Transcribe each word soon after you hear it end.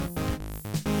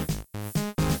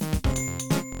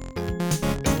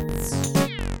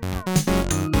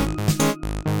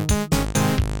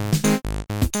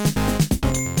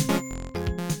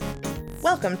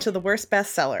Welcome to The Worst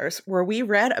Bestsellers, where we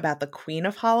read about the Queen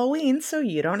of Halloween so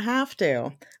you don't have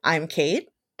to. I'm Kate.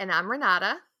 And I'm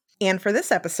Renata. And for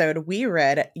this episode, we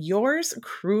read Yours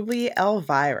Cruelly,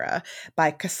 Elvira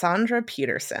by Cassandra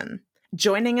Peterson.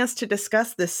 Joining us to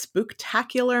discuss this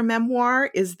spooktacular memoir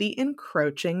is the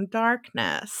encroaching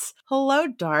darkness. Hello,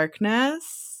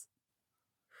 darkness.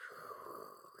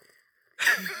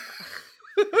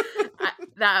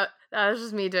 That was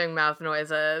just me doing mouth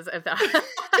noises. If that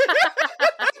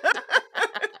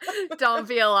don't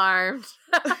be alarmed.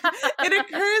 It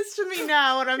occurs to me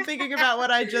now when I'm thinking about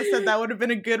what I just said, that would have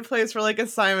been a good place for like a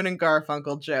Simon and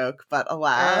Garfunkel joke, but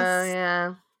alas. Oh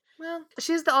yeah. Well,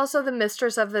 she's also the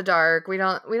mistress of the dark. We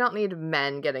don't need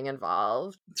men getting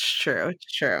involved. It's true.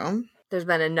 It's true. There's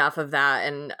been enough of that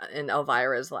in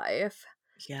Elvira's life.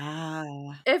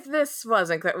 Yeah. If this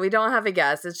wasn't clear, we don't have a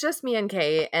guest. It's just me and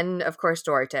Kate, and of course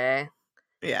Dorte.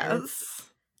 Yes.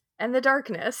 And the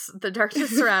darkness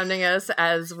surrounding us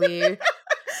as we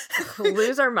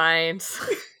lose our minds.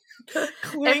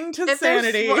 Cling to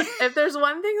sanity. If there's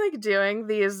one thing like doing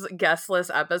these guestless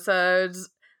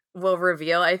episodes will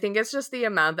reveal, I think it's just the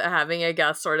amount that having a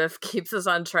guest sort of keeps us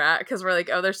on track, because we're like,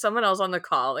 oh, there's someone else on the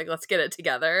call, like let's get it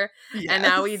together. Yes. And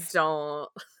now we don't.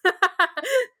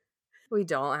 We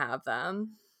don't have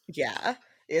them. Yeah.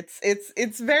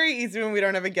 It's very easy when we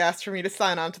don't have a guest for me to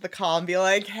sign on to the call and be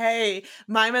like, hey,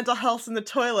 my mental health's in the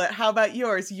toilet. How about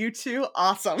yours? You too?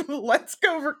 Awesome. Let's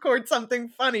go record something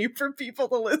funny for people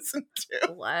to listen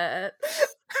to.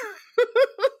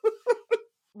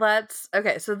 Let's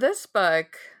okay, so this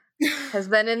book has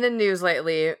been in the news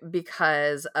lately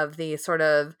because of the sort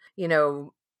of,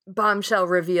 bombshell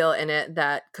reveal in it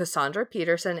that Cassandra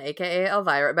Peterson, aka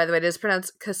Elvira, by the way, it is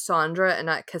pronounced Cassandra and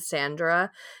not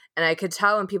Cassandra. And I could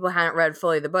tell when people hadn't read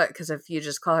fully the book, because if you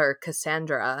just call her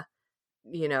Cassandra,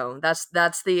 that's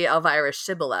the Elvira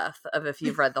shibboleth of if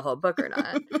you've read the whole book or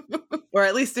not. Or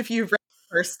at least if you've read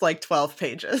the first 12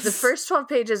 pages. The first 12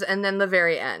 pages and then the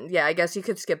very end. Yeah, I guess you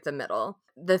could skip the middle.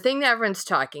 The thing that everyone's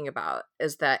talking about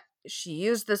is that she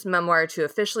used this memoir to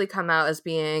officially come out as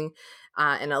being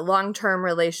in a long-term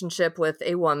relationship with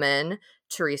a woman,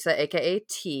 Teresa, aka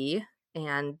T,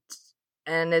 and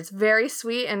it's very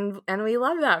sweet, and we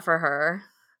love that for her.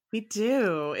 We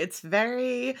do. It's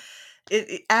very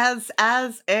as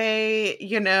a,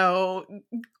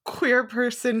 queer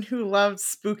person who loves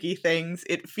spooky things,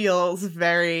 it feels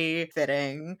very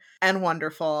fitting and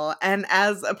wonderful. And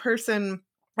as a person,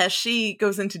 as she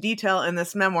goes into detail in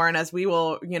this memoir, and as we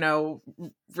will,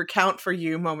 recount for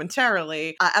you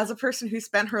momentarily, as a person who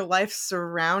spent her life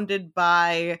surrounded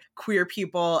by queer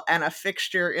people and a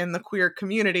fixture in the queer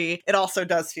community, it also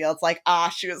does feel, it's like,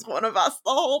 she was one of us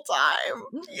the whole time.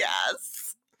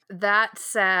 Yes. That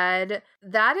said,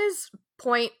 that is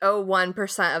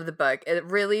 0.01% of the book. It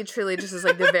really, truly just is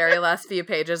like the very last few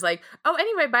pages. Like, oh,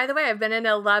 anyway, by the way, I've been in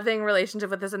a loving relationship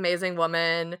with this amazing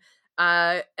woman.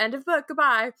 End of book,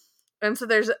 goodbye. And so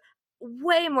there's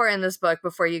way more in this book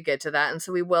before you get to that, and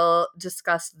so we will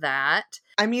discuss that.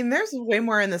 I mean, there's way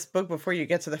more in this book before you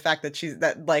get to the fact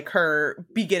that her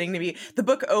beginning to be, the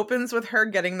book opens with her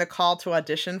getting the call to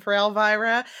audition for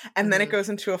Elvira, and then it goes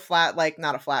into not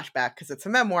a flashback because it's a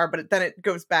memoir, but then it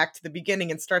goes back to the beginning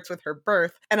and starts with her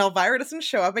birth, and Elvira doesn't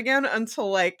show up again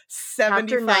until 75.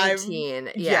 Chapter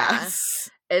 19. Yeah.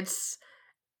 Yes.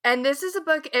 And this is a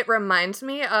book, it reminds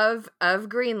me of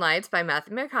Green Lights by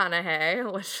Matthew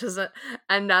McConaughey, which is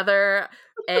another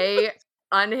A,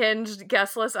 unhinged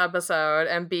guestless episode,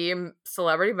 and B,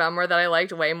 celebrity memoir that I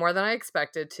liked way more than I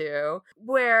expected to,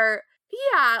 where,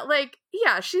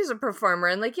 she's a performer,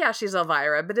 and she's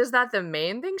Elvira, but is that the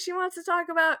main thing she wants to talk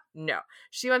about? No.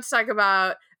 She wants to talk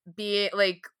about being,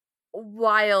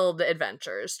 wild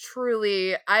adventures.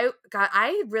 Truly, I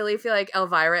really feel like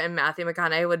Elvira and Matthew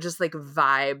McConaughey would just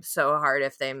vibe so hard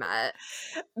if they met.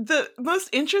 The most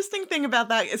interesting thing about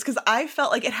that is because I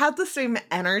felt like it had the same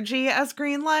energy as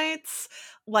Green Lights.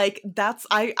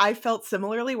 I felt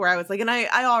similarly, where I was and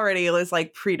I already was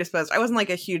predisposed. I wasn't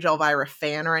a huge Elvira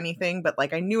fan or anything, but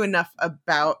I knew enough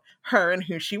about her and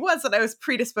who she was that I was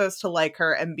predisposed to like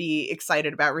her and be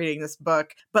excited about reading this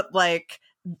book. But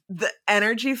the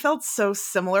energy felt so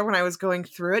similar when I was going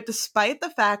through it, despite the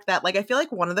fact that I feel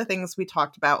like one of the things we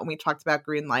talked about when we talked about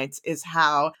Green Lights is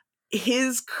how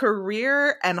his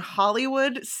career and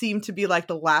Hollywood seem to be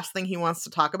the last thing he wants to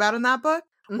talk about in that book.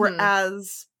 Mm-hmm.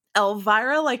 Whereas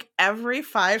Elvira, like every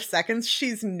 5 seconds,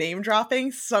 she's name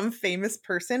dropping some famous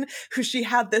person who she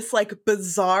had this like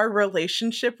bizarre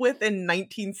relationship with in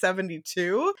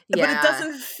 1972. But it Yeah.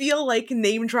 doesn't feel like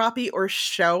name droppy or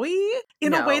showy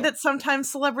in a way No. that sometimes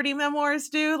celebrity memoirs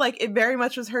do. Like it very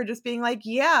much was her just being like,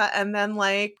 yeah. And then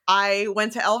like I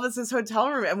went to Elvis's hotel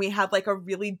room and we had like a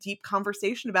really deep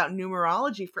conversation about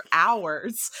numerology for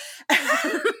hours.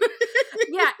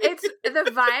 Yeah, it's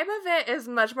the vibe of it is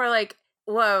much more like,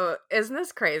 whoa, isn't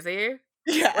this crazy?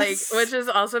 Like, Yes. which is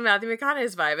also Matthew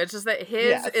McConaughey's vibe. It's just that his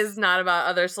Yes. is not about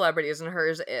other celebrities and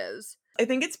hers is. I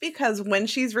think it's because when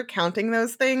she's recounting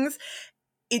those things,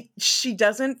 it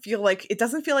doesn't feel like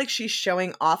she's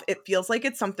showing off. It feels like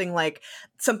it's something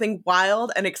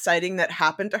wild and exciting that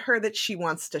happened to her that she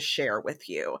wants to share with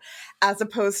you, as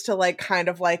opposed to like kind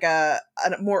of like a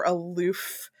more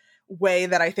aloof way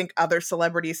that I think other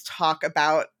celebrities talk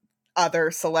about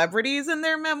other celebrities in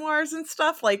their memoirs and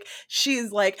stuff. Like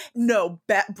she's like, no,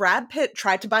 Brad Pitt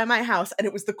tried to buy my house and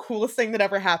it was the coolest thing that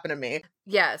ever happened to me.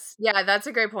 Yes. Yeah, that's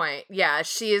a great point. Yeah,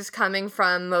 she's coming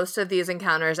from most of these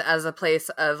encounters as a place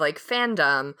of like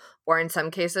fandom, or in some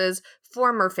cases,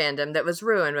 former fandom that was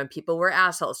ruined when people were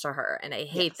assholes to her. And I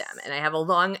hate them. And I have a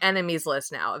long enemies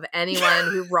list now of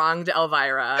anyone who wronged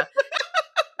Elvira.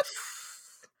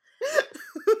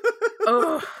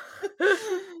 Oh,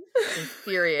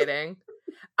 infuriating.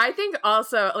 I think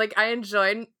also, like, I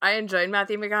enjoyed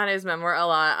Matthew McConaughey's memoir a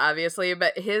lot, obviously,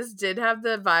 but his did have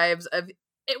the vibes of,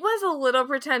 it was a little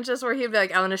pretentious where he'd be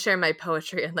like, I want to share my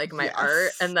poetry and like my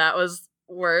art, and that was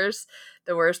the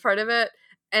worst part of it.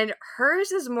 And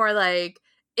hers is more like,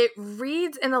 it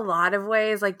reads in a lot of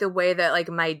ways like the way that like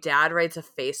my dad writes a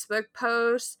Facebook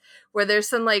post, where there's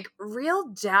some like real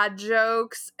dad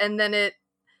jokes, and then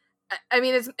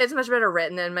it's much better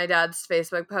written than my dad's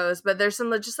Facebook post, but there's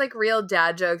some just like real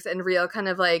dad jokes and real kind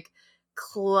of like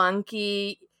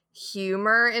clunky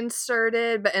humor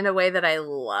inserted, but in a way that I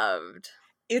loved.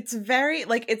 It's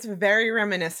very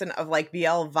reminiscent of like the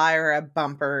Elvira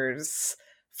bumpers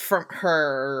from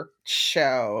her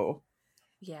show.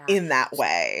 Yeah. In that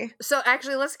way. So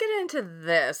actually, let's get into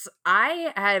this.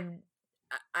 Writing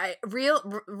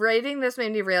this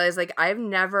made me realize like I've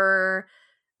never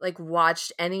like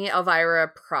watched any Elvira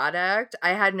product.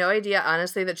 I had no idea,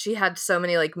 honestly, that she had so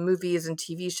many like movies and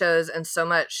TV shows and so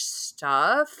much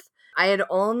stuff. I had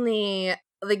only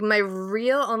like my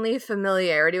real only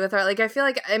familiarity with her. Like I feel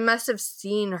like I must have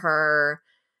seen her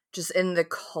just in the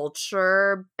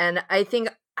culture, and I think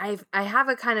I have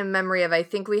a kind of memory of, I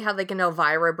think we had like an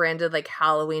Elvira branded like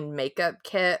Halloween makeup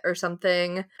kit or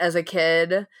something as a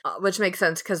kid, which makes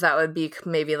sense because that would be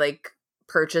maybe like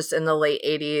purchased in the late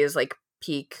 80s, like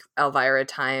peak Elvira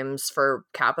times for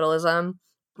capitalism.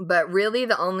 But really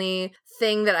the only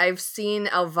thing that I've seen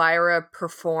Elvira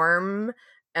perform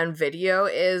on video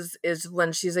is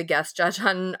when she's a guest judge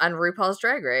on RuPaul's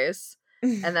Drag Race.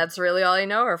 And that's really all I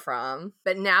know her from.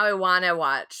 But now I want to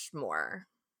watch more.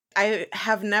 I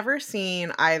have never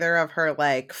seen either of her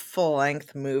like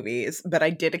full-length movies, but I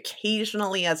did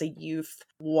occasionally as a youth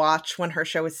watch when her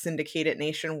show was syndicated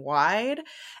nationwide.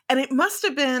 And it must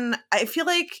have been, I feel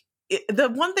like the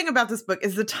one thing about this book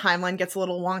is the timeline gets a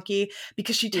little wonky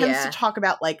because she tends to talk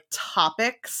about like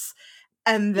topics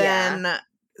and then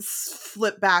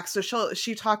flip back. So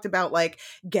she talked about like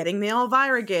getting the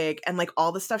Elvira gig and like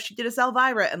all the stuff she did as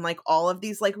Elvira and like all of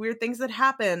these like weird things that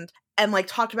happened, and like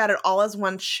talked about it all as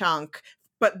one chunk.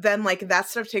 But then like that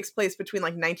stuff takes place between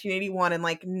like 1981 and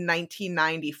like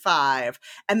 1995.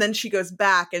 And then she goes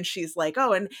back and she's like,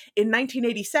 oh, and in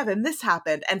 1987 this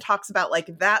happened, and talks about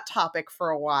like that topic for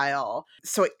a while.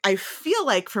 So I feel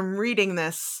like from reading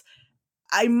this,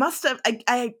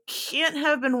 I can't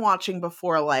have been watching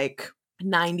before like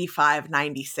 95,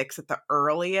 96 at the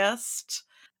earliest.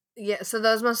 Yeah, so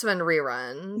those must have been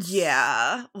reruns.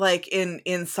 Yeah, like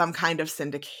in some kind of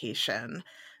syndication.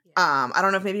 Yeah. I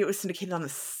don't know if maybe it was syndicated on the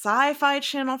Sci-Fi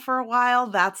Channel for a while.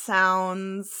 That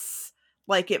sounds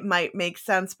like it might make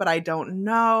sense, but I don't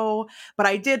know. But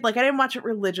I didn't watch it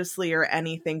religiously or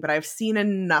anything, but I've seen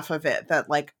enough of it that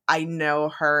like I know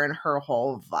her and her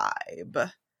whole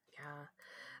vibe. Yeah.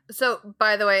 So,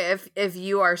 by the way, if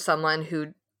you are someone who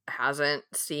hasn't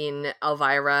seen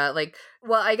Elvira, like,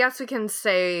 well, I guess we can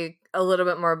say a little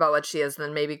bit more about what she is,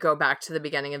 then maybe go back to the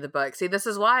beginning of the book. See, this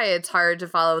is why it's hard to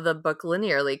follow the book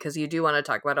linearly, because you do want to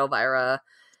talk about Elvira,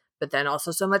 but then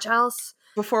also so much else.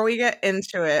 Before we get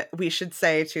into it, we should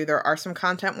say, too, there are some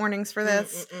content warnings for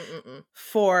this.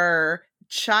 For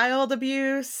child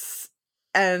abuse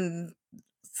and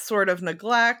sort of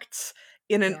neglect.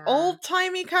 in an Yeah.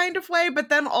 old-timey kind of way, but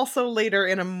then also later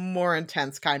in a more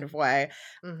intense kind of way.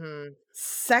 Mm-hmm.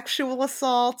 Sexual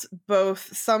assault,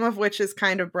 both some of which is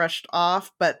kind of brushed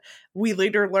off, but we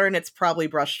later learn it's probably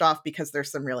brushed off because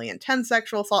there's some really intense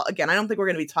sexual assault. Again, I don't think we're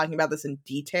going to be talking about this in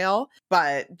detail,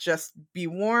 but just be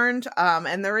warned.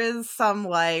 And there is some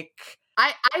like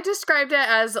I described it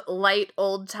as light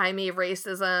old-timey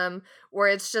racism, where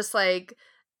it's just like,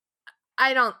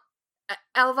 I don't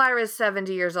Elvira is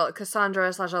 70 years old.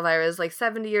 Cassandra / Elvira is like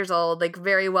 70 years old, like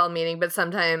very well meaning, but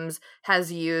sometimes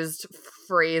has used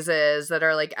phrases that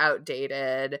are like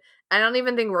outdated. I don't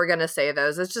even think we're gonna say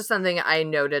those. It's just something I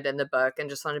noted in the book and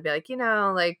just want to be like,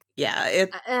 like, yeah,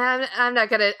 it I'm not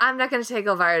gonna take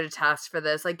Elvira to task for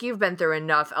this. Like, you've been through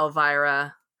enough,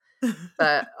 Elvira.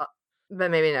 But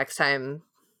maybe next time,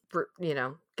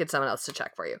 get someone else to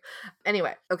check for you.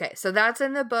 Anyway, okay, so that's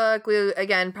in the book. We,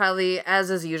 again, probably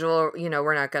as is usual,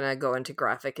 we're not going to go into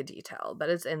graphic detail, but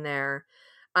it's in there.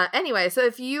 Anyway, so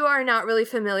if you are not really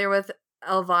familiar with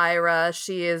Elvira,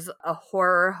 she is a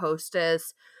horror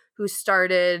hostess who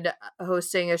started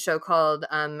hosting a show called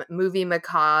Movie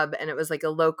Macabre, and it was like a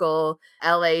local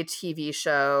LA TV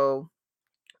show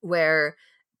where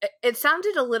it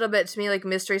sounded a little bit to me like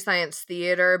Mystery Science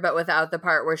Theater, but without the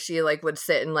part where she like would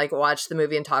sit and like watch the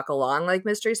movie and talk along like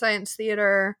Mystery Science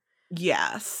Theater.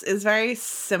 yes, is very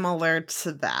similar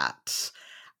to that.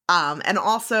 And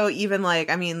also even like,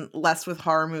 I mean, less with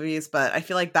horror movies, but I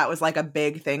feel like that was like a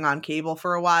big thing on cable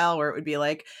for a while where it would be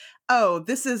like, oh,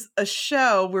 this is a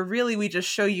show where really we just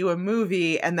show you a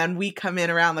movie and then we come in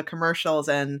around the commercials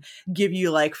and give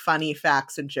you like funny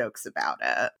facts and jokes about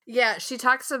it. Yeah, she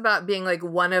talks about being like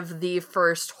one of the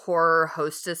first horror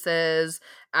hostesses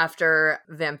after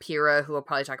Vampira, who we'll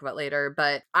probably talk about later.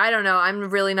 But I don't know. I'm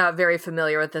really not very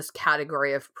familiar with this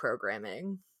category of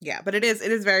programming. Yeah, but it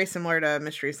is very similar to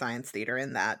Mystery Science Theater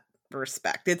in that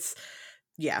respect. It's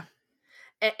yeah.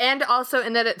 And also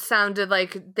in that it sounded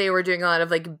like they were doing a lot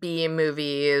of like B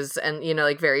movies and,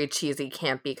 like very cheesy,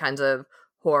 campy kinds of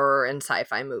horror and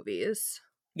sci-fi movies.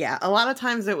 Yeah, a lot of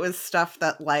times it was stuff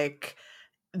that like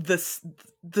the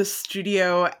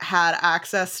studio had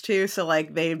access to, so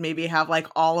like they maybe have like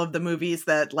all of the movies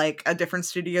that like a different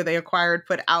studio they acquired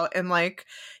put out in like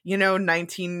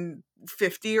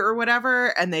 1950 or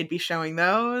whatever, and they'd be showing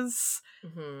those.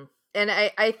 Mm-hmm. And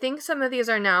I think some of these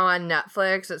are now on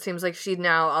Netflix. It seems like she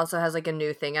now also has like a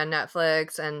new thing on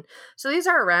Netflix, and so these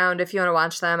are around if you want to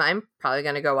watch them. I'm probably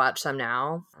gonna go watch them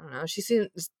now. I don't know.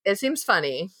 It seems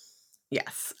funny.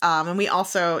 Yes. And we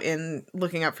also, in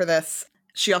looking up for this,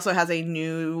 she also has a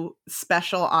new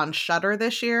special on Shudder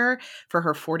this year for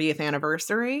her 40th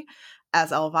anniversary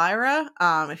as Elvira.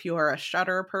 If you are a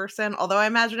Shudder person, although I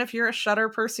imagine if you're a Shudder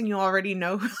person, you already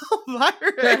know who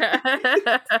Elvira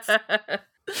is.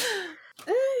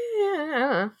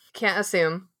 Yeah. Can't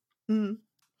assume. Mm.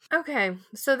 Okay,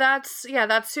 so that's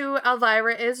who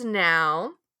Elvira is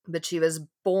now. But she was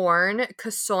born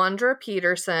Cassandra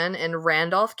Peterson in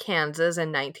Randolph, Kansas in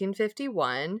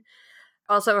 1951.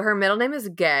 Also, her middle name is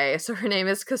Gay, so her name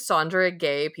is Cassandra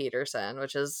Gay Peterson,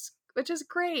 which is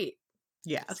great.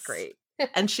 Yes. It's great.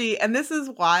 And this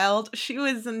is wild. She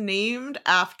was named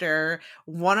after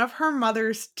one of her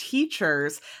mother's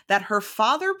teachers that her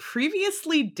father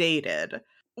previously dated,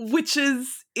 which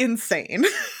is insane.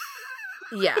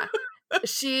 Yeah.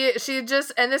 She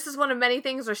just, and this is one of many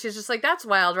things where she's just like, that's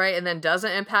wild, right? And then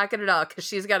doesn't unpack it at all because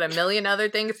she's got a million other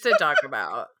things to talk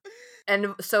about.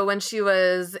 And so when she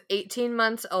was 18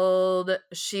 months old,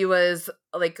 she was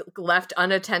like left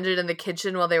unattended in the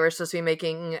kitchen while they were supposed to be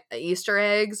making Easter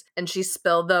eggs. And she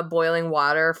spilled the boiling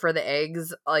water for the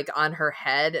eggs like on her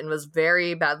head and was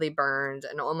very badly burned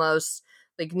and almost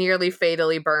like nearly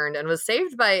fatally burned, and was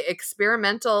saved by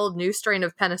experimental new strain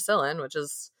of penicillin, which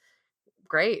is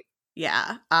great.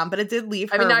 Yeah. But it did leave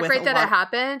her. I mean, not with great that it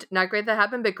happened, but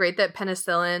great that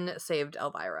penicillin saved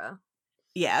Elvira.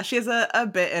 Yeah, she has a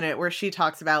bit in it where she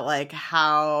talks about like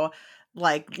how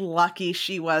like lucky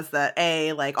she was that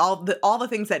all the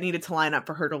things that needed to line up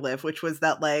for her to live, which was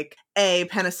that like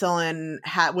penicillin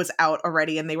was out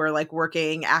already and they were like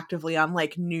working actively on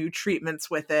like new treatments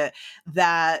with it,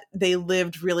 that they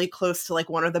lived really close to like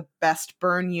one of the best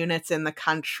burn units in the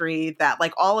country, that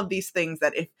like all of these things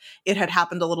that if it had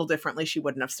happened a little differently she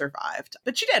wouldn't have survived,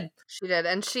 but she did.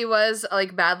 And she was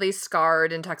like badly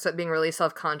scarred and talks about being really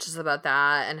self-conscious about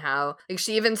that, and how like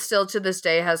she even still to this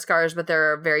day has scars, but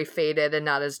they're very faded and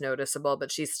not as noticeable,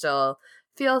 but she still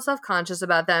feels self-conscious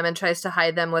about them and tries to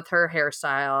hide them with her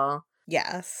hairstyle.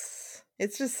 Yes.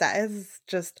 It's just sad. It's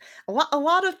just a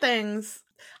lot of things.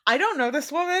 I don't know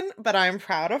this woman, but I'm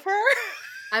proud of her.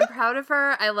 I'm proud of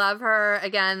her. I love her.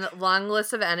 Again, long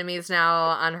list of enemies now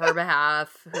on her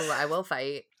behalf who I will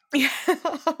fight. Yeah.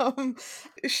 um,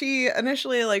 she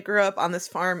initially like grew up on this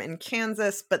farm in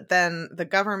Kansas, but then the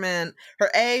government,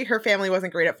 her family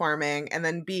wasn't great at farming, and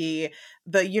then B,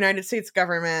 the United States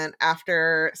government,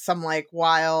 after some like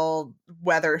wild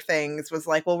weather things, was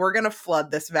like, well, we're gonna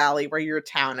flood this valley where your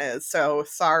town is, so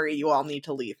sorry, you all need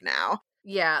to leave now.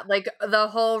 Yeah, like the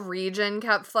whole region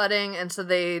kept flooding, and so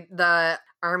the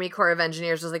Army Corps of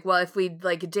Engineers was like, well, if we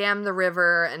like dam the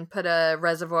river and put a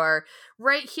reservoir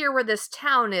right here where this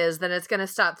town is, then it's going to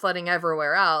stop flooding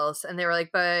everywhere else. And they were like,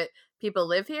 but people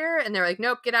live here, and they're like,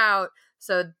 nope, get out.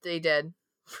 So they did.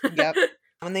 Yep.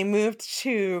 And they moved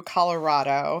to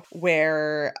Colorado,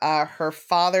 where her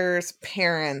father's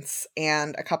parents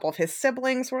and a couple of his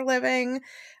siblings were living.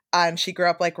 And she grew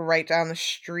up like right down the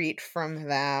street from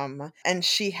them. And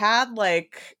she had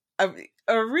like a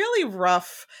really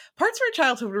rough, parts of her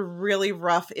childhood were really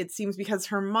rough, it seems, because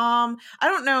her mom, I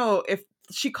don't know if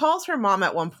she calls her mom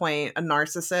at one point a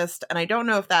narcissist, and I don't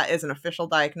know if that is an official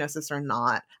diagnosis or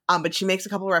not. But she makes a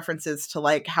couple of references to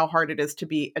like how hard it is to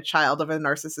be a child of a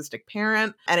narcissistic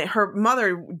parent, and her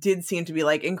mother did seem to be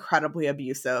like incredibly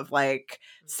abusive, like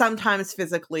sometimes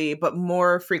physically, but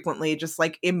more frequently just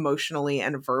like emotionally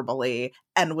and verbally,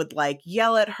 and would like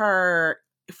yell at her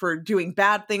for doing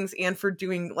bad things and for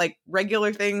doing like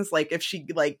regular things. Like if she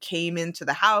like came into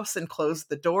the house and closed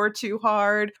the door too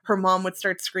hard, her mom would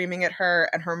start screaming at her.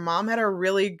 And her mom had a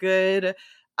really good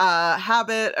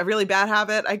habit, a really bad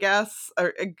habit, I guess,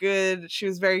 or she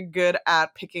was very good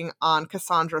at picking on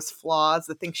Cassandra's flaws,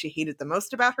 the things she hated the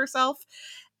most about herself,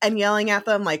 and yelling at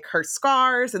them, like her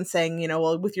scars, and saying, you know,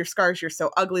 well, with your scars, you're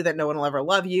so ugly that no one will ever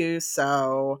love you.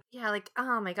 So Yeah, like,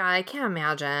 oh my God, I can't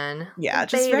imagine. yeah,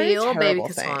 just very Little baby terrible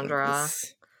Cassandra.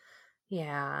 things.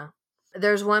 Yeah.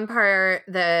 There's one part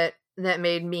that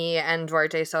made me and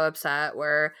Duarte so upset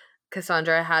where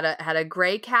Cassandra had a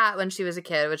gray cat when she was a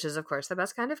kid, which is of course the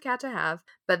best kind of cat to have.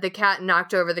 But the cat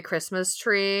knocked over the Christmas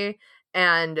tree,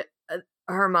 and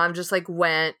her mom just like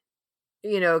went,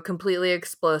 completely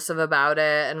explosive about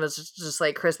it, and was just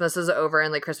like, Christmas is over,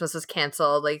 and like Christmas is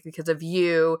canceled, like because of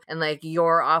you and like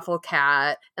your awful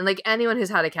cat. And like anyone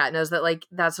who's had a cat knows that like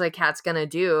that's what a cat's gonna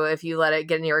do if you let it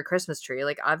get near a Christmas tree.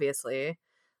 Like obviously,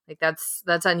 like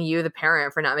that's on you, the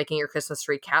parent, for not making your Christmas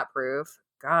tree cat proof.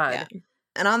 Yeah. God.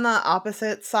 And on the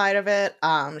opposite side of it,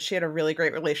 she had a really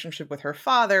great relationship with her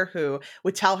father, who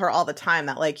would tell her all the time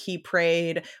that like he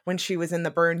prayed when she was in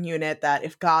the burn unit that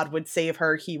if God would save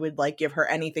her, he would like give her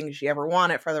anything she ever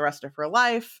wanted for the rest of her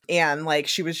life. And like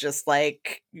she was just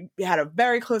like had a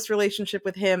very close relationship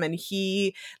with him, and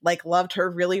he like loved her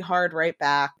really hard right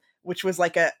back, which was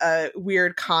like a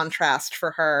weird contrast for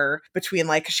her between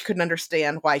like she couldn't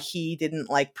understand why he didn't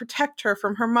like protect her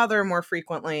from her mother more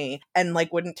frequently and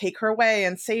like wouldn't take her away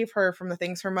and save her from the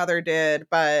things her mother did.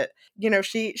 But you know,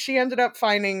 she ended up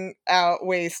finding out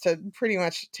ways to pretty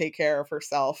much take care of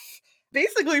herself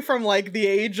basically from like the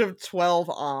age of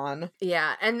 12 on.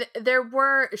 Yeah, and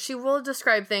she will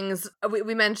describe things,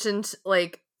 we mentioned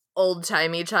like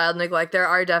old-timey child neglect. There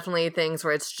are definitely things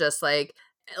where it's just like,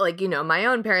 my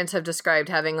own parents have described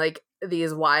having like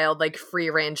these wild like free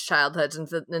range childhoods in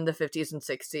the 50s and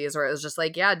 60s, where it was just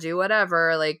like, yeah, do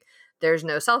whatever, like there's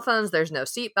no cell phones, there's no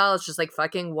seatbelts, just like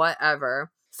fucking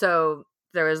whatever. So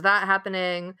there was that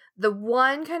happening. The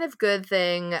one kind of good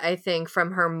thing I think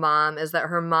from her mom is that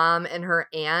her mom and her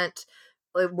aunt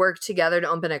like worked together to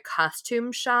open a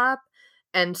costume shop.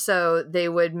 And so they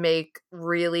would make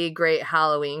really great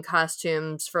Halloween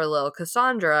costumes for little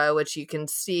Cassandra, which you can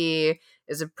see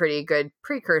is a pretty good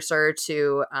precursor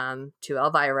to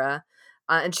Elvira.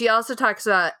 And she also talks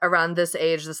about around this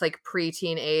age, this like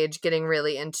preteen age, getting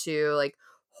really into like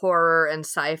horror and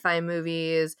sci-fi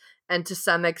movies, and to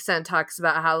some extent talks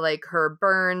about how like her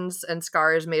burns and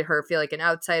scars made her feel like an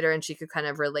outsider, and she could kind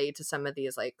of relate to some of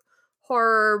these like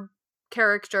horror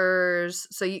characters.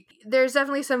 So there's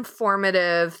definitely some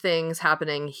formative things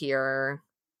happening here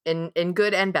in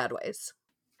good and bad ways.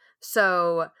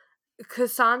 So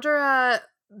Cassandra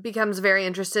becomes very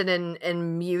interested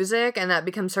in music, and that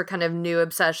becomes her kind of new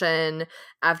obsession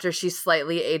after she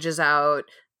slightly ages out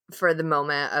for the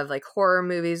moment of like horror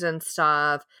movies and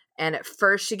stuff. And at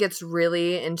first she gets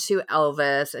really into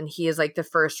Elvis, and he is like the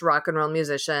first rock and roll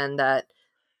musician that,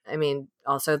 I mean,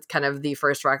 also it's kind of the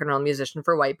first rock and roll musician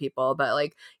for white people, but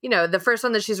like, the first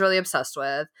one that she's really obsessed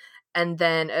with. And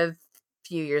then a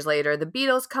few years later, the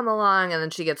Beatles come along, and then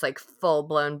she gets like full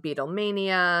blown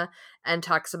Beatlemania and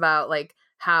talks about like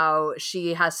how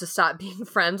she has to stop being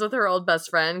friends with her old best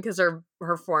friend because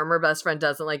her former best friend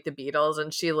doesn't like the Beatles,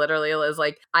 and she literally is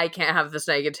like, I can't have this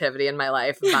negativity in my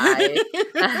life. Bye.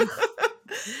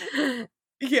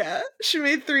 Yeah, she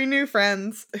made 3 new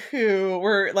friends who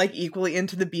were, like, equally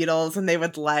into the Beatles, and they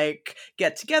would, like,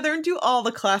 get together and do all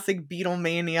the classic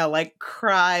Beatlemania, like,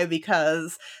 cry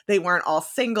because they weren't all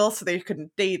single, so they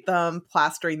couldn't date them,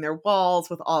 plastering their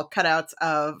walls with all cutouts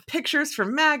of pictures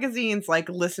from magazines, like,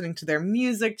 listening to their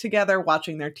music together,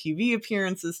 watching their TV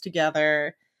appearances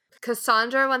together.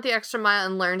 Cassandra went the extra mile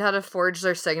and learned how to forge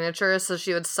their signatures so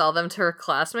she would sell them to her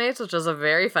classmates, which was a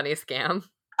very funny scam.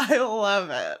 I love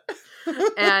it.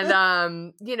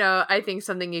 And, you know, I think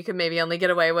something you could maybe only get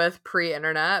away with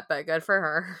pre-internet, but good for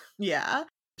her. Yeah.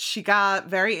 She got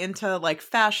very into, like,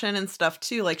 fashion and stuff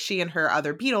too. Like, she and her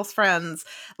other Beatles friends,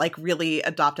 like, really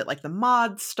adopted, like, the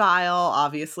mod style,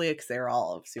 obviously, because they were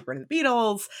all super into the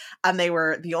Beatles. And they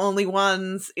were the only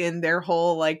ones in their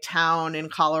whole, like, town in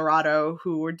Colorado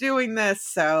who were doing this.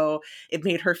 So it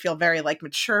made her feel very, like,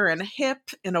 mature and hip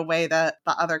in a way that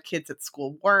the other kids at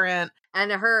school weren't. And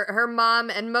her mom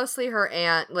and mostly her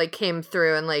aunt like came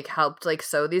through and like helped like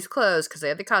sew these clothes because they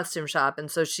had the costume shop, and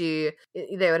so they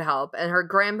would help. And her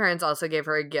grandparents also gave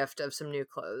her a gift of some new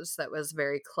clothes that was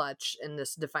very clutch in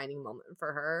this defining moment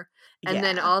for her. And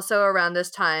then Yeah. also around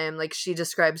this time, like she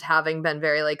describes having been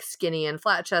very like skinny and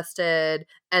flat chested,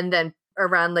 and then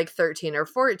around like 13 or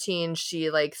 14 she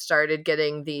like started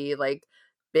getting the like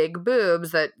big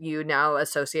boobs that you now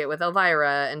associate with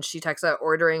Elvira, and she talks about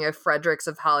ordering a Fredericks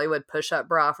of Hollywood push-up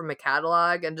bra from a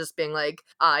catalog and just being like,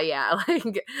 yeah,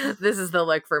 like this is the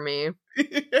look for me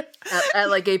at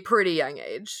like a pretty young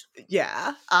age.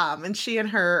 Yeah. And she and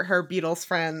her Beatles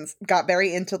friends got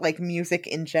very into like music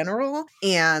in general.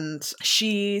 And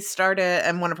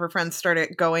one of her friends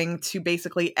started going to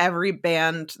basically every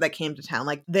band that came to town,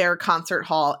 like their concert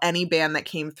hall, any band that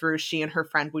came through, she and her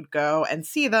friend would go and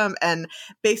see them and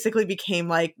basically became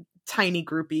like tiny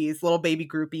groupies, little baby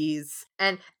groupies.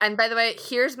 And by the way,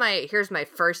 here's my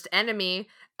first enemy.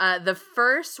 The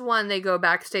first one they go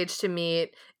backstage to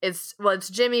meet, it's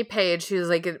Jimmy Page, who's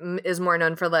like is more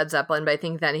known for Led Zeppelin, but I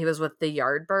think then he was with the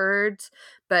Yardbirds.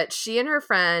 But she and her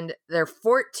friend, they're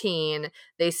 14.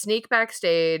 They sneak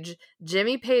backstage.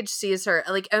 Jimmy Page sees her,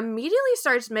 like immediately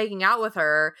starts making out with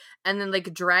her, and then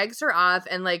like drags her off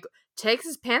and like takes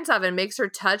his pants off and makes her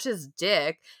touch his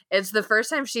dick. It's the first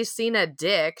time she's seen a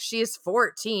dick. She's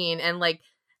 14 and like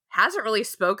hasn't really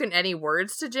spoken any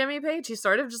words to Jimmy Page. He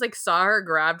sort of just like saw her,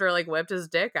 grabbed her, like whipped his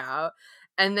dick out.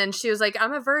 And then she was like,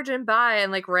 I'm a virgin, bye,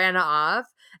 and like ran off.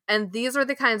 And these are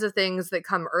the kinds of things that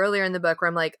come earlier in the book where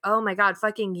I'm like, oh my God,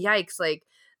 fucking yikes. Like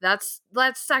that's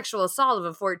sexual assault of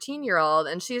a 14-year-old.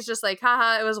 And she's just like,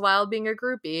 haha, it was wild being a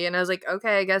groupie. And I was like,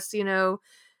 okay, I guess, you know,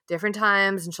 different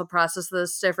times and she'll process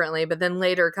this differently. But then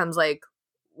later comes like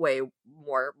way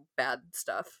more bad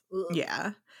stuff. Ugh.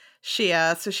 Yeah.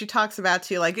 So she talks about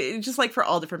too, like, just like for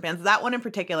all different bands. That one in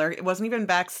particular, it wasn't even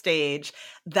backstage.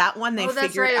 That one they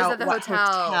figured out what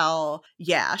hotel.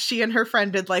 Yeah, she and her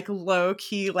friend did like low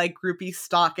key like groupie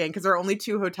stalking because there are only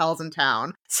 2 hotels in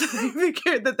town, so they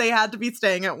figured that they had to be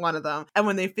staying at one of them. And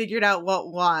when they figured out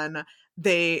what one,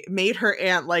 they made her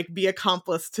aunt like be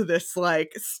accomplice to this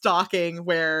like stalking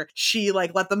where she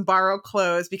like let them borrow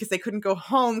clothes because they couldn't go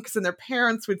home because then their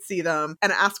parents would see them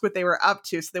and ask what they were up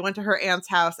to. So they went to her aunt's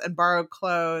house and borrowed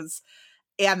clothes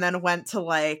and then went to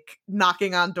like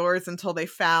knocking on doors until they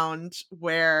found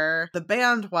where the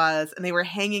band was, and they were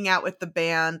hanging out with the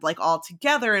band like all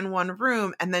together in one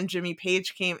room. And then Jimmy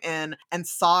Page came in and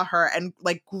saw her and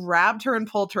like grabbed her and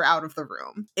pulled her out of the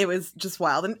room. It was just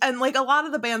wild. And like a lot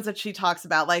of the bands that she talks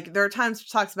about, like there are times she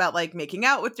talks about like making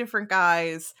out with different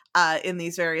guys in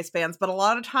these various bands, but a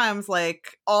lot of times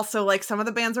like also like some of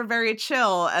the bands are very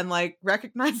chill and like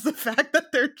recognize the fact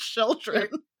that they're children.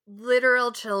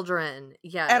 Literal children,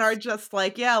 yes. And are just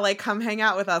like, yeah, like, come hang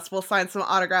out with us. We'll sign some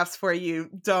autographs for you.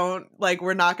 Don't, like,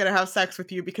 we're not going to have sex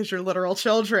with you because you're literal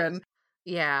children.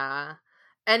 Yeah.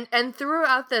 And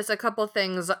throughout this, a couple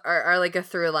things are like a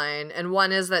through line. And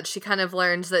one is that she kind of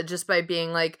learns that just by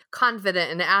being, like,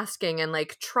 confident and asking and,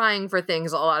 like, trying for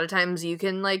things, a lot of times you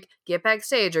can, like, get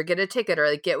backstage or get a ticket or,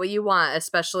 like, get what you want,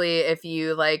 especially if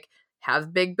you, like,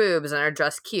 have big boobs and are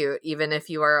dressed cute, even if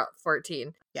you are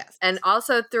 14. Yes. And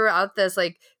also throughout this,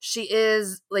 like, she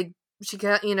is, like, she,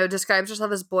 you know, describes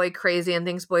herself as boy crazy and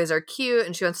thinks boys are cute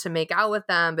and she wants to make out with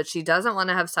them, but she doesn't want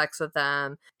to have sex with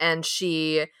them. And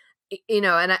she you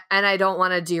know, and I don't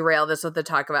want to derail this with the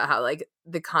talk about how like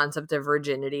the concept of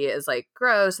virginity is like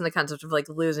gross and the concept of like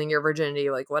losing your virginity,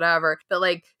 like whatever. But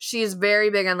like she's very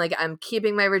big on like, I'm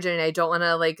keeping my virginity. I don't want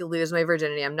to like lose my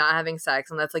virginity. I'm not having sex.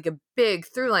 And that's like a big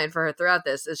through line for her throughout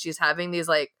this is she's having these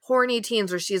like horny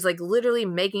teens where she's like literally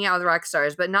making out with rock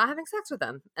stars, but not having sex with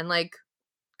them. And like,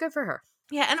 good for her.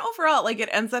 Yeah, and overall, like, it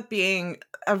ends up being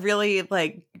a really,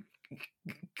 like,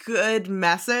 good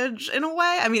message in a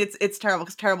way. I mean, it's terrible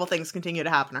because terrible things continue to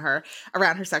happen to her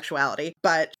around her sexuality,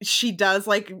 but she does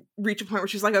like reach a point where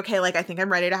she's like, okay, like I think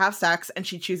I'm ready to have sex, and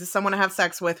she chooses someone to have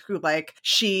sex with who like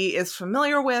she is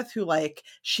familiar with, who like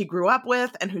she grew up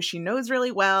with, and who she knows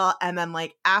really well. And then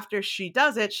like after she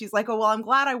does it, she's like, oh well, I'm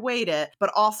glad I waited,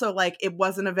 but also like it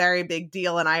wasn't a very big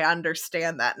deal, and I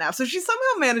understand that now. So she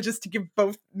somehow manages to give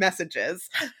both messages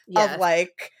Yes. of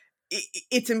like,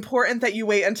 it's important that you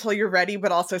wait until you're ready,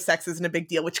 but also sex isn't a big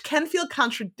deal, which can feel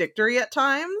contradictory at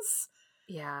times.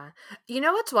 Yeah. You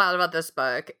know what's wild about this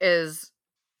book is,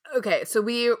 okay, so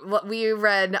we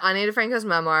read Ani DeFranco's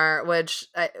memoir, which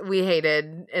we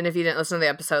hated, and if you didn't listen to the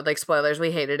episode, like spoilers,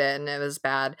 we hated it and it was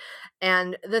bad.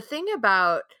 And the thing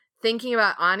about thinking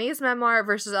about Ani's memoir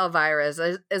versus Elvira's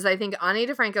is I think Ani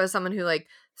DeFranco is someone who like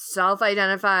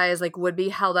self-identifies, like would be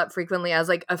held up frequently as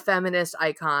like a feminist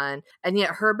icon, and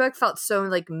yet her book felt so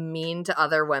like mean to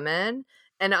other women.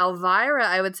 And Elvira,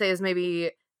 I would say, is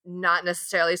maybe not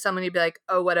necessarily someone you'd be like,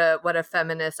 oh, what a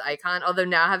feminist icon. Although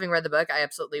now having read the book, I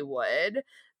absolutely would.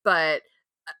 But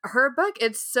her book,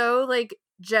 it's so like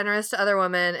generous to other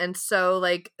women and so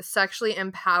like sexually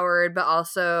empowered, but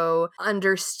also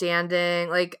understanding.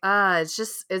 Like,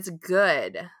 it's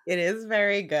good. It is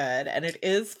very good. And it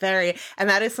is very, and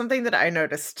that is something that I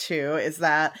noticed too, is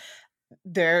that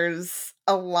there's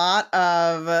a lot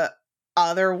of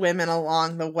other women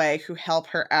along the way who help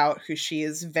her out, who she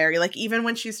is very like, even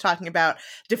when she's talking about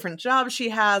different jobs she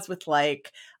has with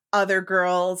like other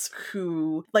girls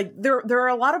who like there are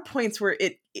a lot of points where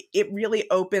it really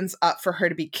opens up for her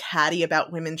to be catty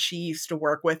about women she used to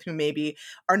work with who maybe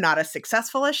are not as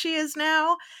successful as she is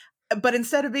now. But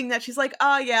instead of being that, she's like,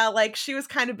 oh yeah, like she was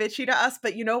kind of bitchy to us,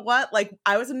 but you know what? Like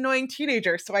I was an annoying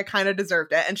teenager, so I kind of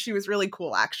deserved it. And she was really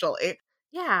cool, actually.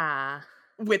 Yeah.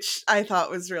 Which I thought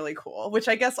was really cool. Which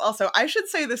I guess also, I should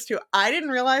say this too. I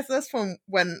didn't realize this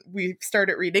when we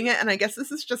started reading it, and I guess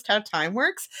this is just how time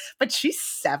works, but she's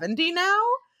 70 now.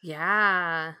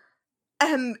 Yeah.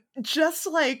 And just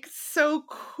like so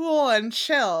cool and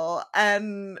chill.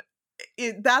 And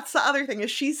that's the other thing,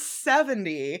 is she's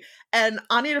 70, and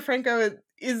Ani DeFranco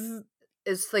is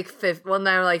like well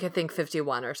now like I think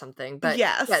 51 or something, but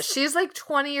yes, yeah, she's like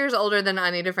 20 years older than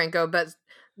Ani DeFranco, but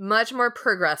much more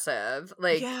progressive,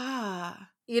 like, yeah,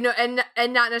 you know, and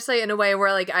not necessarily in a way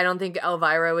where like I don't think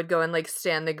Elvira would go and like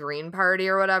stand the Green Party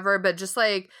or whatever, but just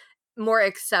like more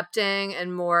accepting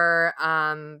and more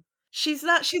she's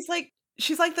like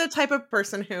the type of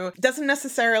person who doesn't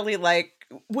necessarily like,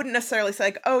 wouldn't necessarily say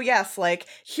like, oh yes, like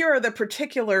here are the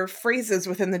particular phrases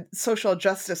within the social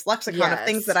justice lexicon of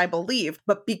things that I believe,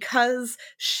 but because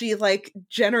she like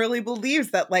generally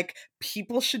believes that like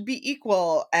people should be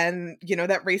equal, and you know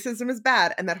that racism is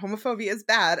bad, and that homophobia is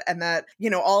bad, and that you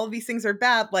know all of these things are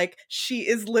bad, like she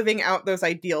is living out those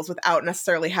ideals without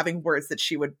necessarily having words that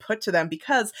she would put to them,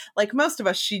 because like most of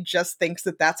us, she just thinks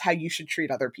that that's how you should treat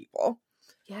other people.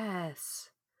 Yes.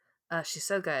 She's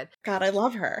so good. God, I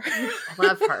love her. I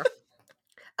love her.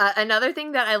 Another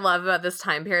thing that I love about this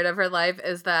time period of her life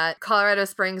is that Colorado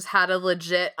Springs had a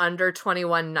legit under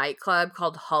 21 nightclub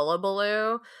called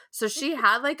Hullabaloo. So she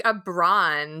had like a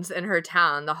bronze in her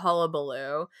town, the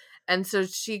Hullabaloo. And so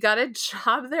she got a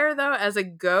job there though as a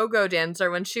go-go dancer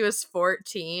when she was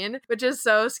 14, which is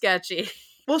so sketchy.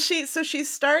 Well, she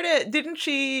started, didn't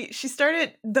she? She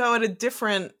started though at a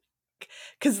different,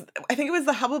 because I think it was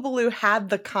the Hubbabaloo had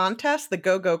the contest, the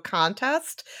go-go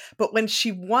contest, but when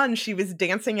she won, she was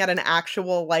dancing at an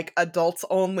actual like adults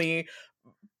only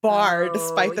bar,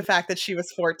 despite the fact that she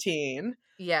was 14.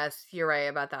 Yes, you're right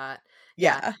about that.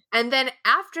 Yeah. And then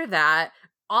after that,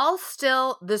 all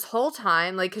still this whole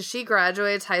time, like, because she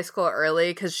graduates high school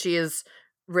early because she is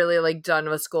really like done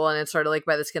with school and it's sort of like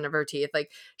by the skin of her teeth.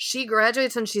 Like she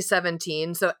graduates when she's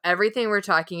 17. So everything we're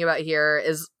talking about here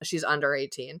is she's under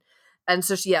 18. And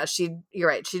so you're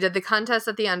right. She did the contest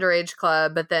at the underage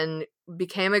club, but then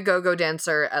became a go-go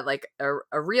dancer at like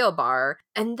a real bar.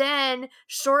 And then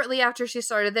shortly after she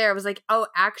started there, I was like, oh,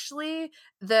 actually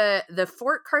the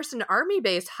Fort Carson Army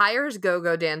base hires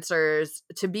go-go dancers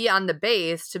to be on the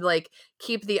base to like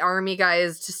keep the Army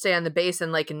guys to stay on the base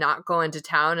and like not go into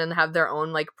town and have their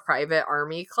own like private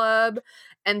Army club.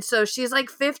 And so she's like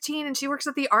 15 and she works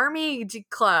at the Army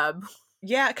club.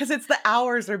 Yeah, because it's the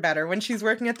hours are better. When she's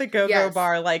working at the go-go Yes.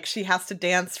 bar, like, she has to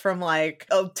dance from, like,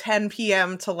 10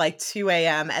 p.m. to, like, 2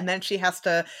 a.m., and then she has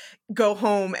to go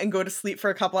home and go to sleep for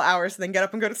a couple hours and then get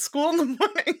up and go to school in the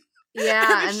morning. And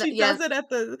Yeah, if she does it at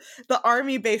the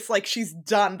army base, like, she's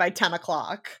done by 10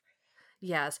 o'clock.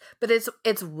 yes, but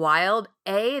it's wild,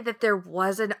 that there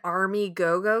was an army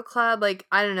go-go club, like,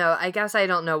 I don't know, I guess I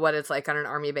don't know what it's like on an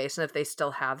army base and if they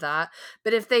still have that,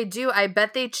 but if they do, I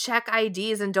bet they check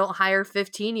IDs and don't hire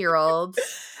 15-year-olds.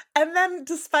 And then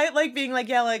despite, like, being like,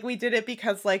 yeah, like, we did it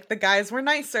because, like, the guys were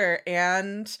nicer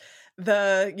and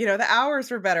the hours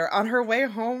were better. On her way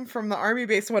home from the army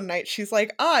base one night, she's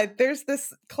like, there's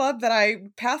this club that I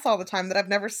pass all the time that I've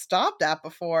never stopped at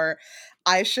before.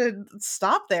 I should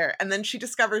stop there. And then she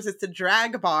discovers it's a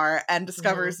drag bar and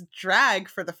discovers drag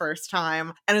for the first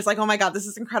time and is like, oh my God, this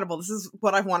is incredible. This is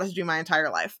what I've wanted to do my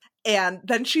entire life. And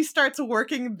then she starts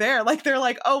working there. Like, they're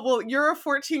like, oh, well, you're a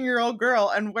 14-year-old girl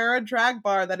and we're a drag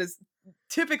bar that is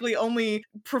typically only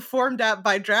performed at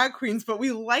by drag queens, but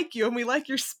we like you and we like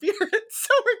your spirit,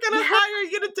 so we're gonna hire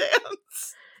you to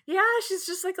dance. Yeah, she's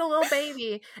just like a little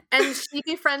baby. And she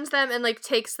befriends them and like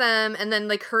takes them, and then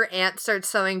like her aunt starts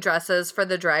sewing dresses for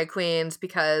the drag queens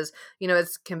because, it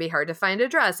can be hard to find a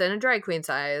dress in a drag queen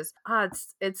size.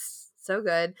 It's so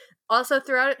good. Also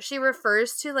throughout it, she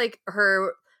refers to like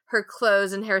her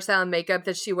clothes and hairstyle and makeup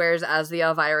that she wears as the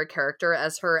Elvira character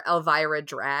as her Elvira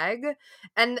drag.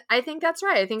 And I think that's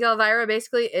right. I think Elvira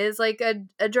basically is like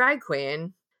a drag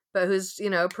queen, but who's,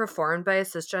 performed by a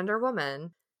cisgender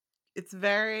woman. It's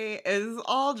very as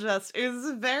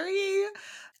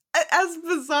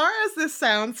bizarre as this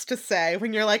sounds to say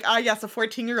when you're like, yes, a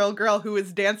 14-year-old girl who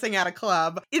is dancing at a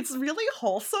club, it's really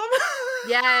wholesome.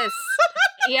 Yes.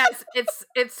 Yes,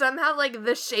 it's somehow like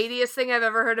the shadiest thing I've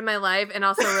ever heard in my life and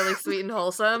also really sweet and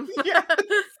wholesome. Yes.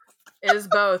 It is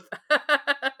both.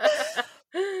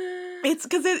 It's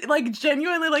because it like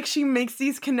genuinely like she makes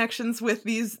these connections with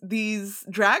these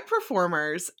drag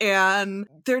performers and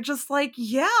they're just like,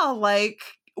 yeah, like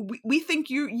we think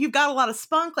you've got a lot of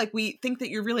spunk, like we think that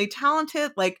you're really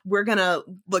talented, like we're gonna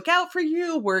look out for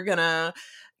you, we're gonna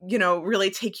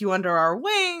really take you under our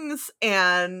wings.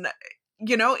 And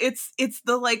it's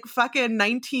the like fucking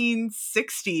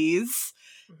 1960s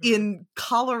in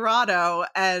Colorado,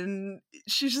 and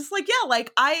she's just like, yeah,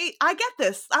 like I get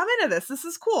this, I'm into this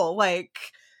is cool, like,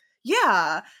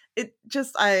 yeah,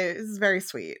 it's very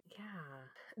sweet. Yeah.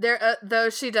 There, though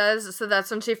she does, so that's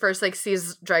when she first like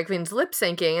sees drag queens lip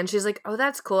syncing, and she's like, "Oh,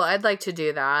 that's cool. I'd like to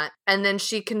do that." And then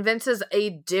she convinces a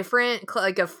different,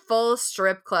 like a full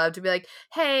strip club, to be like,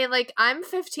 "Hey, like I'm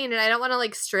 15 and I don't want to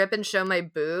like strip and show my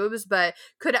boobs, but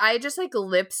could I just like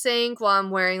lip sync while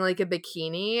I'm wearing like a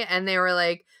bikini?" And they were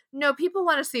like, "No, people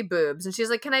want to see boobs." And she's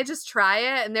like, "Can I just try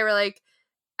it?" And they were like,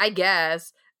 "I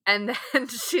guess." And then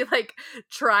she like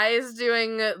tries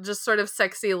doing just sort of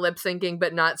sexy lip syncing,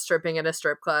 but not stripping at a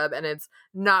strip club, and it's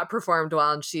not performed well,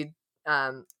 and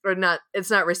it's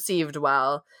not received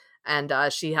well, and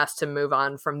she has to move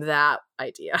on from that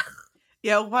idea.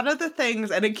 Yeah, one of the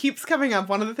things, and it keeps coming up,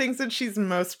 one of the things that she's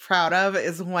most proud of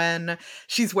is when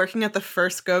she's working at the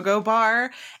first go-go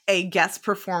bar, a guest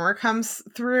performer comes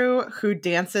through who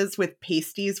dances with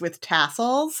pasties with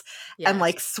tassels and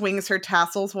like swings her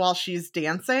tassels while she's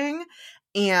dancing.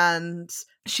 And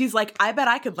she's like, I bet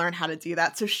I could learn how to do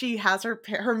that. So she has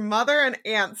her mother and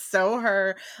aunt sew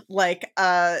her like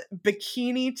a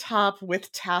bikini top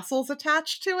with tassels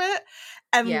attached to it,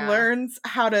 and learns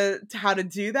how to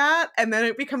do that. And then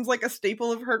it becomes like a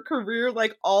staple of her career,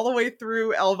 like all the way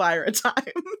through Elvira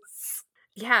times.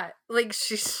 Yeah, like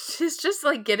she's just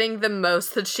like getting the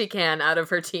most that she can out of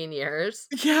her teen years.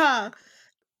 Yeah.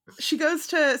 She goes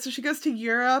to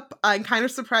Europe and kind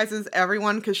of surprises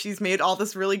everyone because she's made all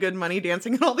this really good money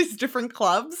dancing in all these different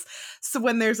clubs. So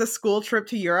when there's a school trip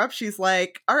to Europe, she's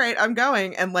like, all right, I'm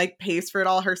going, and like pays for it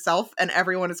all herself. And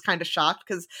everyone is kind of shocked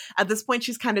because at this point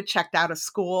she's kind of checked out of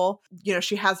school.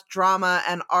 She has drama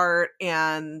and art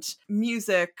and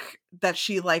music that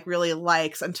she like really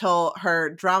likes until her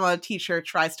drama teacher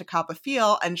tries to cop a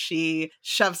feel and she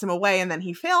shoves him away, and then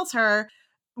he fails her.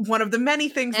 One of the many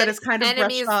things that is kind of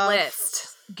brushed off.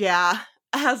 List. Yeah.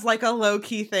 Has like a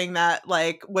low-key thing that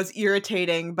like was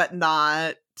irritating but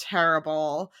not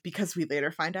terrible, because we later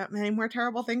find out many more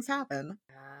terrible things happen.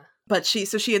 Yeah. But she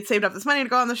had saved up this money to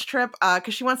go on this trip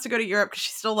because she wants to go to Europe because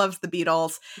she still loves the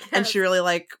Beatles. Yes. And she really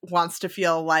like wants to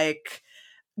feel like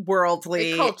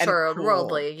worldly, cultural, and cool.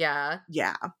 Worldly, yeah.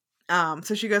 Yeah.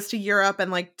 So she goes to Europe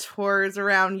and like tours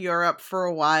around Europe for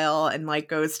a while and like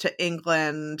goes to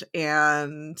England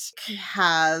and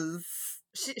has...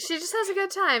 She just has a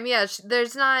good time. Yeah,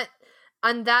 there's not...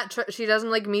 on that trip, she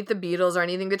doesn't like meet the Beatles or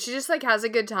anything, but she just like has a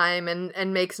good time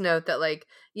and makes note that like,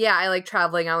 yeah, I like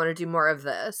traveling. I want to do more of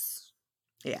this.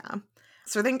 Yeah.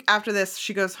 So I think after this,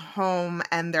 she goes home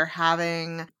and they're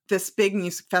having this big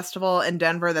music festival in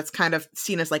Denver that's kind of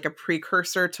seen as like a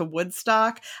precursor to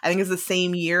Woodstock. I think it's the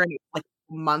same year and like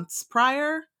months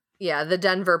prior. Yeah, the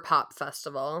Denver Pop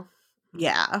Festival.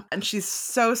 Yeah. And she's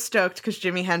so stoked because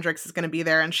Jimi Hendrix is going to be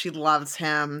there and she loves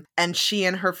him. And she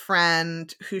and her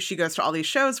friend, who she goes to all these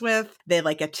shows with, they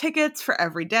like get tickets for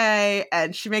every day.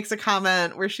 And she makes a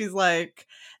comment where she's like,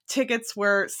 tickets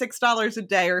were $6 a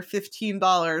day or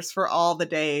 $15 for all the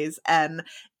days. And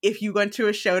if you went to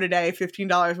a show today,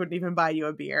 $15 wouldn't even buy you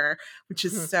a beer, which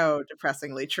is so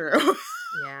depressingly true.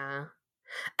 Yeah.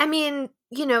 I mean,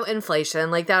 you know,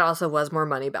 inflation, like that also was more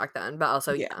money back then, but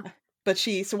also, yeah. But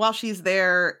so while she's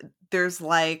there, there's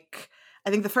like, I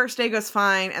think the first day goes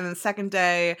fine. And then the second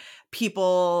day,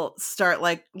 people start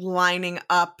like lining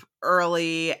up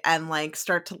early and like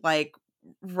start to like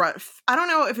rush. I don't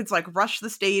know if it's like rush the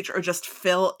stage or just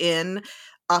fill in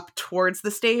up towards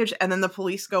the stage. And then the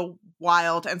police go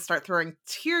wild and start throwing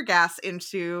tear gas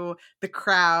into the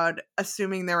crowd,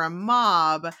 assuming they're a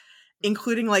mob,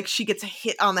 including like she gets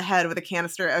hit on the head with a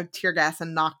canister of tear gas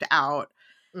and knocked out.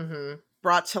 Mm-hmm.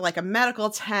 Brought to like a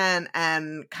medical tent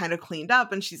and kind of cleaned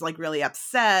up, and she's like really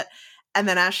upset. And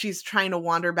then as she's trying to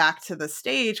wander back to the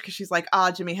stage, because she's like,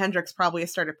 Jimi Hendrix probably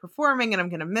has started performing and I'm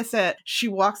gonna miss it, she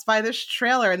walks by this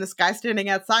trailer and this guy standing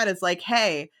outside is like,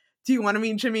 hey, do you want to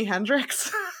meet Jimi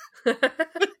Hendrix?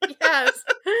 Yes.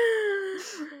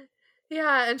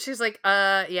 Yeah, and she's like,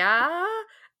 yeah.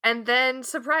 And then,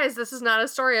 surprise, this is not a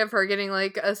story of her getting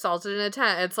like assaulted in a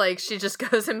tent. It's like she just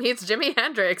goes and meets Jimi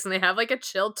Hendrix and they have like a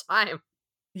chill time.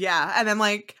 Yeah, and then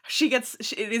like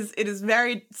it is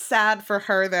very sad for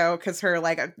her though, because her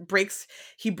like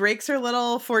he breaks her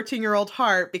little 14-year-old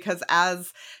heart, because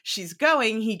as she's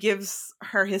going, he gives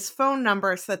her his phone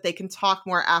number so that they can talk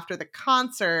more after the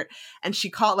concert. And she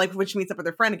called, like when she meets up with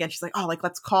her friend again, she's like, oh, like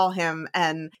let's call him.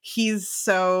 And he's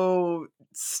so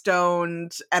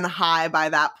stoned and high by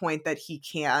that point that he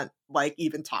can't like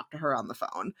even talk to her on the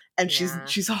phone. And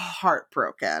she's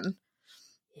heartbroken.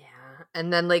 Yeah.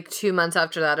 And then like 2 months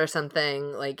after that or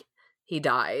something, like he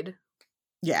died.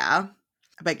 Yeah.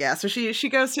 But yeah, so she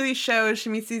goes to these shows, she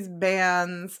meets these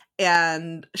bands,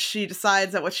 and she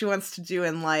decides that what she wants to do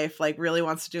in life, like really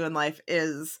wants to do in life,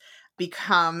 is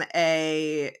become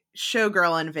a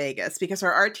showgirl in Vegas, because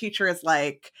her art teacher is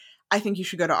like, I think you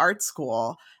should go to art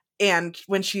school. And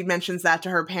when she mentions that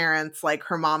to her parents, like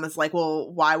her mom is like,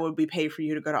 well, why would we pay for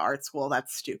you to go to art school?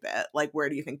 That's stupid. Like, where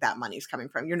do you think that money's coming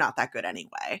from? You're not that good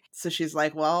anyway. So she's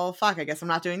like, well, fuck, I guess I'm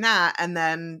not doing that. And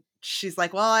then she's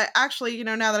like, well, I actually, you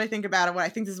know, now that I think about it, I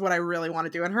think this is what I really want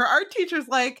to do. And her art teacher's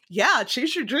like, yeah,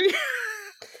 chase your dream.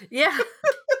 Yeah.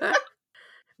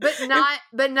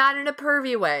 but not in a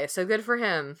pervy way. So good for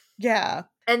him. Yeah.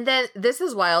 And then this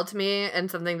is wild to me and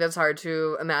something that's hard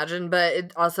to imagine, but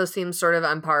it also seems sort of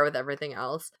on par with everything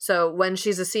else. So when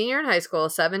she's a senior in high school,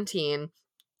 17,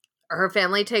 her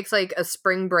family takes like a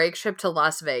spring break trip to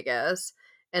Las Vegas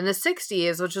in the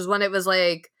 60s, which is when it was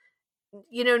like,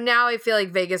 you know, now I feel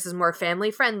like Vegas is more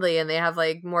family friendly and they have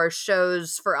like more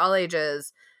shows for all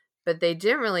ages, but they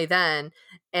didn't really then.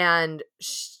 And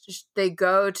they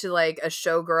go to like a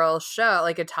showgirl show,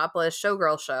 like a topless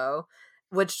showgirl show,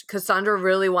 which Cassandra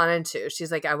really wanted to.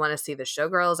 She's like, I want to see the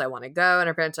showgirls. I want to go. And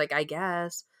her parents are like, I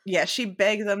guess. Yeah, she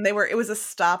begged them. It was a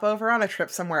stopover on a trip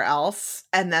somewhere else.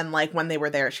 And then like when they were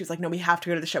there, she was like, no, we have to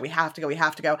go to the show. We have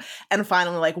to go. And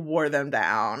finally like wore them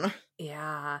down.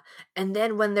 Yeah. And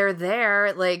then when they're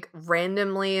there, like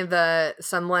randomly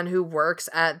someone who works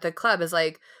at the club is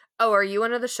like, oh, are you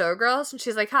one of the showgirls? And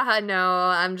she's like, haha, no,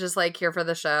 I'm just like here for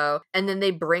the show. And then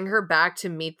they bring her back to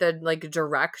meet the like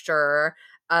director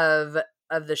of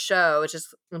the show, which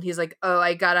is when he's like, oh,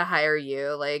 I gotta hire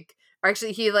you. Like, or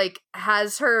actually he like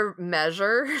has her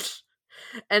measured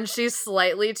and she's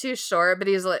slightly too short, but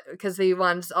he's like, because he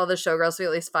wants all the showgirls to be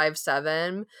at least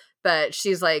 5'7", but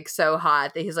she's like so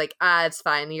hot that he's like, it's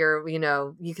fine. You're, you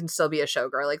know, you can still be a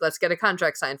showgirl. Like, let's get a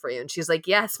contract signed for you. And she's like,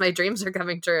 yes, my dreams are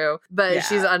coming true. But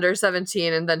she's under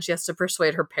 17, and then she has to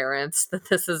persuade her parents that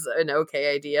this is an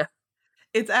okay idea.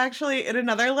 It's actually in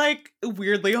another like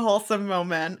weirdly wholesome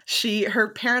moment. Her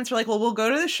parents were like, "Well, we'll go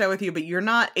to the show with you, but you're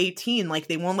not 18. Like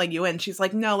they won't let you in." She's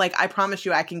like, "No, like I promise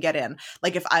you I can get in.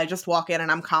 Like if I just walk in and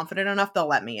I'm confident enough, they'll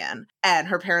let me in." And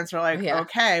her parents are Oh, like, yeah.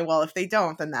 "Okay, well if they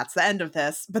don't, then that's the end of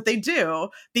this." But they do,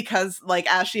 because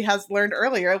like as she has learned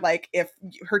earlier, like if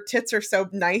her tits are so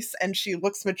nice and she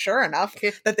looks mature enough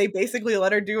that they basically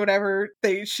let her do whatever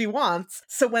she wants.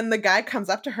 So when the guy comes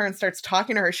up to her and starts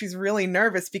talking to her, she's really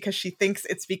nervous because she thinks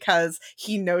it's because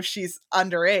he knows she's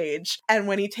underage. And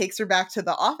when he takes her back to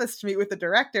the office to meet with the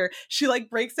director, she like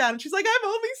breaks down and she's like, "I'm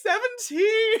only 17.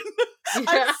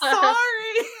 I'm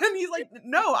sorry." And he's like,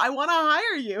 "No, I want to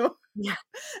hire you. Yeah.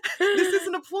 This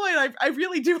isn't a ploy. I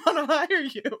really do want to hire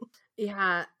you."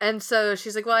 Yeah, and so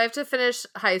she's like, "Well, I have to finish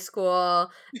high school,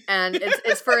 and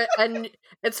it's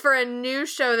for a new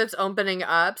show that's opening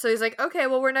up." So he's like, "Okay,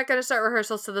 well, we're not going to start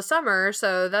rehearsals till the summer,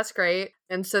 so that's great."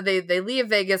 And so they leave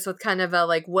Vegas with kind of a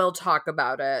like, "We'll talk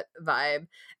about it" vibe.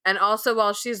 And also,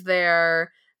 while she's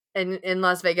there in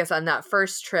Las Vegas on that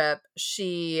first trip,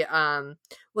 she's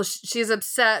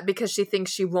upset because she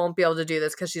thinks she won't be able to do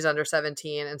this because she's under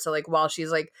 17. And so like while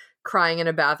she's like crying in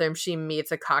a bathroom, she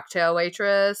meets a cocktail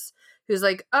waitress who's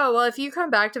like, "Oh, well, if you come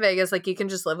back to Vegas, like, you can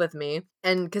just live with me."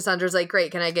 And Cassandra's like,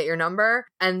 "Great, can I get your number?"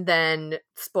 And then,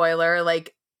 spoiler,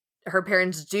 like, her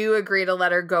parents do agree to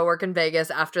let her go work in Vegas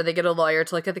after they get a lawyer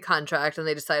to look at the contract and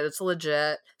they decide it's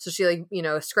legit. So she, like, you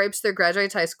know, scrapes through,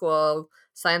 graduates high school,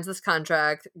 signs this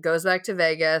contract, goes back to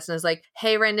Vegas, and is like,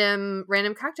 "Hey, random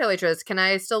cocktail waitress, can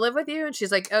I still live with you?" And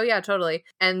she's like, "Oh, yeah, totally."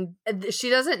 And she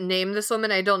doesn't name this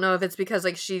woman. I don't know if it's because,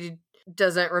 like, she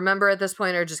doesn't remember at this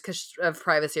point or just because of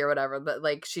privacy or whatever, but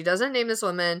like she doesn't name this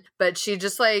woman, but she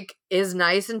just like is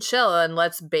nice and chill and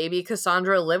lets baby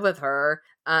Cassandra live with her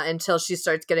until she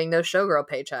starts getting those showgirl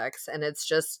paychecks. And it's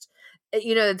just,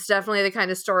 you know, it's definitely the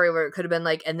kind of story where it could have been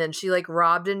like, and then she like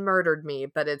robbed and murdered me,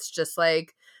 but it's just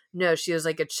like, no, she was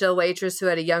like a chill waitress who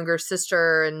had a younger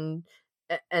sister and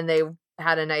they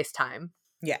had a nice time.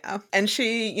 Yeah. And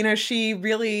she, you know, she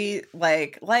really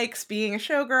likes being a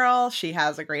showgirl. She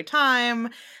has a great time.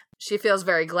 She feels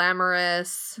very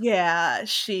glamorous. Yeah,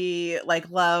 she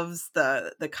like loves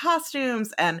the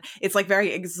costumes, and it's like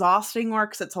very exhausting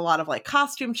work, so it's a lot of like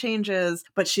costume changes,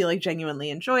 but she like genuinely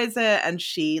enjoys it. And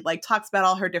she like talks about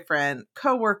all her different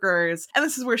coworkers, and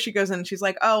this is where she goes in and she's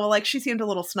like, "Oh, well, like she seemed a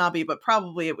little snobby, but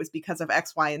probably it was because of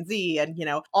X, Y, and Z. And you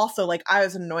know, also like I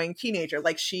was an annoying teenager."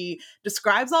 Like she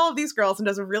describes all of these girls and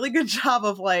does a really good job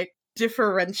of like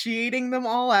differentiating them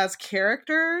all as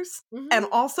characters, and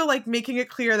also like making it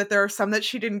clear that there are some that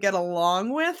she didn't get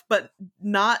along with, but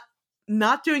not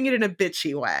doing it in a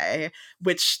bitchy way,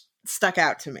 which stuck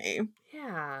out to me.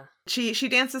 Yeah. She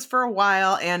dances for a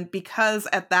while, and because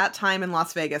at that time in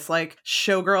Las Vegas, like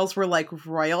showgirls were like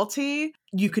royalty,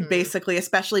 you could basically,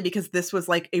 especially because this was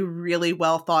like a really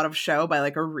well thought of show by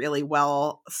like a really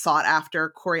well sought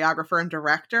after choreographer and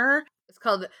director. It's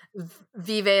called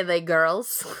Vive les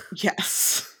Girls.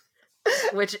 Yes.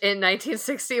 Which in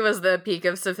 1960 was the peak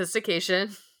of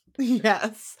sophistication.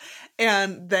 Yes.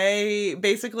 And they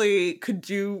basically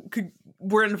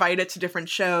were invited to different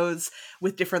shows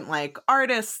with different like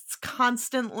artists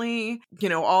constantly, you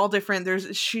know, all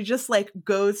different. She just like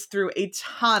goes through a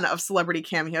ton of celebrity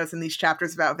cameos in these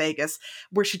chapters about Vegas,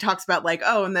 where she talks about like,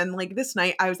 "Oh, and then like this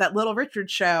night I was at Little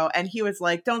Richard's show and he was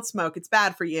like, 'Don't smoke, it's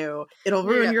bad for you. It'll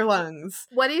ruin your lungs.'"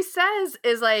 What he says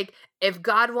is like, if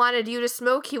God wanted you to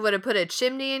smoke, he would have put a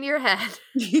chimney in your head.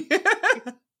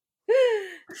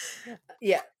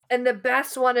 Yeah. And the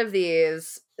best one of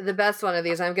these, I'm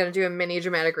going to do a mini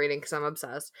dramatic reading because I'm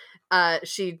obsessed.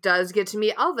 She does get to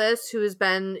meet Elvis, who has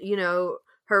been, you know,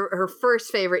 her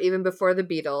first favorite even before the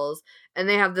Beatles. And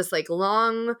they have this like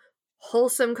long,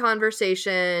 wholesome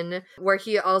conversation where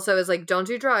he also is like, "Don't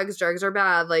do drugs. Drugs are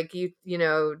bad. Like you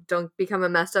know, don't become a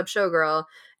messed up showgirl."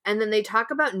 And then they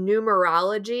talk about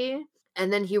numerology.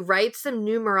 And then he writes some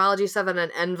numerology stuff on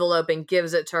an envelope and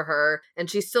gives it to her. And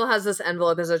she still has this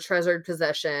envelope as a treasured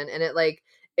possession. And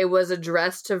it was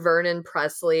addressed to Vernon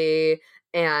Presley.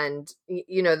 And,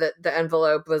 you know, the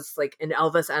envelope was like an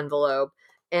Elvis envelope.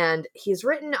 And he's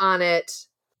written on it,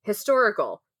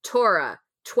 historical, Torah,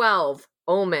 12,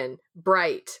 omen,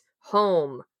 bright,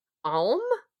 home,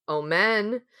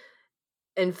 omen,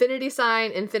 infinity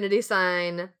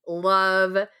sign,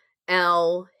 love,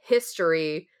 L,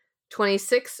 history,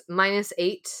 26 minus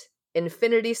 8,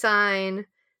 infinity sign,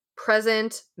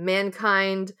 present,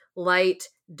 mankind, light,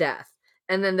 death.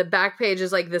 And then the back page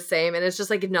is like the same, and it's just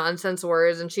like nonsense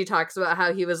words. And she talks about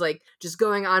how he was like just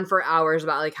going on for hours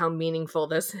about like how meaningful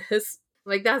this is.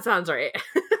 Like, that sounds right.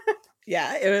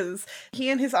 Yeah, it was, he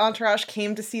and his entourage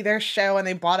came to see their show and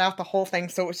they bought out the whole thing,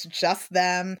 so it was just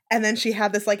them. And then she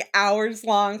had this like hours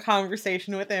long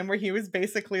conversation with him where he was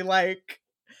basically like,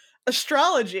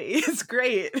 astrology is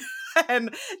great,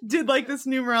 and did like this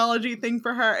numerology thing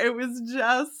for her. It was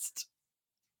just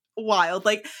wild.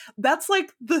 Like, that's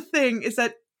like the thing is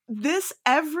that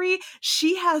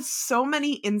she has so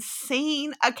many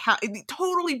insane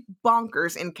totally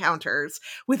bonkers encounters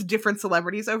with different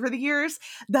celebrities over the years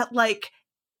that like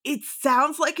it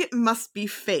sounds like it must be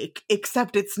fake,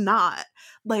 except it's not.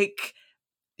 Like,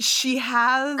 she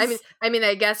has I mean,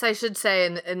 I guess I should say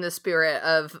in the spirit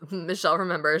of Michelle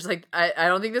Remembers, like, I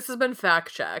don't think this has been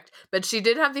fact checked, but she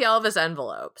did have the Elvis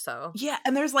envelope, so. Yeah,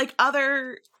 and there's like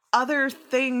other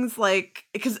things, like,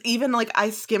 because even like I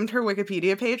skimmed her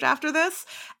Wikipedia page after this,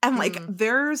 and like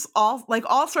there's all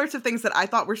sorts of things that I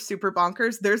thought were super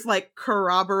bonkers. There's like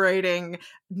corroborating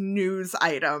news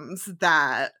items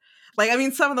that, like, I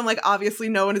mean, some of them, like, obviously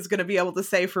no one is going to be able to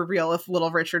say for real if Little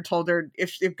Richard told her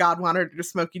if God wanted her to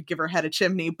smoke, you'd give her head a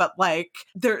chimney. But, like,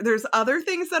 there's other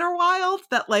things that are wild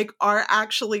that, like, are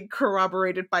actually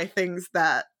corroborated by things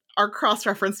that are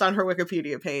cross-referenced on her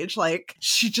Wikipedia page. Like,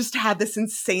 she just had this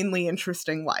insanely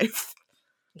interesting life.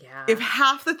 Yeah. If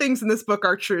half the things in this book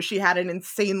are true, she had an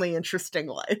insanely interesting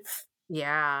life.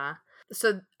 Yeah.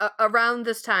 So around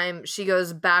this time, she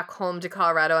goes back home to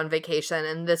Colorado on vacation,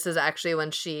 and this is actually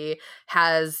when she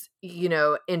has, you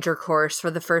know, intercourse for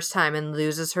the first time and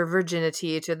loses her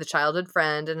virginity to the childhood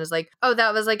friend, and is like, "Oh,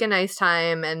 that was like a nice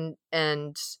time,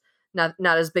 and not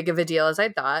as big of a deal as I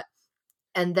thought."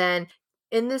 And then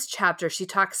in this chapter, she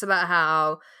talks about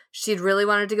how she'd really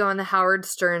wanted to go on the Howard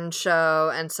Stern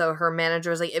show, and so her manager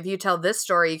was like, "If you tell this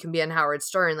story, you can be on Howard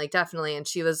Stern, like, definitely." And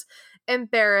she was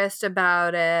embarrassed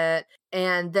about it.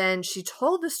 And then she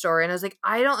told the story, and I was like,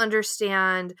 I don't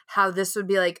understand how this would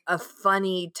be like a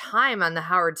funny time on the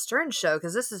Howard Stern show,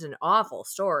 because this is an awful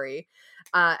story.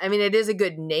 I mean, it is a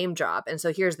good name drop. And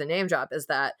so here's the name drop, is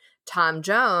that Tom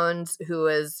Jones, who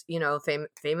is, you know,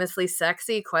 famously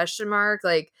sexy, question mark,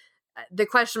 like, the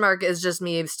question mark is just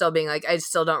me still being like, I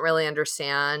still don't really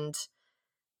understand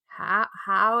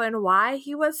how and why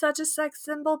he was such a sex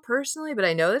symbol personally, but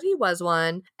I know that he was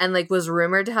one, and like was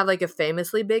rumored to have like a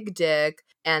famously big dick.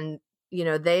 And you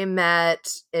know, they met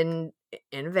in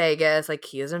Vegas, like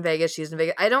he was in Vegas, she's in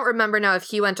Vegas. I don't remember now if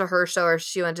he went to her show or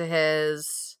she went to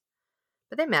his,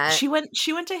 but they met. She went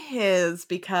to his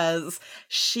because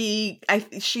she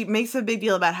makes a big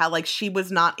deal about how like she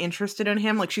was not interested in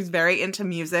him. Like, she's very into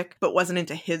music but wasn't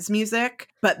into his music.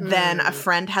 But then a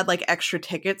friend had like extra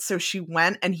tickets, so she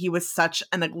went, and he was such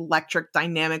an electric,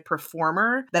 dynamic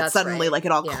performer that That's suddenly right. like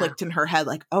it all Yeah. clicked in her head,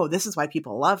 like, oh, this is why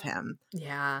people love him.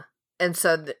 Yeah. And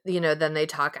so you know, then they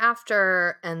talk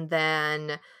after, and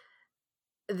then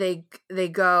they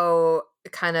go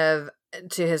kind of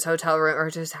to his hotel room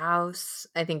or to his house.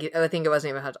 I think it wasn't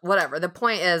even a hotel. Whatever. The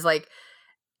point is, like,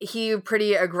 he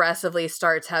pretty aggressively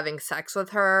starts having sex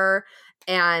with her,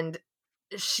 and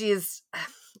she's,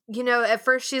 you know, at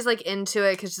first she's like into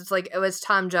it because it's like it was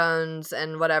Tom Jones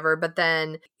and whatever, but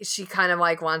then she kind of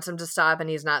like wants him to stop, and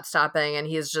he's not stopping, and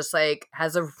he's just like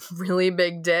has a really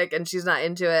big dick, and she's not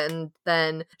into it. And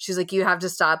then she's like, you have to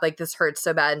stop, like this hurts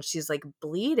so bad, and she's like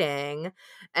bleeding,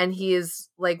 and he's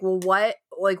like, well, what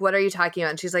are you talking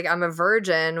about? And she's like, I'm a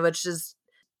virgin, which is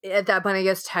at that point, I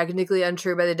guess, technically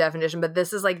untrue by the definition, but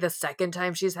this is like the second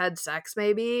time she's had sex,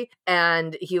 maybe.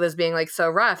 And he was being like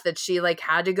so rough that she like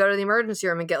had to go to the emergency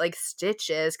room and get like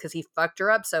stitches because he fucked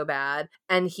her up so bad.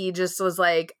 And he just was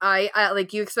like, I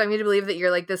like, you expect me to believe that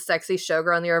you're like this sexy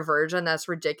showgirl and you're a virgin? That's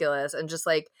ridiculous. And just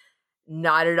like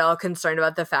not at all concerned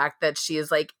about the fact that she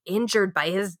is like injured by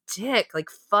his dick. Like,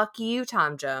 fuck you,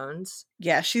 Tom Jones.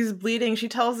 Yeah, she's bleeding. She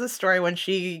tells this story when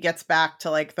she gets back to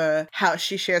like the house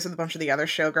she shares with a bunch of the other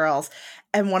showgirls.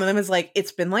 And one of them is like,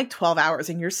 it's been like 12 hours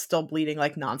and you're still bleeding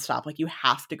like nonstop. Like, you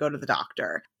have to go to the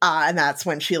doctor. And that's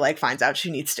when she like finds out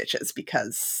she needs stitches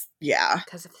because of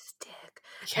his dick.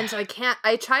 Yeah. And so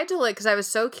I tried to look because I was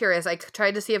so curious. I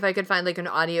tried to see if I could find like an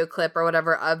audio clip or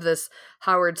whatever of this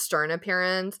Howard Stern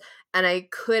appearance. And I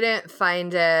couldn't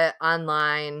find it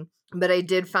online, but I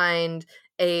did find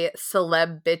a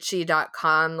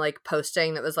celebbitchy.com like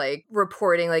posting that was like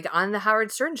reporting like on the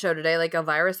Howard Stern show today, like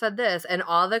Elvira said this, and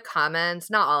all the comments,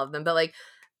 not all of them, but like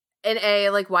in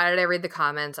like, why did I read the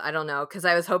comments? I don't know, because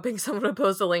I was hoping someone would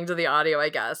post a link to the audio, I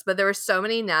guess. But there were so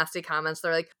many nasty comments.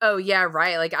 They're like, oh, yeah,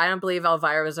 right. Like, I don't believe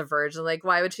Elvira was a virgin. Like,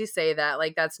 why would she say that?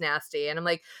 Like, that's nasty. And I'm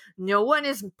like, no one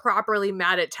is properly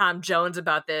mad at Tom Jones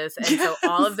about this. And so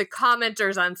all of the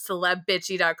commenters on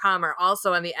celebbitchy.com are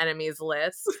also on the enemies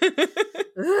list.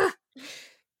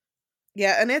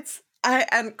 Yeah, and it's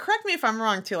And correct me if I'm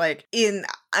wrong too, like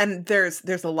and there's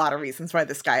a lot of reasons why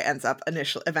this guy ends up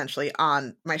eventually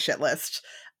on my shit list.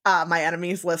 My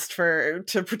enemies list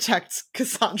to protect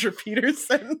Cassandra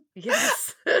Peterson.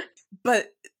 Yes. But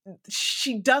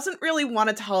she doesn't really want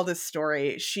to tell this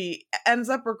story. She ends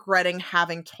up regretting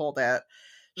having told it.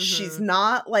 She's Mhm.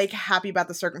 not like happy about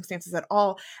the circumstances at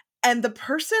all. And the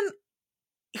person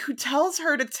who tells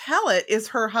her to tell it is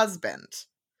her husband.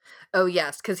 Oh,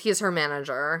 yes, because he's her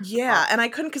manager. Yeah, and I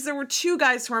couldn't, because there were two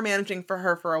guys who were managing for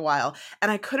her for a while, and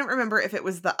I couldn't remember if it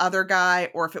was the other guy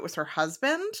or if it was her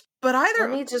husband. But Let either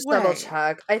me just double way,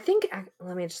 check.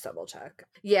 Let me just double check.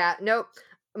 Yeah, nope.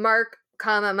 Mark,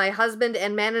 my husband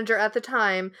and manager at the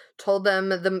time told them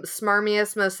the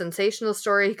smarmiest, most sensational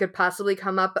story he could possibly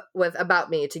come up with about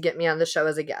me to get me on the show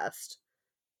as a guest.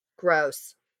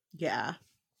 Gross. yeah.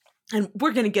 And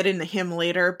we're gonna get into him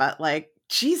later, but like,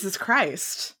 Jesus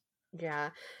Christ. Yeah.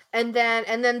 And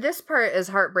then this part is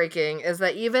heartbreaking, is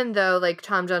that even though like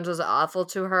Tom Jones was awful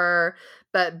to her,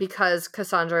 but because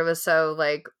Cassandra was so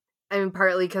like, I mean,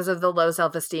 partly because of the low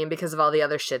self-esteem, because of all the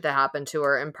other shit that happened to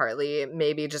her, and partly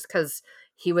maybe just because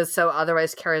he was so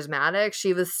otherwise charismatic,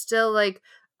 she was still like,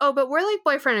 oh, but we're like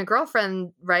boyfriend and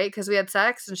girlfriend, right? Because we had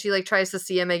sex. And she like tries to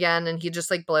see him again, and he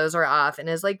just like blows her off and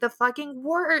is like the fucking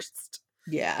worst.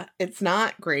 Yeah, it's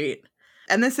not great.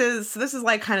 And this is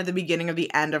like kind of the beginning of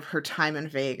the end of her time in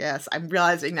Vegas. I'm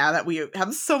realizing now that we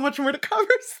have so much more to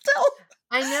cover still.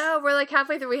 I know, we're like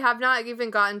halfway through. We have not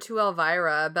even gotten to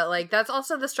Elvira, but like that's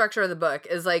also the structure of the book,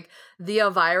 is like the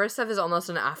Elvira stuff is almost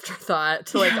an afterthought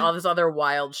to like all this other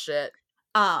wild shit.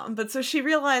 But so she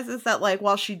realizes that like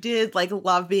while she did like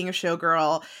love being a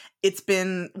showgirl, it's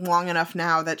been long enough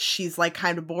now that she's like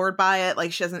kind of bored by it.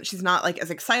 Like she's not like as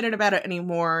excited about it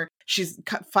anymore.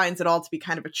 Finds it all to be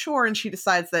kind of a chore, and she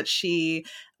decides that she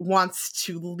wants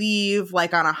to leave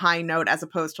like on a high note as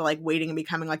opposed to like waiting and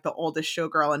becoming like the oldest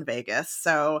showgirl in Vegas.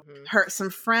 So some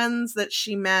friends that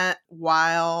she met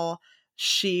while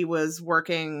she was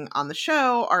working on the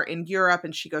show are in Europe,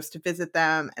 and she goes to visit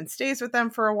them and stays with them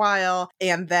for a while,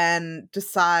 and then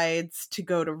decides to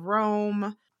go to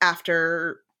Rome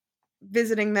after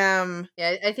visiting them.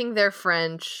 Yeah, I think they're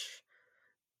French.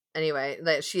 Anyway,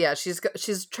 that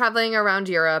she's traveling around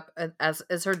Europe as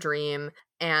is her dream,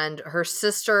 and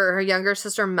her younger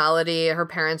sister Melody, her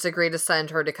parents agree to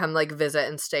send her to come like visit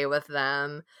and stay with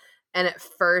them. And at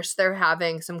first they're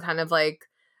having some kind of like,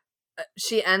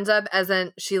 she ends up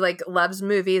she like loves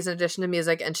movies in addition to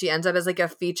music, and she ends up as like a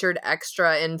featured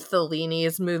extra in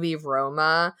Fellini's movie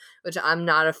Roma, which I'm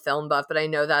not a film buff, but I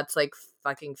know that's like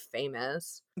fucking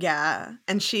famous. Yeah.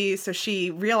 And she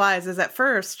realizes at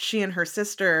first she and her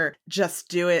sister just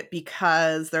do it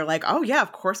because they're like, oh yeah,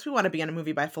 of course we want to be in a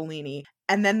movie by Fellini.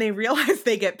 And then they realize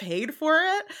they get paid for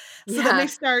it. So then they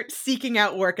start seeking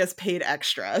out work as paid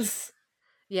extras.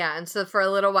 Yeah, and so for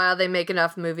a little while they make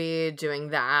enough movie doing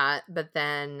that, but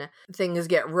then things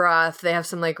get rough. They have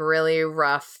some like really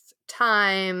rough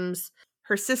times.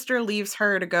 Her sister leaves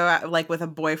her to go out like with a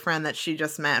boyfriend that she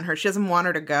just met. She doesn't want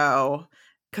her to go.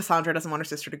 Cassandra doesn't want her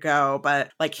sister to go, but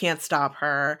like can't stop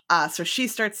her. So she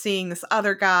starts seeing this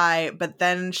other guy, but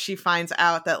then she finds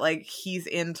out that like he's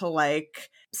into like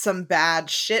some bad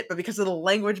shit, but because of the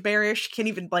language barrier, she can't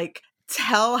even like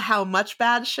tell how much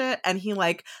bad shit, and he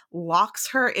like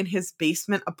locks her in his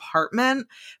basement apartment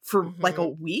for like a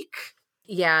week.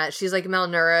 Yeah, she's like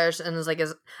malnourished and is like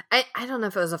I don't know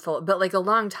if it was a full, but like a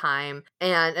long time,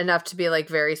 and enough to be like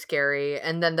very scary.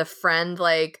 And then the friend,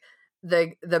 like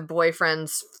the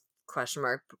boyfriend's question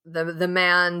mark, the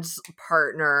man's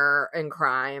partner in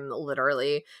crime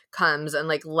literally comes and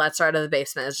like lets her out of the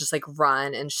basement. It's just like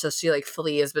run, and so she like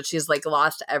flees, but she's like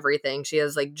lost everything. She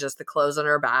has like just the clothes on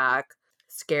her back.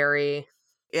 Scary.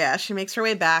 Yeah, she makes her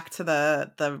way back to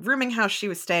the rooming house she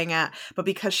was staying at, but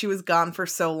because she was gone for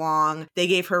so long, they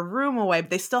gave her room away, but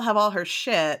they still have all her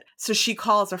shit. So she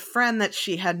calls a friend that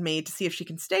she had made to see if she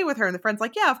can stay with her, and the friend's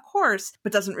like, yeah, of course,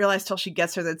 but doesn't realize till she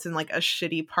gets her that it's in like a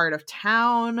shitty part of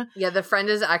town. Yeah, the friend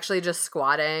is actually just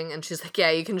squatting, and she's like,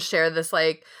 yeah, you can share this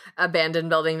like abandoned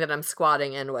building that I'm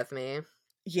squatting in with me.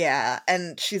 Yeah,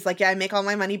 and she's like, yeah, I make all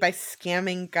my money by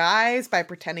scamming guys, by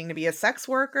pretending to be a sex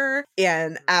worker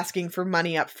and asking for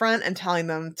money up front and telling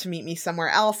them to meet me somewhere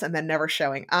else and then never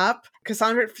showing up.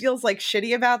 Cassandra feels like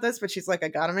shitty about this, but she's like, I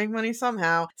gotta make money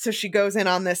somehow. So she goes in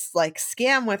on this like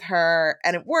scam with her,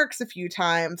 and it works a few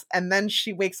times, and then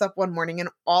she wakes up one morning and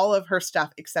all of her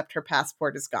stuff except her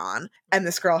passport is gone. And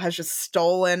this girl has just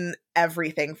stolen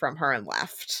everything from her and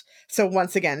left. So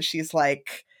once again, she's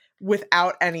like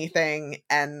without anything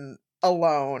and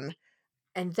alone.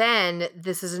 And then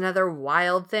this is another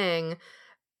wild thing.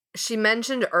 she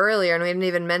mentioned earlier, and we didn't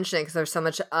even mention it because there's so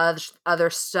much other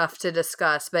stuff to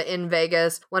discuss, but in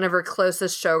Vegas, one of her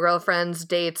closest showgirl friends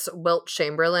dates Wilt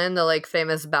Chamberlain, the like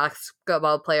famous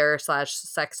basketball player /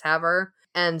 sex haver.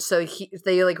 And so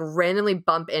they like randomly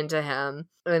bump into him,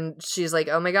 and she's like,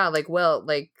 oh my god, like Wilt,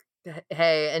 like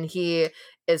hey, and he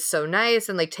is so nice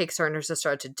and like takes her and her sister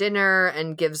out to dinner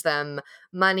and gives them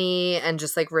money and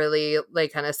just like really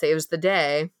like kind of saves the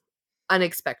day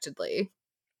unexpectedly.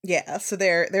 Yeah, so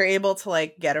they're able to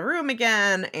like get a room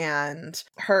again, and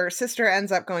her sister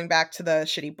ends up going back to the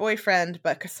shitty boyfriend,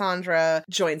 but Cassandra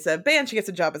joins a band. She gets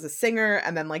a job as a singer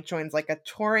and then like joins like a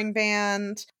touring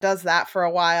band, does that for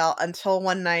a while until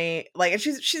one night, like, and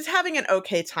she's having an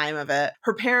okay time of it.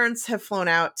 Her parents have flown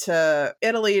out to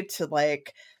Italy to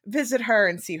like visit her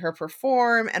and see her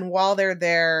perform, and while they're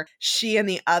there, she and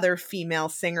the other female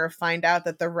singer find out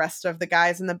that the rest of the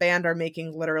guys in the band are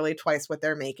making literally twice what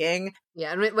they're making.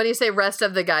 Yeah, and when you say rest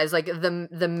of the guys, like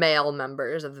the male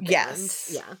members of the band. Yes.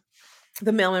 Yeah.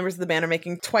 The male members of the band are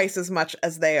making twice as much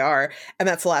as they are, and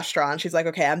that's the last straw. And she's like,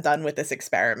 okay, I'm done with this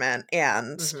experiment,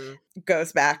 and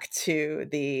goes back to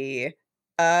the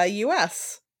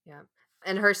US. Yeah.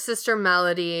 And her sister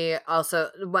Melody also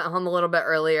went home a little bit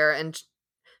earlier, and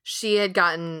she had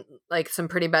gotten like some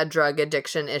pretty bad drug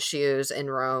addiction issues in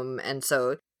Rome, and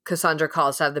so Cassandra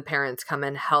calls to have the parents come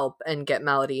and help and get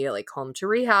Melody like home to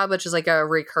rehab, which is like a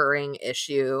recurring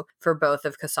issue for both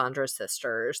of Cassandra's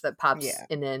sisters that pops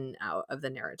in and out of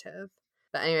the narrative.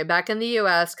 But anyway, back in the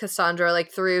US, Cassandra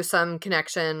like through some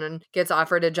connection and gets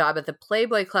offered a job at the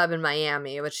Playboy Club in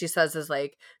Miami, which she says is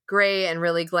like great and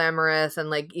really glamorous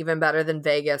and like even better than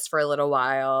Vegas for a little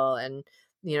while. And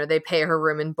you know, they pay her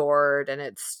room and board, and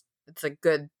it's a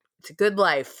good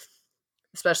life,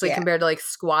 especially compared to like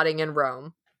squatting in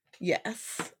Rome.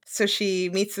 Yes. So she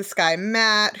meets this guy,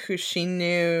 Matt, who she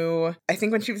knew, I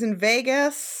think, when she was in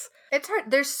Vegas. It's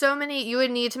hard. There's so many. You would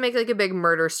need to make like a big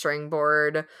murder string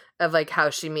board of like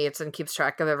how she meets and keeps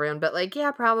track of everyone. But like,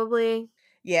 yeah, probably.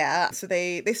 Yeah. So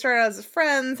they start out as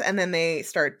friends, and then they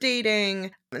start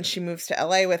dating, and she moves to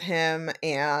LA with him,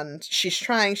 and she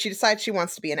decides she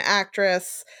wants to be an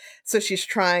actress. So she's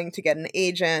trying to get an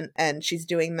agent, and she's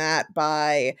doing that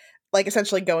by like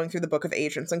essentially going through the book of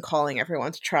agents and calling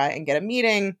everyone to try and get a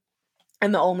meeting.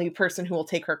 And the only person who will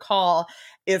take her call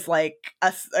is like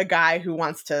a guy who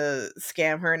wants to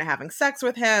scam her into having sex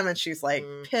with him. And she's like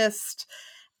pissed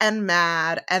and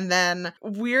mad. And then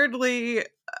weirdly,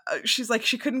 she's like,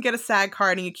 she couldn't get a SAG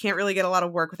card, and you can't really get a lot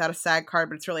of work without a SAG card,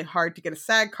 but it's really hard to get a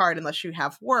SAG card unless you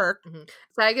have work.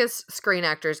 SAG is Screen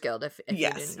Actors Guild. If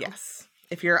yes, you didn't know. Yes.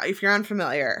 If you're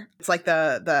unfamiliar, it's like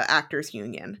the actors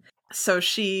union. So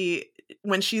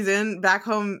when she's back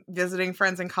home visiting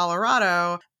friends in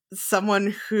Colorado,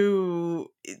 someone who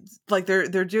like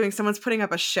someone's putting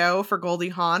up a show for Goldie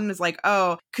Hawn and is like,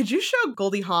 oh, could you show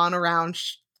Goldie Hawn around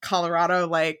Colorado?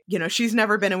 Like, you know, she's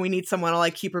never been, and we need someone to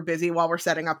like keep her busy while we're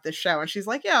setting up this show. And she's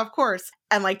like, yeah, of course.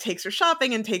 And like takes her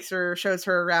shopping and shows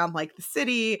her around like the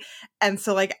city. And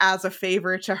so like as a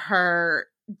favor to her,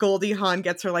 Goldie Hawn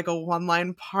gets her like a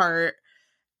one-line part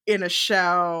in a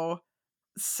show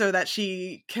so that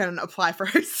she can apply for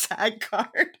her SAG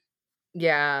card.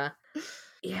 Yeah.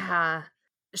 Yeah.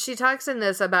 She talks in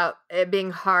this about it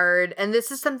being hard, and this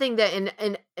is something that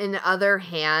in other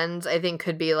hands I think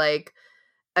could be like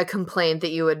a complaint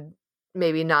that you would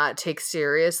maybe not take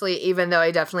seriously, even though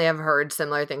I definitely have heard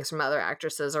similar things from other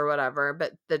actresses or whatever,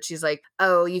 but that she's like,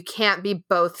 oh, you can't be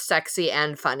both sexy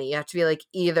and funny. You have to be like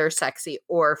either sexy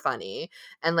or funny.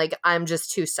 And like, I'm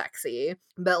just too sexy.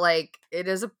 But like, it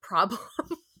is a problem.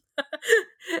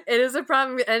 It is a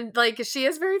problem. And like, she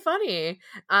is very funny.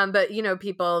 But you know,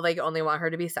 people like only want her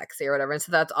to be sexy or whatever. And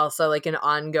so that's also like an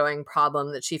ongoing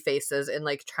problem that she faces in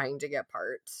like trying to get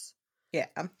parts. Yeah.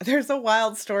 There's a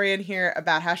wild story in here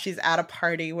about how she's at a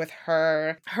party with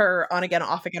her on again,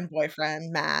 off again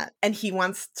boyfriend, Matt. And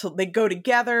they go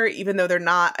together, even though they're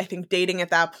not, I think, dating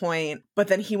at that point. But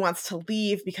then he wants to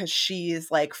leave because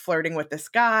she's like flirting with this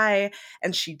guy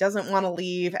and she doesn't want to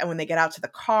leave. And when they get out to the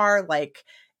car, like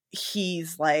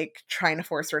he's like trying to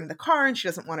force her into the car and she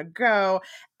doesn't want to go.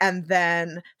 And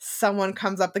then someone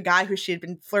comes up, the guy who she had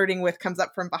been flirting with comes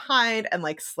up from behind and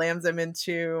like slams him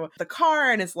into the car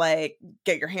and is like,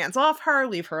 get your hands off her,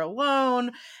 leave her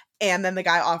alone. And then the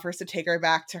guy offers to take her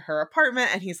back to her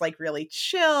apartment, and he's like really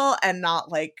chill and not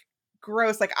like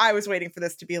gross. Like I was waiting for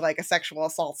this to be like a sexual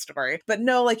assault story, but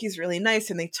no, like he's really nice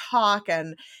and they talk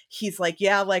and he's like,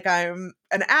 yeah, like I'm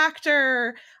an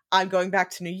actor. I'm going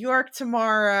back to New York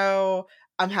tomorrow.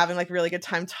 I'm having like a really good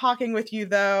time talking with you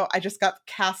though. I just got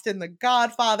cast in The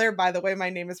Godfather. By the way, my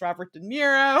name is Robert De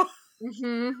Niro.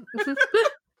 Mm-hmm.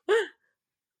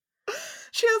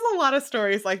 She has a lot of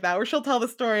stories like that where she'll tell the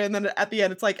story and then at the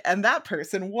end it's like, and that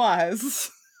person was.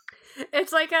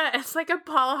 It's like a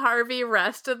Paul Harvey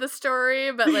rest of the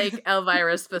story, but like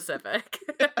Elvira specific.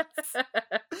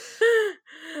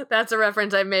 That's a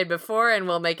reference I've made before and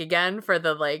will make again for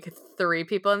the like 3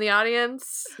 people in the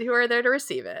audience who are there to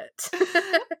receive it.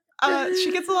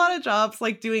 She gets a lot of jobs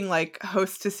like doing like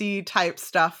hostessy type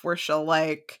stuff where she'll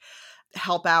like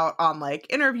help out on like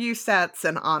interview sets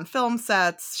and on film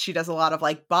sets. She does a lot of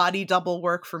like body double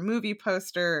work for movie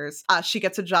posters. She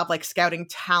gets a job like scouting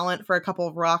talent for a couple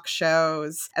of rock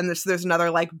shows. And there's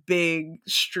another like big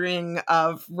string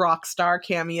of rock star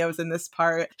cameos in this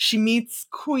part. She meets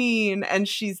Queen and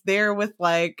she's there with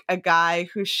like a guy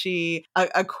who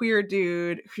a queer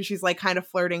dude who she's like kind of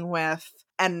flirting with.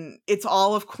 And it's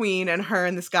all of Queen and her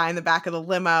and this guy in the back of the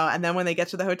limo. And then when they get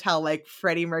to the hotel, like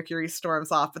Freddie Mercury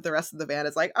storms off, but the rest of the band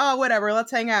is like, oh, whatever,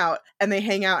 let's hang out. And they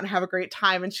hang out and have a great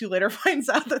time. And she later finds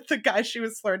out that the guy she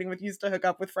was flirting with used to hook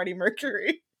up with Freddie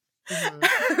Mercury.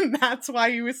 Mm-hmm. And that's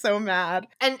why he was so mad.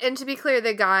 And to be clear,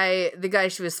 the guy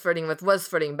she was flirting with was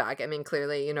flirting back. I mean,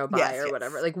 clearly, you know, bi or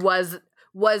whatever. Like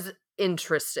was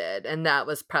interested, and that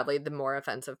was probably the more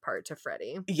offensive part to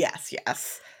Freddie. Yes.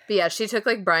 But yeah, she took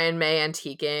like Brian May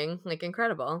antiquing, like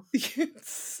incredible.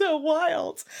 It's so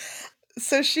wild.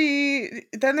 So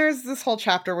then there's this whole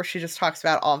chapter where she just talks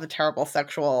about all the terrible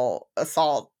sexual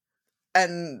assault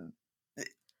and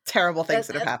terrible things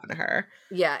that have happened to her.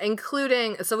 Yeah,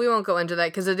 including, so we won't go into that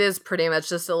because it is pretty much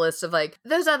just a list of like,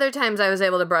 those other times I was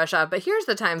able to brush off, but here's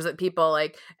the times that people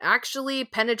like actually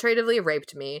penetratively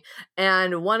raped me.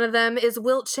 And one of them is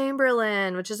Wilt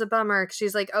Chamberlain, which is a bummer because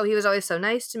she's like, oh, he was always so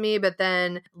nice to me, but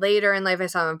then later in life I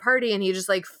saw him party and he just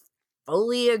like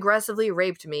fully aggressively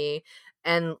raped me.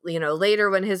 And, you know, later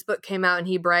when his book came out and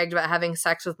he bragged about having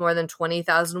sex with more than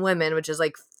 20,000 women, which is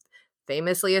like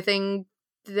famously a thing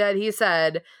that he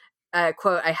said,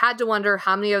 quote, I had to wonder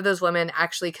how many of those women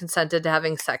actually consented to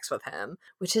having sex with him,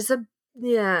 which is I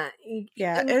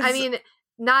mean,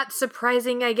 not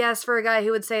surprising, I guess, for a guy who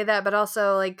would say that, but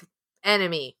also like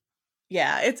enemy.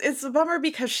 Yeah, it's a bummer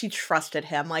because she trusted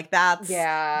him. Like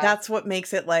that's what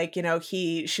makes it like, you know,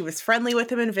 she was friendly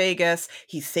with him in Vegas.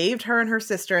 He saved her and her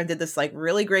sister and did this like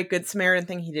really great Good Samaritan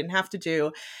thing he didn't have to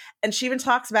do. And she even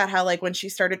talks about how, like, when she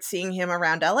started seeing him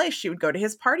around LA, she would go to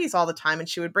his parties all the time and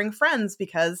she would bring friends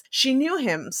because she knew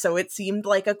him. So it seemed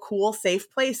like a cool, safe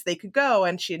place they could go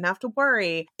and she didn't have to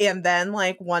worry. And then,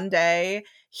 like, one day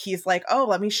he's like, oh,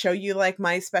 let me show you, like,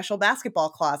 my special basketball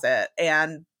closet.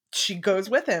 And she goes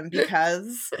with him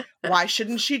because why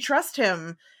shouldn't she trust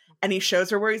him? And he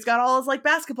shows her where he's got all his, like,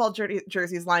 basketball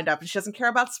jerseys lined up. And she doesn't care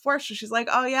about sports. So she's like,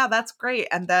 oh, yeah, that's great.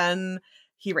 And then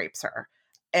he rapes her.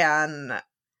 And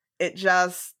it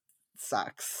just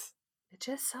sucks. It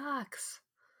just sucks.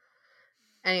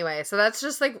 Anyway, so that's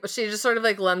just like, she just sort of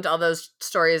like lumped all those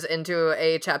stories into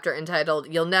a chapter entitled,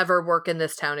 You'll Never Work in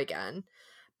This Town Again.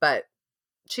 But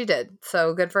she did,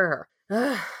 so good for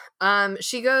her.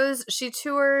 She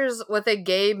tours with a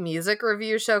gay music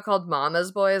review show called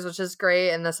Mama's Boys, which is great,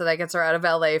 and so that gets her out of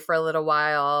LA for a little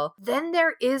while. Then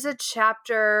there is a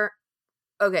chapter.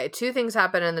 Okay, 2 things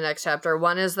happen in the next chapter.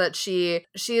 One is that she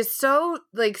is so,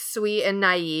 like, sweet and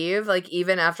naive, like,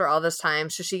 even after all this time.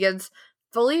 So she gets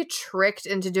fully tricked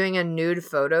into doing a nude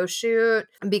photo shoot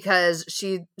because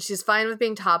she's fine with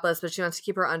being topless, but she wants to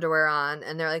keep her underwear on.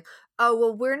 And they're like, oh,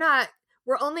 well,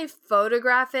 we're only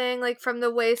photographing, like, from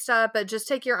the waist up, but just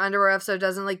take your underwear off so it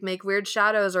doesn't, like, make weird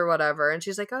shadows or whatever. And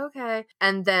she's like, okay.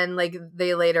 And then, like,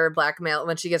 they later blackmail,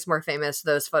 when she gets more famous,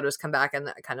 those photos come back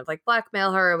and kind of, like,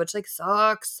 blackmail her, which, like,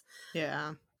 sucks.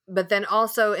 Yeah. But then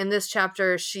also in this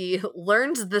chapter, she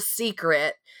learns the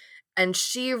secret. And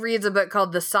she reads a book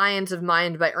called The Science of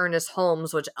Mind by Ernest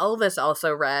Holmes, which Elvis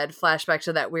also read. Flashback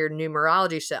to that weird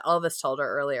numerology shit Elvis told her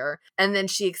earlier. And then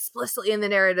she explicitly in the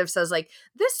narrative says, like,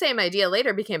 this same idea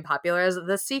later became popular as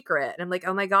The Secret. And I'm like,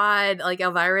 oh my God, like,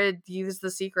 Elvira used The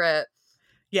Secret.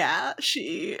 Yeah, because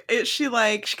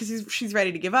she's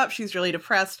ready to give up. She's really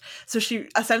depressed. So she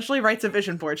essentially writes a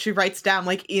vision board. She writes down,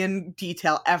 like, in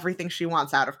detail everything she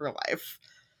wants out of her life.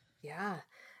 Yeah.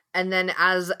 And then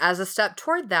as a step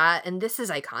toward that, and this is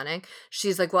iconic,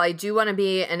 she's like, well, I do want to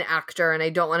be an actor and I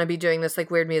don't want to be doing this like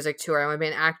weird music tour. I want to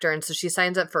be an actor. And so she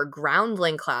signs up for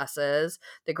Groundling classes.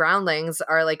 The Groundlings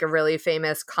are like a really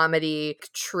famous comedy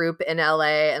troupe in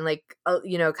LA and like,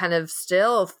 you know, kind of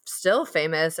still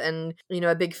famous and, you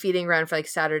know, a big feeding ground for like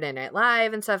Saturday Night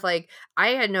Live and stuff. Like, I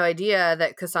had no idea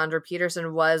that Cassandra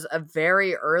Peterson was a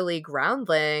very early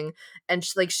Groundling. And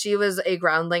she was a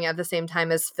Groundling at the same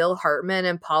time as Phil Hartman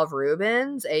and Paul Paul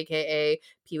Rubens, aka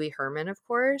Pee Wee Herman, of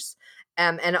course.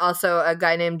 And also a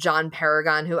guy named John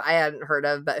Paragon, who I hadn't heard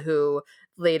of, but who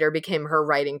later became her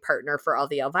writing partner for all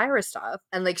the Elvira stuff.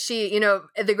 And like she,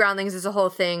 the Groundlings is a whole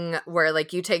thing where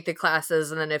like you take the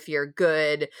classes and then if you're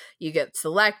good, you get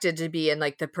selected to be in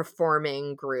like the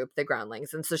performing group, the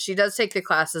Groundlings. And so she does take the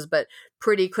classes, but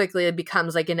pretty quickly it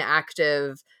becomes like an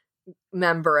active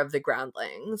member of the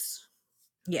Groundlings.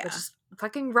 Yeah. Which is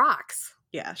fucking rocks.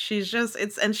 Yeah, she's just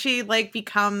and she like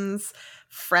becomes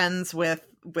friends with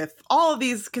all of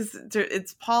these because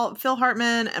it's Phil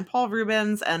Hartman and Paul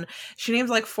Rubens, and she names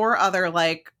like 4 other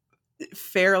like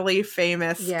fairly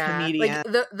famous comedians.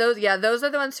 Like those are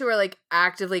the ones who are like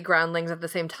actively Groundlings at the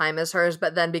same time as hers,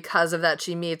 but then because of that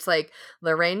she meets like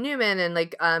Lorraine Newman and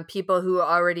like people who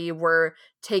already were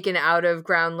taken out of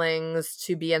Groundlings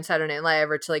to be in Saturday Night Live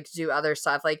or to like do other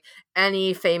stuff. Like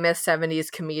any famous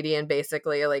 70s comedian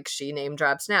basically, like she name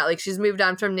drops now. Like she's moved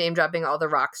on from name dropping all the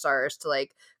rock stars to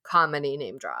like comedy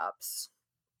name drops.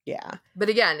 Yeah. But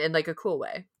again, in like a cool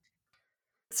way.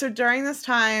 So during this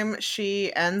time,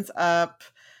 she ends up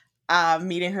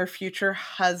meeting her future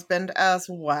husband as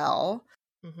well.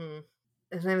 Mm-hmm.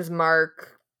 His name is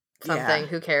Mark something. Yeah.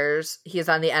 Who cares? He's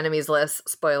on the enemies list.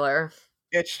 Spoiler.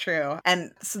 It's true.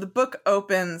 And so the book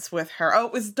opens with her. Oh,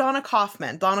 it was Donna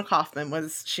Kaufman. Donna Kaufman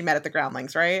she met at the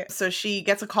Groundlings, right? So she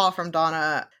gets a call from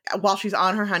Donna while she's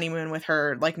on her honeymoon with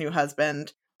her like new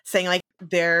husband saying like,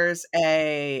 there's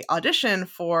a audition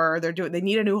they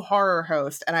need a new horror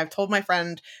host. And I've told my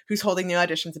friend who's holding the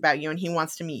auditions about you and he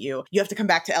wants to meet you. You have to come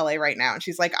back to LA right now. And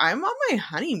she's like, I'm on my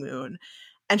honeymoon.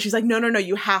 And she's like, no,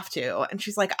 you have to. And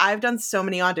she's like, I've done so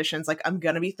many auditions. Like, I'm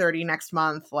going to be 30 next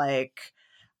month. Like,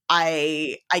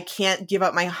 I can't give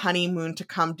up my honeymoon to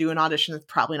come do an audition that's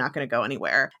probably not going to go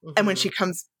anywhere. Mm-hmm. And when she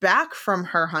comes back from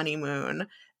her honeymoon,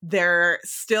 they're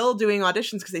still doing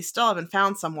auditions because they still haven't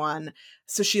found someone.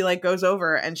 So she like goes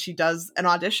over and she does an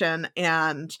audition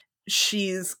and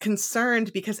she's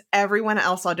concerned because everyone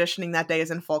else auditioning that day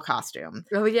is in full costume.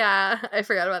 Oh yeah, I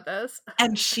forgot about this.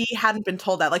 And she hadn't been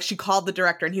told that. Like she called the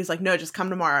director and he was like, no, just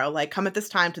come tomorrow. Like come at this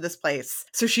time to this place.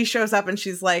 So she shows up and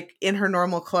she's like in her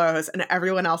normal clothes and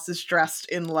everyone else is dressed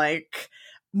in like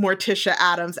Morticia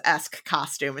Adams-esque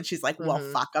costume. And she's like, well,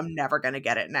 fuck, I'm never going to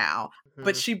get it now. Mm-hmm.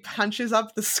 But she punches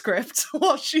up the script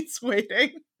while she's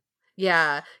waiting.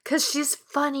 Yeah, because she's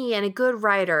funny and a good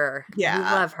writer. Yeah. We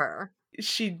love her.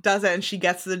 She does it and she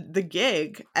gets the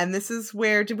gig. And this is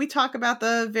where, did we talk about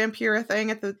the Vampira thing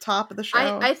at the top of the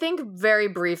show? I think very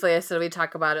briefly. I said we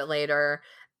talk about it later.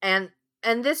 And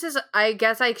this is, I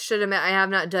guess I should admit, I have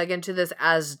not dug into this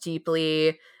as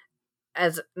deeply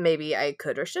as maybe I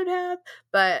could or should have,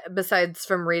 but besides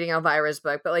from reading Elvira's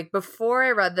book. But like before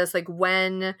I read this, like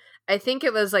when I think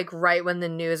it was like right when the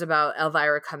news about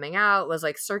Elvira coming out was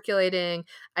like circulating,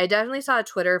 I definitely saw a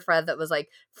Twitter thread that was like,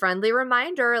 friendly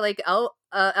reminder, like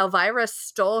Elvira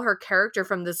stole her character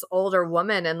from this older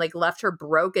woman and like left her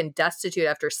broke and destitute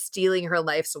after stealing her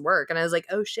life's work. And I was like,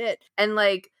 oh shit. And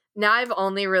like now I've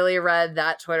only really read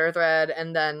that Twitter thread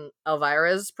and then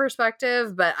Elvira's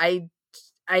perspective, but I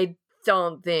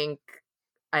don't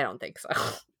think so.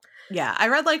 Yeah, I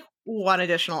read like one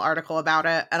additional article about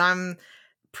it and I'm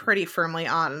pretty firmly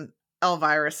on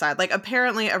Elvira's side. Like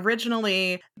apparently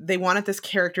originally they wanted this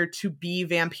character to be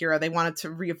Vampira. They wanted to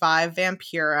revive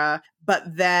Vampira, but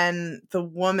then the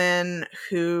woman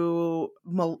who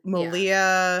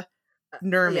Malia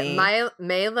Nurmi.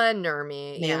 Mela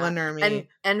Nurmi.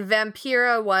 And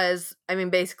Vampira was, I mean,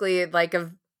 basically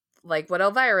like what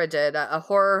Elvira did, a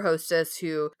horror hostess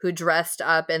who dressed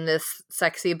up in this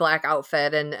sexy black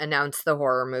outfit and announced the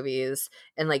horror movies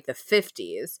in like the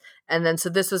 50s. And then so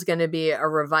this was going to be a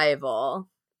revival.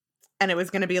 And it was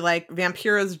going to be like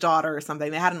Vampira's daughter or something.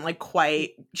 They hadn't like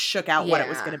quite shook out what it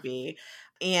was going to be.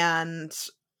 And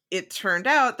it turned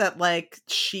out that like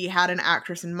she had an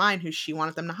actress in mind who she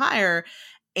wanted them to hire.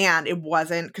 And it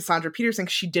wasn't Cassandra Peterson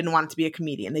because she didn't want it to be a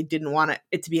comedian. They didn't want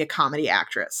it to be a comedy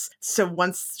actress. So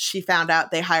once she found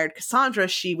out they hired Cassandra,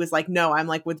 she was like, no, I'm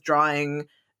like withdrawing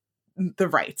the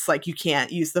rights. Like you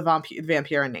can't use the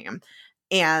Vampira name.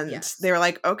 And they were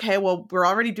like, okay, well, we're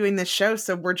already doing this show.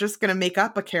 So we're just going to make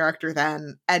up a character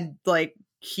then and like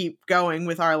keep going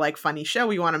with our like funny show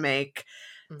we want to make.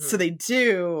 Mm-hmm. So they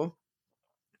do.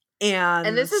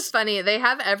 And this is funny. They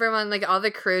have everyone, like all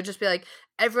the crew, just be like,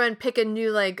 everyone pick a new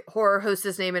like horror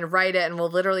hostess name and write it, and we'll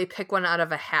literally pick one out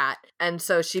of a hat. And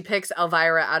so she picks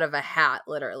Elvira out of a hat,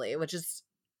 literally, which is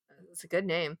it's a good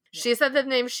name. Yeah. She said the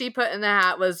name she put in the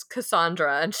hat was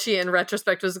Cassandra, and she, in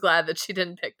retrospect, was glad that she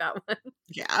didn't pick that one.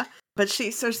 Yeah, but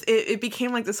it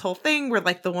became like this whole thing where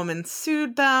like the woman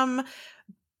sued them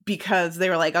because they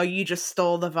were like, oh, you just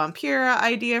stole the Vampira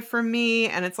idea from me.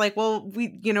 And it's like, well,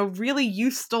 really,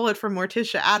 you stole it from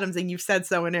Morticia Adams and you've said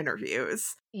so in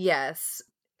interviews. Yes.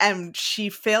 And she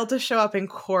failed to show up in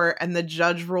court, and the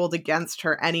judge ruled against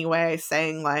her anyway,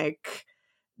 saying like,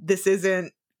 this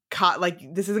isn't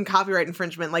this isn't copyright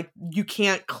infringement. Like, you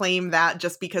can't claim that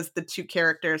just because the two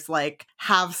characters like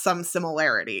have some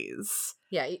similarities.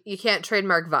 Yeah, you can't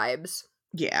trademark vibes.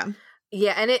 Yeah.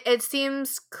 Yeah, and it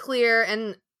seems clear,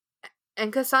 and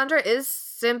Cassandra is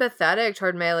sympathetic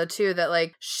toward Mela too, that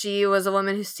like she was a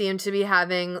woman who seemed to be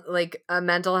having like a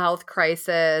mental health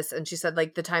crisis, and she said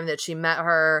like the time that she met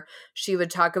her, she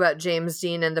would talk about James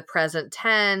Dean in the present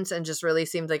tense and just really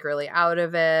seemed like really out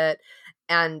of it.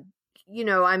 And you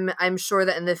know, I'm sure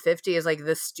that in the 50s, like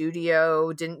the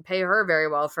studio didn't pay her very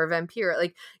well for Vampire.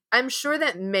 Like I'm sure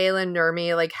that Mela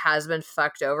Nurmi like has been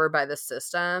fucked over by the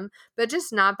system, but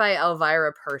just not by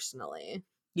Elvira personally.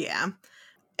 Yeah.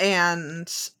 And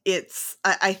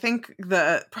I think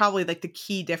probably like the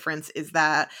key difference is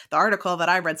that the article that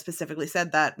I read specifically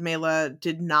said that Mela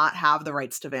did not have the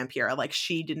rights to Vampira. Like,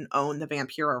 she didn't own the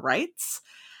Vampira rights.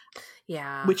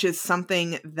 Yeah. Which is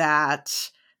something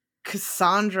that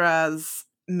Cassandra's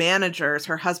managers,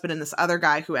 her husband and this other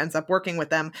guy who ends up working with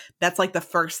them, that's like the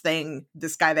first thing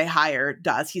this guy they hire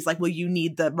does. He's like, well, you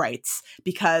need the rights,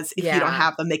 because if you don't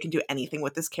have them, they can do anything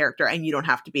with this character and you don't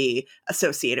have to be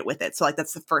associated with it. So like,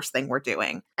 that's the first thing we're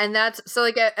doing. And that's so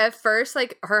like at first,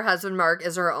 like her husband Mark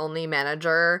is her only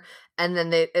manager, and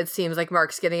then it seems like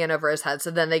Mark's getting in over his head.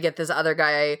 So then they get this other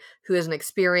guy who is an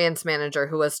experienced manager,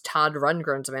 who was Todd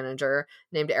Rundgren's manager,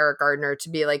 named Eric Gardner, to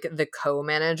be like the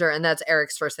co-manager. And that's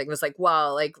Eric's first thing, was like,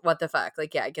 wow, like what the fuck?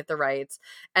 Like, yeah, get the rights.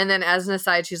 And then as an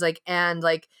aside, she's like, and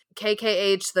like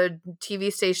KKH, the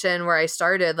TV station where I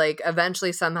started, like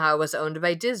eventually somehow was owned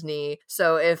by Disney.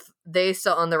 So if they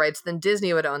still own the rights, then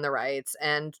Disney would own the rights,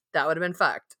 and that would have been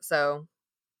fucked. So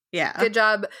yeah, good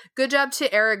job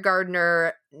to Eric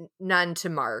Gardner, none to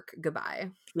Mark.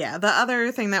 Goodbye. Yeah, the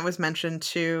other thing that was mentioned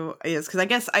too is,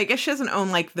 because I guess she doesn't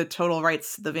own like the total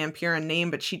rights to the Vampira name,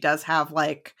 but she does have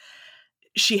like,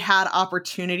 she had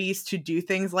opportunities to do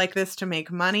things like this to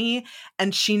make money,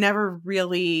 and she never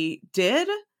really did,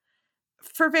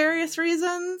 for various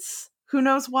reasons. Who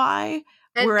knows why?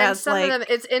 And some of them,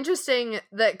 it's interesting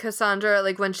that Cassandra,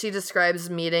 like when she describes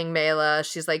meeting Mela,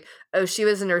 she's like, oh, she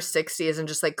was in her 60s and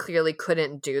just like clearly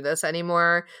couldn't do this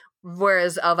anymore.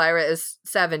 Whereas Elvira is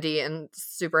 70 and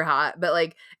super hot. But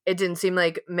like, it didn't seem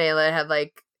like Mela had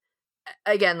like,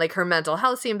 again, like her mental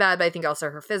health seemed bad, but I think also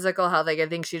her physical health. Like, I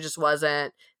think she just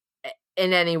wasn't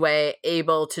in any way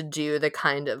able to do the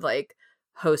kind of like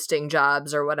hosting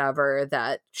jobs or whatever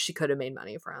that she could have made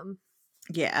money from.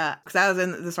 Yeah, because that was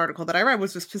in this article that I read,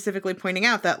 was specifically pointing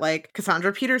out that like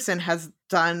Cassandra Peterson has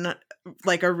done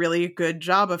like a really good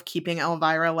job of keeping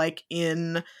Elvira like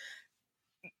in,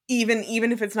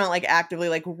 even if it's not like actively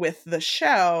like with the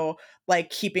show, like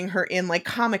keeping her in like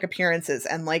comic appearances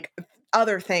and like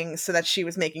other things, so that she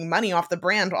was making money off the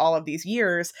brand all of these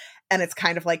years, and it's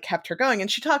kind of like kept her going.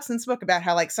 And she talks in this book about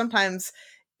how like sometimes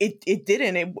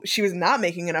she was not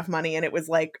making enough money, and it was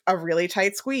like a really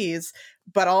tight squeeze,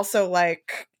 but also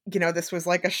like, you know, this was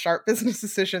like a sharp business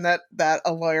decision that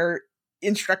a lawyer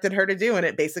instructed her to do, and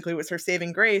it basically was her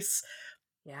saving grace.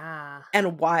 Yeah.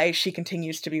 And why she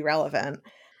continues to be relevant.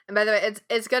 And by the way,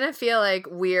 it's gonna feel like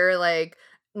we're like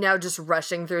now just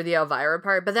rushing through the Elvira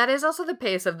part, but that is also the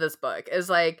pace of this book,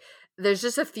 is like there's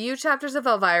just a few chapters of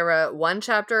Elvira, one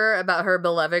chapter about her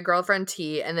beloved girlfriend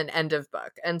T, and then end of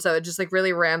book. And so it just like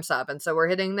really ramps up. And so we're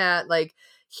hitting that like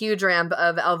huge ramp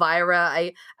of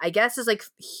Elvira. I guess is like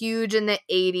huge in the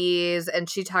 80s, and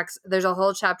she talks, there's a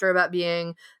whole chapter about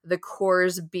being the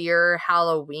Coors Beer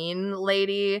Halloween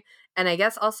lady. And I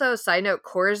guess also, side note,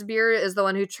 Coors Beer is the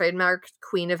one who trademarked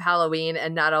Queen of Halloween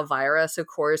and not Elvira, so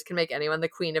Coors can make anyone the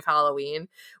Queen of Halloween,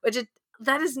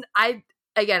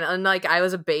 again, unlike I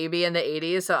was a baby in the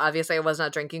 80s, so obviously I was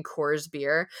not drinking Coors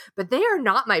Beer, but they are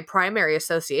not my primary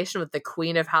association with the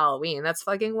Queen of Halloween. That's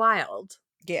fucking wild.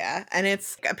 Yeah, and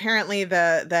it's apparently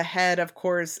the head of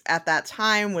Coors at that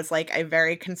time was like a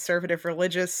very conservative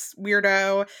religious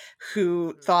weirdo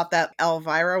who thought that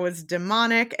Elvira was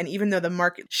demonic, and even though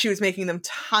she was making them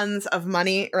tons of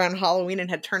money around Halloween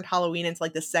and had turned Halloween into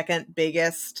like the second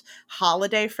biggest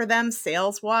holiday for them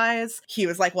sales wise, he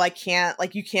was like, well,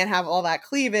 you can't have all that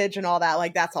cleavage and all that,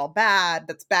 like that's all bad,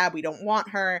 that's bad, we don't want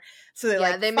her. So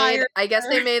they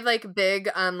made like big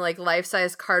like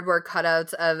life-size cardboard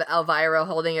cutouts of Elvira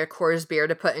holding a Coors Beer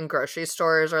to put in grocery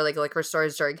stores or like liquor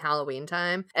stores during Halloween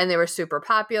time, and they were super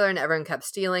popular and everyone kept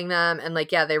stealing them, and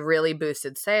like, yeah, they really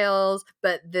boosted sales.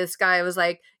 But this guy was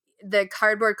like, the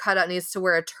cardboard cutout needs to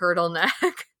wear a turtleneck.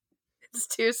 It's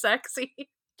too sexy.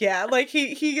 Yeah, like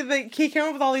he came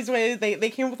up with all these ways. They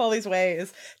came up with all these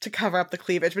ways to cover up the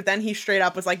cleavage, but then he straight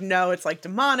up was like, no, it's like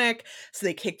demonic. So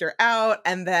they kicked her out,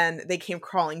 and then they came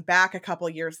crawling back a couple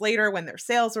years later when their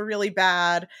sales were really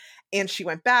bad, and she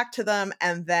went back to them,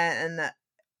 and then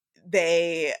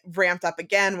they ramped up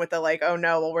again with the like, oh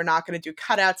no, well, we're not going to do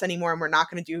cutouts anymore, and we're not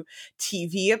going to do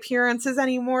TV appearances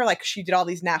anymore. Like, she did all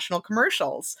these national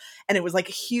commercials, and it was like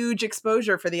a huge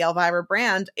exposure for the Elvira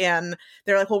brand. And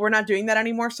they're like, well, we're not doing that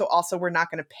anymore. So also, we're not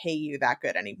going to pay you that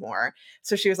good anymore.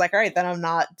 So she was like, all right, then I'm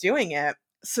not doing it.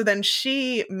 So then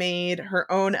she made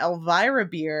her own Elvira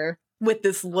beer with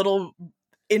this little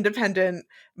independent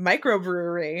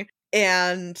microbrewery.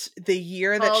 And the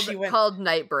year that she went, called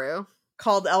Night Brew,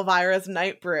 called Elvira's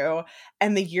Night Brew,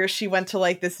 and the year she went to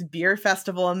like this beer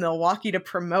festival in Milwaukee to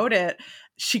promote it,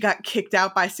 she got kicked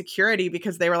out by security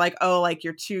because they were like, oh, like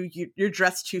you're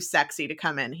dressed too sexy to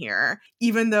come in here,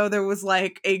 even though there was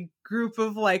like a group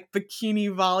of like bikini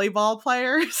volleyball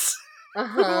players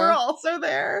who were also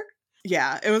there.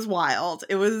 Yeah, it was wild.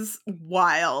 It was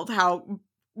wild how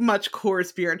much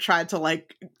Coors Beer tried to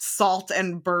like salt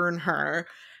and burn her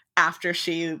after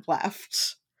she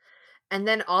left. And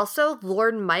then also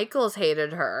Lorne Michaels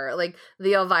hated her. Like,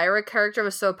 the Elvira character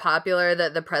was so popular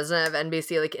that the president of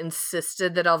NBC like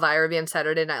insisted that Elvira be on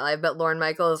Saturday Night Live, but Lorne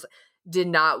Michaels did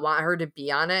not want her to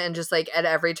be on it, and just like at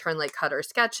every turn like cut her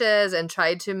sketches and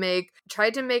tried to make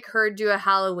her do a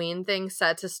Halloween thing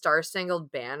set to Star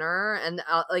Spangled Banner, and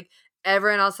like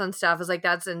everyone else on staff was like,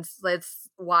 that's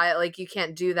why, like, you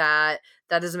can't do that.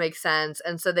 That doesn't make sense.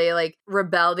 And so they like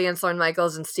rebelled against Lorne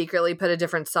Michaels and secretly put a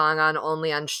different song on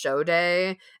only on show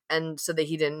day. And so that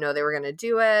he didn't know they were going to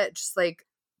do it. Just like,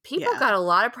 people got a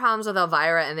lot of problems with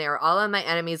Elvira, and they are all on my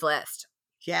enemies list.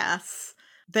 Yes.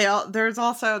 There's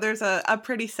a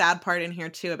pretty sad part in here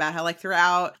too about how like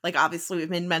throughout, like obviously we've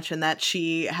been mentioned that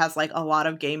she has like a lot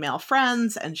of gay male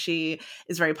friends, and she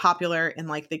is very popular in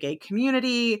like the gay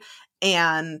community,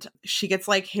 and she gets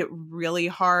like hit really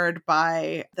hard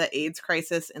by the AIDS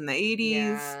crisis in the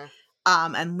 80s. Yeah.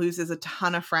 And loses a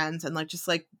ton of friends, and like just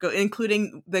like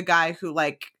including the guy who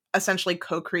like essentially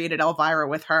co-created Elvira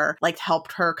with her, like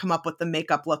helped her come up with the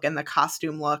makeup look and the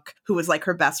costume look, who was like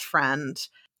her best friend.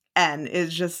 And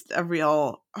it's just a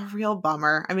real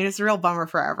bummer. I mean, it's a real bummer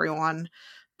for everyone.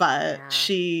 But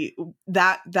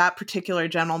that particular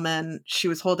gentleman, she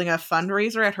was holding a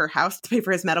fundraiser at her house to pay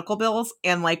for his medical bills.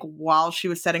 And like while she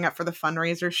was setting up for the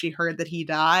fundraiser, she heard that he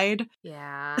died.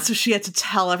 Yeah. So she had to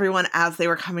tell everyone as they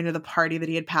were coming to the party that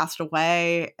he had passed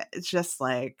away. It's just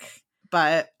like,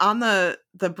 but on the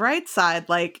bright side,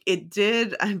 like it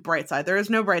did, and bright side, there is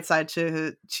no bright side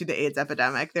to the AIDS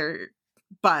epidemic there,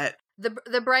 but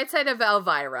the bright side of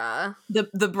Elvira.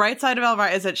 The bright side of Elvira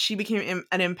is that she became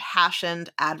an impassioned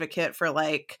advocate for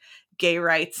like gay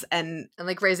rights and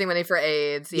like raising money for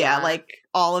AIDS. Yeah, like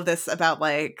all of this about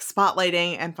like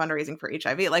spotlighting and fundraising for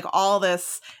HIV. Like all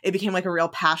this, it became like a real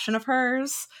passion of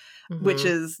hers, which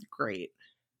is great.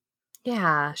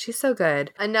 Yeah, she's so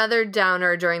good. Another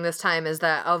downer during this time is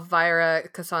that Elvira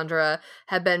Cassandra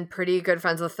had been pretty good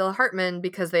friends with Phil Hartman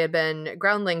because they had been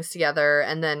groundlings together,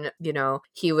 and then, you know,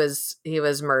 he was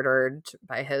murdered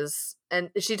by his, and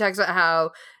she talks about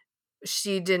how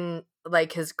she didn't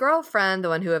like his girlfriend, the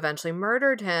one who eventually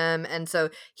murdered him, and so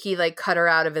he like cut her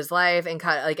out of his life and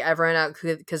cut like everyone out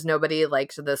because nobody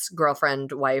liked this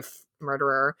girlfriend, wife,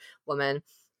 murderer woman.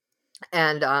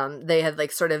 And they had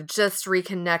like sort of just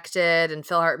reconnected, and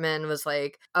Phil Hartman was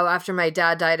like, oh, after my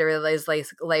dad died, I realized like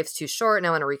life's too short and I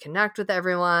want to reconnect with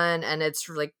everyone. And it's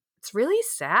like, it's really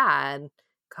sad.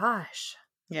 Gosh.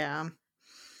 Yeah.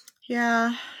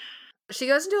 She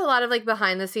goes into a lot of like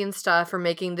behind the scenes stuff for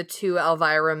making the 2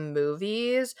 Elvira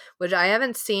movies, which I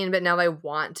haven't seen, but now I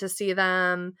want to see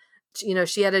them. You know,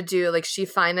 she had to do like, she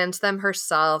financed them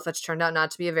herself, which turned out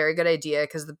not to be a very good idea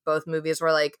because both movies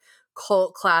were like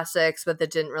cult classics, but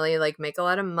that didn't really like make a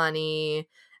lot of money,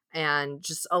 and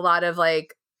just a lot of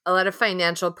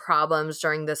financial problems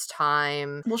during this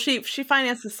time. Well, she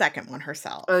financed the second one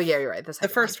herself. Oh yeah, you're right. The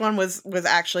first one was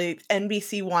actually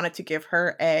NBC wanted to give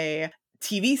her a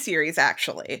TV series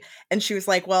actually, and she was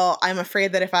like, well, I'm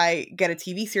afraid that if I get a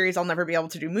TV series I'll never be able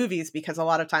to do movies, because a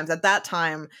lot of times at that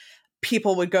time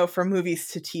people would go from movies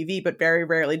to TV, but very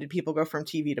rarely did people go from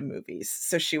TV to movies.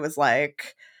 So she was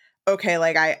like, okay,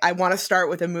 like I want to start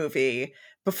with a movie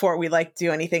before we like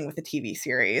do anything with the TV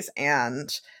series. And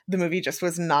the movie just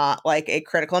was not like a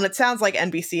critical, and it sounds like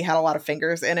NBC had a lot of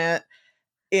fingers in it.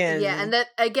 Yeah, and that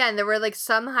again, there were like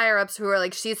some higher ups who were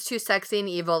like, she's too sexy and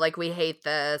evil, like we hate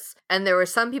this. And there were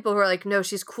some people who were like, no,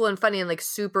 she's cool and funny and like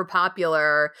super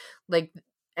popular. Like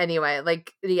anyway,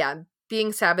 like yeah,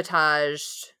 being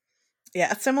sabotaged.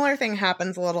 Yeah, a similar thing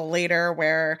happens a little later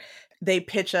where they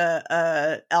pitch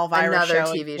a Elvira Another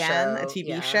show TV again, a show. TV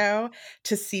Yeah. show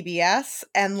to CBS,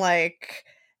 and like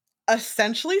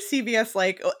essentially CBS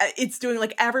like it's doing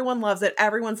like everyone loves it,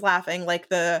 everyone's laughing, like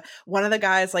the one of the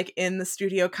guys like in the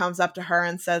studio comes up to her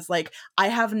and says like, I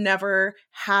have never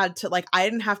had to like, I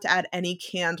didn't have to add any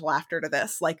canned laughter to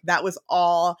this, like that was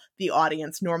all the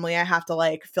audience. Normally I have to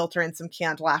like filter in some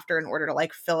canned laughter in order to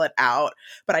like fill it out,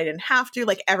 but I didn't have to.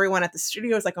 Like everyone at the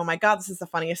studio is like, oh my god, this is the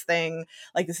funniest thing,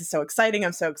 like this is so exciting,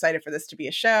 I'm so excited for this to be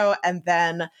a show. And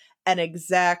then an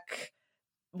exec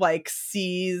like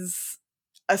sees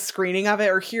a screening of it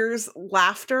or hears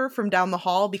laughter from down the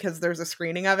hall because there's a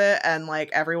screening of it and like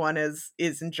everyone is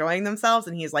enjoying themselves,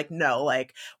 and he's like, no,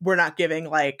 like we're not giving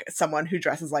like someone who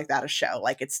dresses like that a show,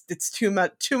 like it's too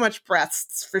much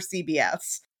breasts for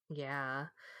CBS. Yeah.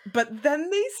 But then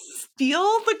they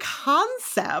steal the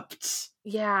concept.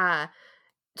 Yeah.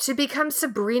 To become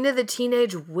Sabrina the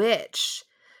Teenage Witch.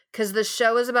 Because the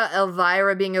show is about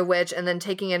Elvira being a witch and then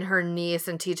taking in her niece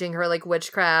and teaching her like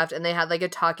witchcraft, and they had like a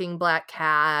talking black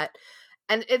cat.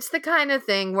 And it's the kind of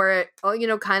thing where, oh, you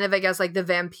know, kind of, I guess, like the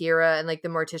Vampira and like the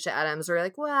Morticia Adams were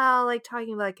like, well, like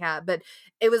talking black cat. But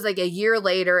it was like a year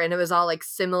later and it was all like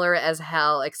similar as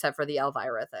hell except for the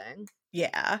Elvira thing.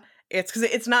 Yeah. It's because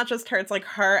it's not just her, it's like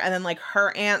her and then like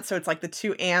her aunt. So it's like the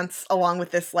two aunts along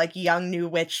with this like young new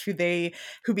witch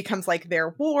who becomes like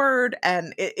their ward.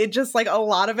 And it just like a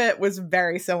lot of it was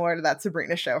very similar to that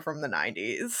Sabrina show from the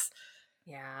 90s.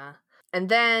 Yeah. And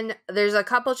then there's a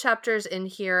couple chapters in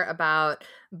here about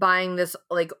buying this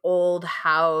like old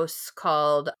house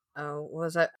called, oh, what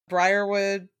was it?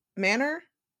 Briarcliff Manor.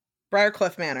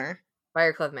 Briarcliff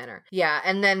Manor. Yeah,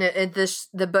 and then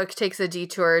the book takes a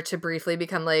detour to briefly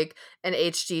become like an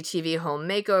HGTV home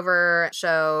makeover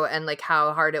show, and like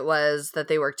how hard it was that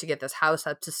they worked to get this house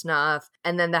up to snuff.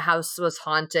 And then the house was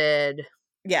haunted.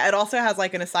 Yeah, it also has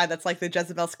like an aside that's like the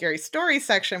Jezebel Scary Stories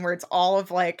section where it's all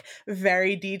of like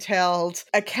very detailed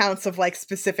accounts of like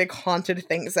specific haunted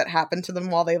things that happened to them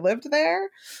while they lived there.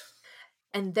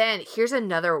 And then here's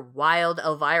another wild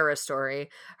Elvira story.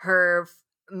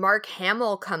 Mark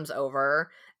Hamill comes over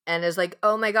and is like,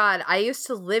 oh my god, I used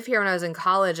to live here when I was in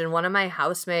college, and one of my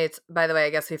housemates, by the way, I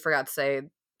guess we forgot to say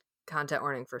content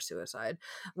warning for suicide.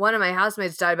 One of my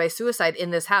housemates died by suicide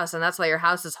in this house, and that's why your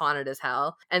house is haunted as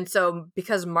hell. And so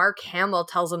because Mark Hamill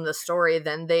tells them the story,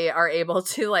 then they are able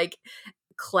to like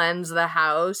cleanse the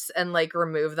house and like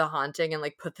remove the haunting and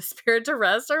like put the spirit to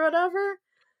rest or whatever.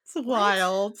 It's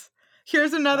wild.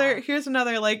 Here's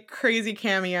another like crazy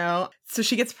cameo. So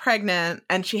she gets pregnant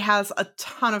and she has a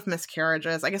ton of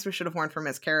miscarriages. I guess we should have warned for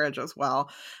miscarriage as well.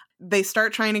 They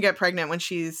start trying to get pregnant when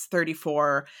she's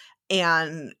 34,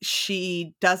 and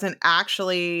she doesn't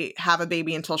actually have a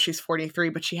baby until she's 43,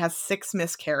 but she has 6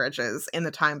 miscarriages in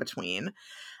the time between.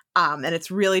 And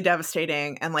it's really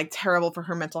devastating and like terrible for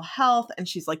her mental health. And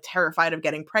she's like terrified of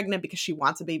getting pregnant because she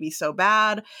wants a baby so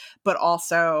bad, but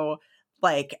also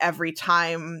like every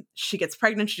time she gets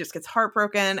pregnant, she just gets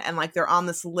heartbroken, and like they're on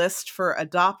this list for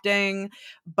adopting,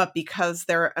 but because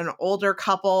they're an older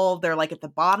couple, they're like at the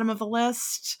bottom of the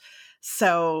list.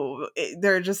 So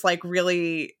they're just like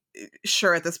really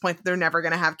sure at this point that they're never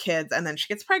going to have kids. And then she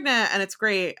gets pregnant and it's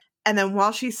great. And then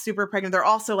while she's super pregnant, they're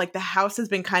also like, the house has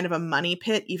been kind of a money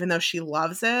pit, even though she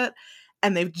loves it.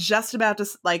 And they've just about to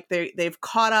like, they've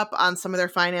caught up on some of their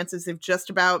finances. They've just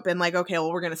about been like, okay,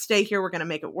 well, we're going to stay here. We're going to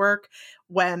make it work.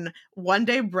 When one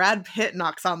day Brad Pitt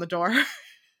knocks on the door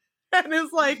and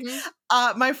is like,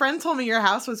 my friend told me your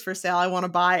house was for sale. I want to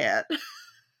buy it.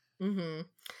 Mm-hmm.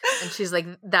 And she's like,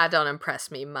 that don't impress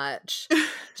me much.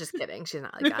 Just kidding. She's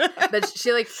not like that. But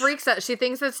she like freaks out. She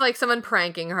thinks it's like someone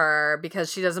pranking her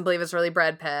because she doesn't believe it's really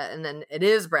Brad Pitt. And then it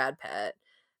is Brad Pitt.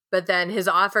 But then his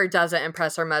offer doesn't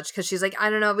impress her much because she's like, I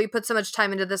don't know, we put so much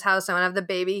time into this house. I want to have the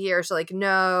baby here. So like,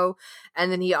 no. And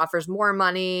then he offers more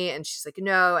money and she's like,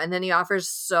 no. And then he offers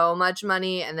so much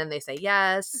money and then they say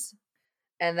yes.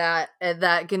 And that,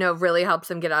 you know, really helps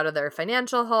them get out of their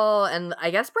financial hole. And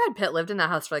I guess Brad Pitt lived in that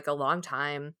house for like a long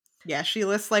time. Yeah, she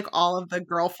lists like all of the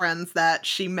girlfriends that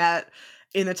she met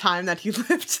in the time that he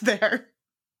lived there.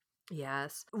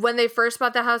 Yes. When they first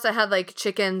bought the house, it had like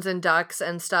chickens and ducks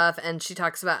and stuff. And she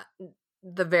talks about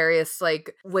the various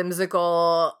like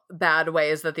whimsical bad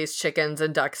ways that these chickens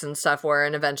and ducks and stuff were,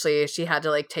 and eventually she had to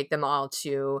like take them all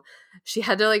to she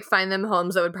had to like find them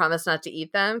homes that would promise not to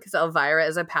eat them, because Elvira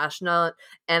is a passionate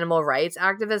animal rights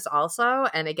activist also,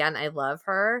 and again, I love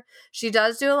her. She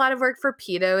does do a lot of work for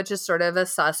PETA, which is sort of a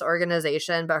sus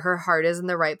organization, but her heart is in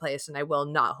the right place, and I will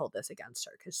not hold this against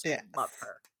her because I Yes. love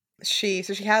her. She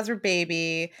has her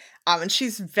baby, and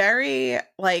she's very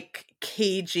like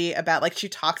cagey about, like, she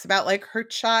talks about like her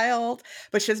child,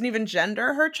 but she doesn't even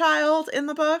gender her child in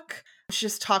the book. She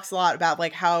just talks a lot about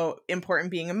like how important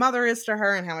being a mother is to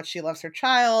her and how much she loves her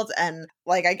child, and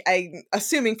like I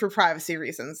assuming for privacy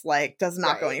reasons, like does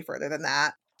not go Right. any further than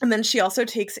that. And then she also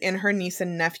takes in her niece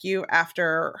and nephew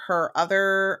after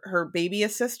her baby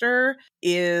sister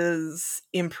is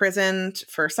imprisoned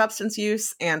for substance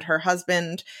use, and her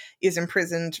husband is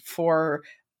imprisoned for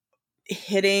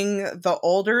hitting the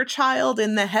older child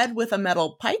in the head with a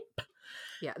metal pipe.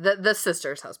 Yeah, the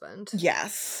sister's husband.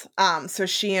 Yes. So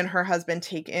she and her husband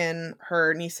take in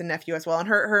her niece and nephew as well. And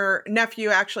her nephew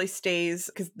actually stays,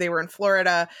 because they were in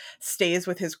Florida, stays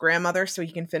with his grandmother so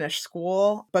he can finish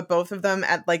school. But both of them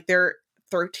at like they're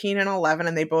 13 and 11,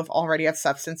 and they both already have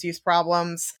substance use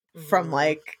problems from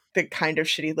like the kind of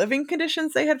shitty living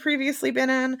conditions they had previously been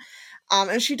in.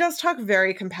 And she does talk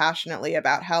very compassionately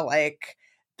about how like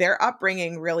their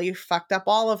upbringing really fucked up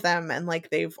all of them, and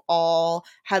like they've all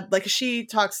had, like, she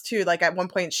talks too, like at one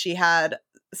point she had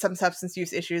some substance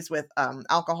use issues with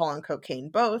alcohol and cocaine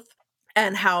both,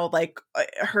 and how like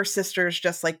her sisters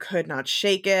just like could not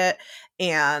shake it,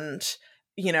 and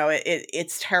you know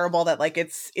it's terrible that like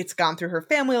it's gone through her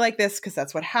family like this, because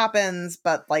that's what happens,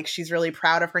 but like she's really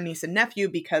proud of her niece and nephew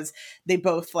because they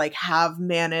both like have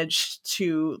managed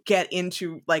to get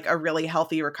into like a really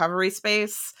healthy recovery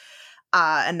space.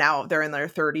 And now they're in their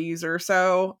 30s or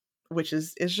so, which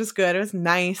is just good. It was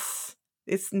nice.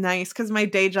 It's nice because my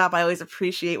day job, I always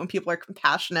appreciate when people are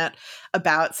compassionate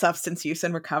about substance use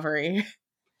and recovery.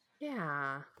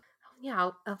 Yeah. Yeah,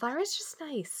 Elvira's just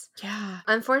nice. Yeah.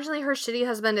 Unfortunately, her shitty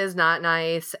husband is not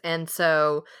nice, and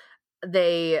so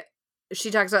she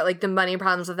talks about like the money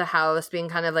problems of the house being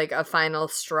kind of like a final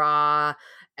straw,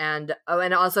 and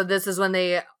and also this is when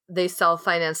they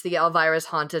self-finance the Elvira's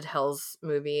Haunted Hills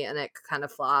movie, and it kind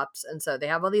of flops, and so they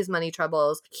have all these money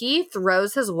troubles. He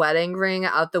throws his wedding ring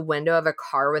out the window of a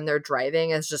car when they're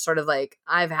driving, as just sort of like,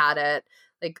 I've had it,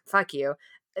 like, fuck you.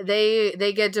 They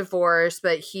get divorced,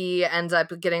 but he ends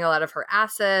up getting a lot of her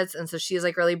assets, and so she's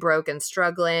like really broke and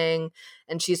struggling,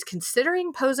 and she's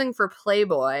considering posing for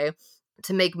Playboy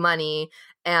to make money,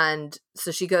 and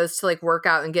so she goes to like work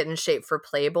out and get in shape for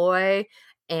Playboy,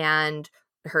 and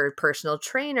her personal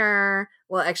trainer,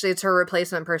 well, actually it's her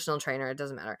replacement personal trainer, it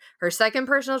doesn't matter, her second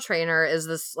personal trainer is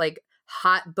this like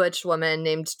hot butch woman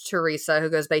named Teresa who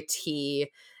goes by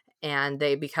T, and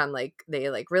they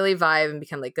really vibe and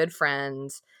become like good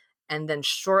friends. And then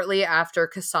shortly after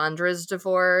Cassandra's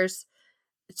divorce,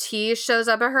 T shows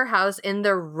up at her house in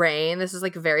the rain. This is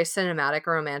like very cinematic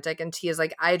and romantic, and T is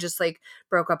like, I just like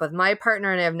broke up with my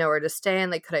partner and I have nowhere to stay,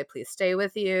 and like, could I please stay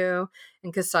with you?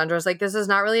 And Cassandra's like, this is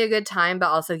not really a good time, but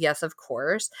also yes, of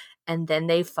course. And then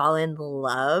they fall in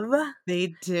love.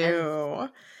 They do.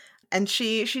 And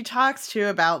she talks too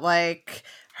about like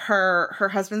her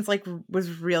husband's like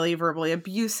was really verbally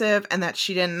abusive, and that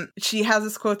she has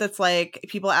this quote that's like,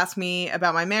 people ask me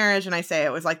about my marriage and I say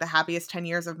it was like the happiest 10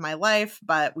 years of my life,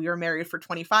 but we were married for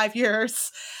 25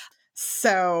 years.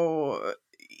 So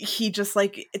he just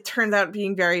like, it turns out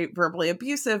being very verbally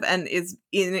abusive, and is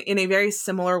in a very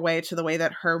similar way to the way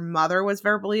that her mother was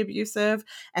verbally abusive,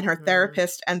 and her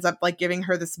therapist ends up like giving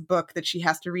her this book that she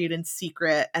has to read in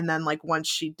secret, and then like once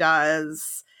she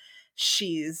does,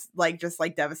 she's like just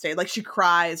like devastated, like she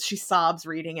cries, she sobs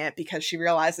reading it, because she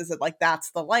realizes that like that's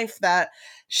the life that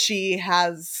she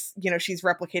has, you know, she's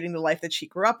replicating the life that she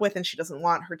grew up with, and she doesn't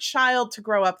want her child to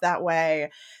grow up that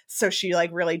way. So she like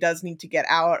really does need to get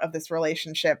out of this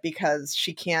relationship, because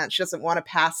she doesn't want to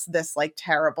pass this like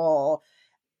terrible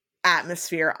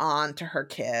atmosphere on to her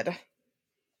kid.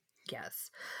 Yes.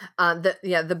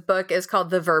 The book is called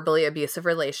The Verbally Abusive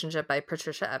Relationship by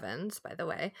Patricia Evans, by the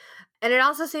way. And it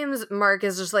also seems Mark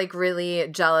is just like really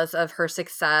jealous of her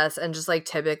success, and just like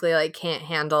typically like can't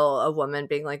handle a woman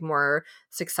being like more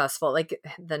successful like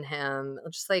than him.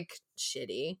 Just like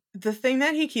shitty. The thing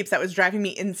that he keeps, that was driving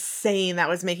me insane, that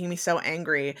was making me so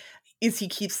angry, is he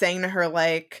keeps saying to her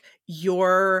like,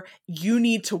 you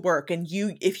need to work, and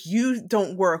if you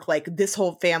don't work, like this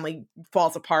whole family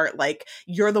falls apart, like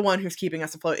you're the one who's keeping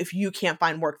us afloat. If you can't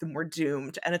find work, then we're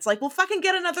doomed. And it's like, well, fucking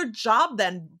get another job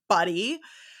then, buddy.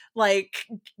 like,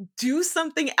 do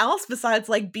something else besides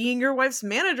like being your wife's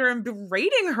manager and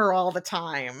berating her all the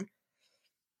time.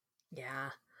 Yeah.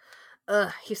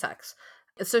 Ugh, he sucks.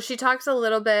 So she talks a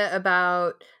little bit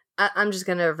about. I'm just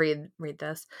gonna read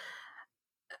this.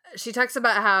 She talks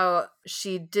about how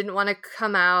she didn't want to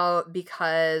come out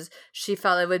because she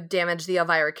felt it would damage the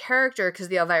Elvira character, because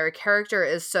the Elvira character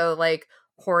is so like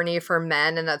horny for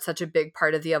men, and that's such a big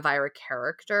part of the Elvira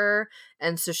character.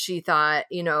 And so she thought,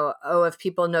 you know, oh, if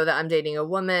people know that I'm dating a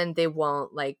woman, they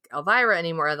won't like Elvira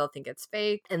anymore. They'll think it's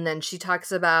fake. And then she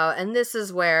talks about, and this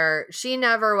is where she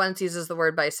never once uses the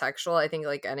word bisexual, I think,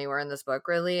 like anywhere in this book,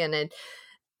 really. And it,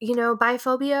 you know,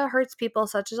 biphobia hurts people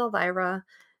such as Elvira.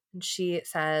 And she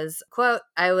says, quote,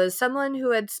 I was someone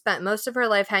who had spent most of her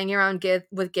life hanging around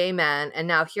with gay men, and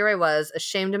now here I was,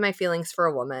 ashamed of my feelings for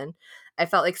a woman. I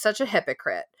felt like such a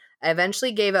hypocrite. I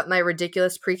eventually gave up my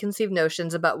ridiculous preconceived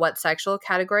notions about what sexual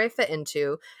category I fit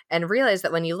into, and realized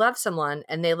that when you love someone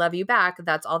and they love you back,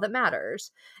 that's all that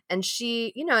matters. And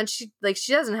she, you know, and she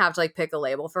doesn't have to like pick a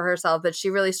label for herself, but she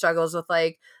really struggles with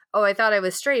like, oh, I thought I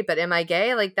was straight, but am I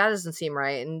gay? Like, that doesn't seem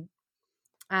right. And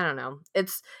I don't know.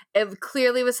 It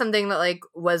clearly was something that like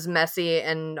was messy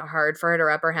and hard for her to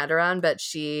wrap her head around, but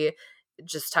she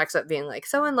just talks about being like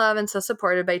so in love and so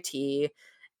supported by T,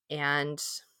 and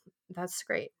that's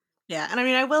great. Yeah, and I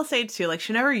mean, I will say too, like,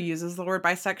 she never uses the word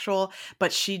bisexual,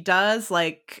 but she does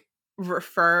like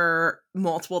refer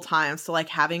multiple times to like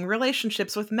having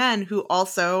relationships with men who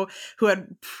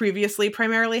had previously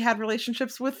primarily had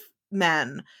relationships with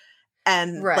men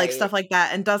and like Right. stuff like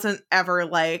that, and doesn't ever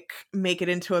like make it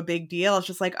into a big deal. It's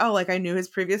just like, oh, like I knew his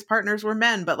previous partners were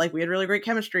men, but like we had really great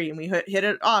chemistry and we hit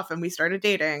it off and we started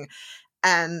dating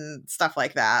and stuff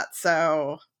like that.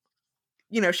 So,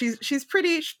 you know, she's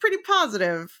pretty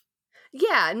positive.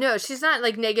 Yeah, no, she's not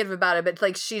like negative about it, but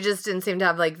like she just didn't seem to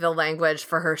have like the language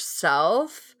for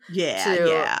herself Yeah, to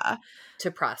yeah.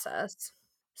 process.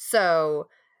 So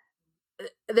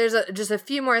there's just a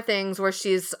few more things where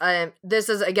she's this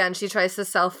is again, she tries to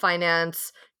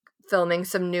self-finance filming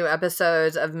some new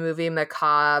episodes of movie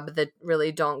Macabre that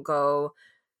really don't go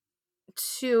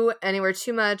anywhere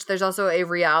too much. There's also a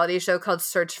reality show called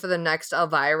Search for the Next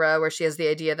Elvira, where she has the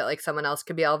idea that like someone else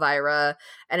could be Elvira,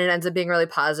 and it ends up being really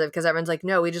positive because everyone's like,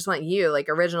 no, we just want you, like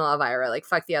original Elvira, like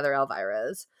fuck the other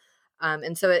Elviras.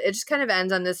 And so it just kind of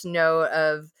ends on this note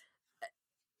of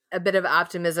a bit of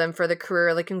optimism for the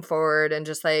career looking forward, and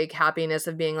just like happiness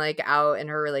of being like out in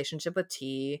her relationship with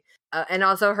T. And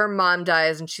also her mom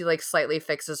dies, and she like slightly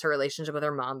fixes her relationship with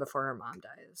her mom before her mom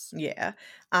dies. Yeah.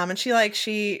 And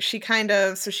she kind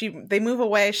of, so they move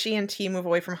away, she and T move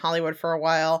away from Hollywood for a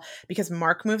while because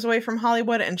Mark moves away from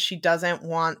Hollywood and she doesn't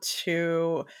want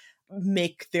to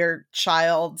make their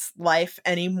child's life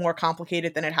any more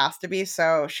complicated than it has to be.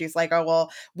 So she's like, oh,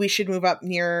 well, we should move up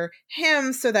near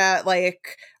him so that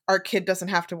like our kid doesn't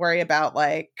have to worry about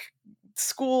like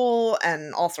school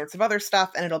and all sorts of other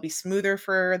stuff, and it'll be smoother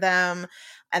for them.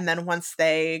 And then once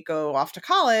they go off to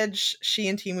college, she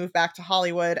and T move back to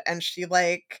Hollywood, and she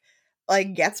like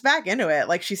gets back into it.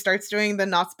 Like she starts doing the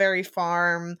Knott's Berry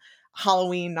Farm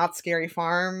Halloween Not Scary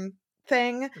Farm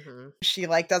thing. Mm-hmm. She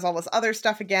like does all this other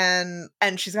stuff again,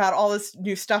 and she's got all this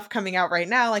new stuff coming out right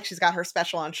now. Like she's got her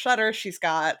special on Shudder, she's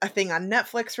got a thing on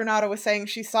Netflix Renata was saying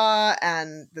she saw,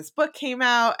 and this book came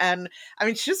out, and I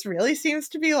mean she just really seems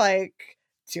to be like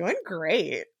doing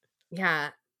great.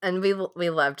 Yeah, and we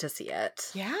love to see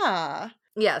it. Yeah.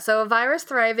 Yeah, so Elvira's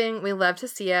thriving. We love to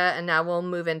see it, and now we'll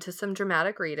move into some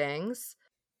dramatic readings.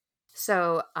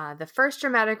 So the first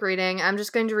dramatic reading, I'm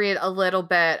just going to read a little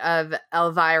bit of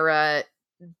Elvira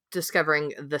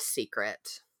discovering the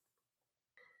secret.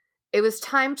 It was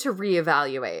time to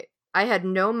reevaluate. I had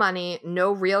no money,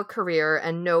 no real career,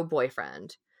 and no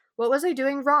boyfriend. What was I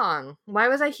doing wrong? Why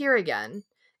was I here again?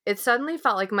 It suddenly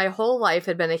felt like my whole life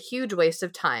had been a huge waste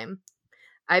of time.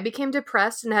 I became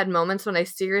depressed and had moments when I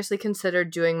seriously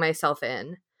considered doing myself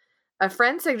in. A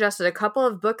friend suggested a couple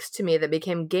of books to me that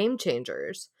became game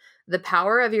changers: The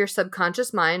Power of Your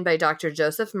Subconscious Mind by Dr.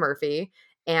 Joseph Murphy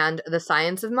and The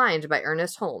Science of Mind by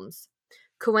Ernest Holmes.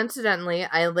 Coincidentally,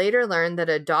 I later learned that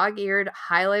a dog-eared,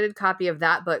 highlighted copy of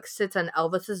that book sits on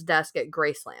Elvis's desk at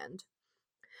Graceland.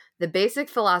 The basic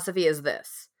philosophy is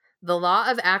this: the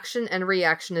law of action and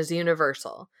reaction is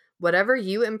universal. Whatever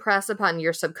you impress upon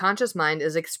your subconscious mind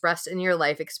is expressed in your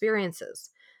life experiences.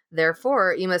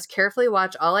 Therefore, you must carefully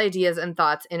watch all ideas and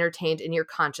thoughts entertained in your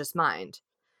conscious mind.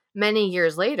 Many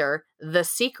years later, The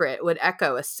Secret would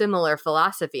echo a similar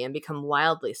philosophy and become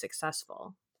wildly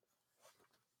successful.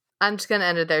 I'm just going to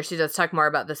end it there. She does talk more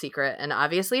about The Secret, and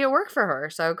obviously it worked for her,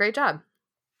 so great job.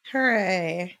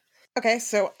 Hooray. Okay,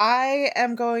 so I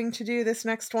am going to do this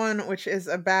next one, which is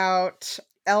about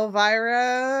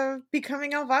Elvira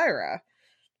becoming Elvira.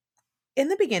 In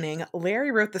the beginning,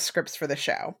 Larry wrote the scripts for the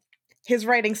show. His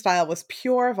writing style was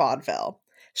pure vaudeville,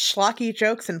 schlocky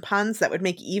jokes and puns that would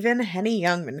make even Henny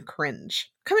Youngman cringe.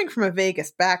 Coming from a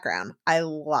Vegas background, I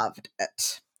loved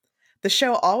it. The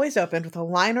show always opened with a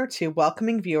line or two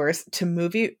welcoming viewers to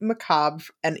Movie Macabre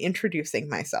and introducing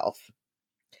myself.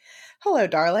 Hello,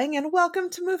 darling, and welcome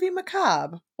to Movie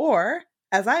Macabre, or,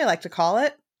 as I like to call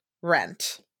it,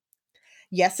 Rent.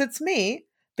 Yes, it's me,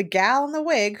 the gal in the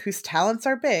wig whose talents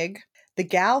are big, the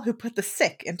gal who put the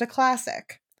sick into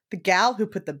classic, the gal who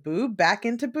put the boob back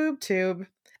into boob tube,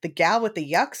 the gal with the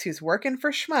yucks who's working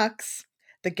for schmucks,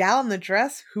 the gal in the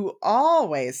dress who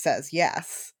always says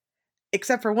yes,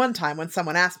 except for one time when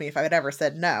someone asked me if I had ever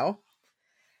said no,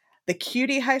 the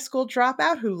cutie high school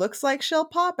dropout who looks like she'll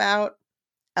pop out,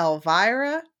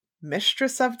 Elvira,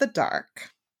 Mistress of the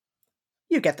Dark.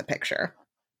 You get the picture.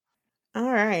 All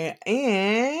right.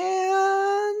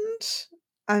 And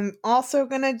I'm also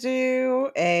going to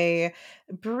do a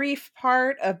brief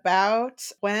part about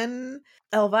when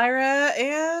Elvira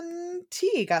and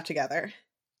T got together.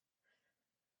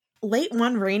 Late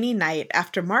one rainy night,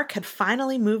 after Mark had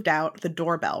finally moved out, the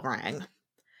doorbell rang.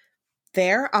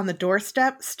 There, on the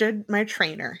doorstep, stood my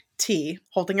trainer, T,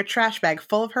 holding a trash bag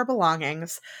full of her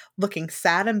belongings, looking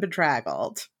sad and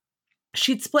bedraggled.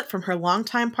 She'd split from her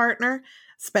longtime partner,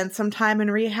 spent some time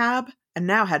in rehab, and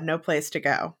now had no place to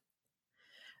go.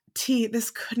 T,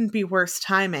 this couldn't be worse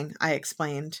timing, I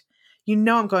explained. You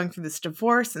know I'm going through this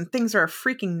divorce, and things are a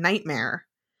freaking nightmare.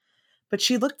 But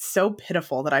she looked so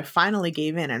pitiful that I finally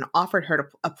gave in and offered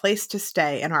her a place to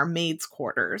stay in our maid's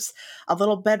quarters, a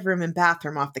little bedroom and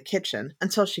bathroom off the kitchen,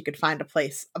 until she could find a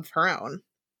place of her own.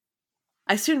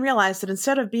 I soon realized that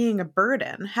instead of being a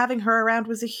burden, having her around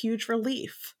was a huge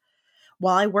relief.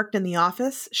 While I worked in the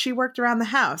office, she worked around the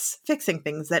house, fixing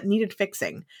things that needed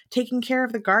fixing, taking care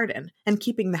of the garden, and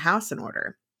keeping the house in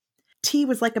order. T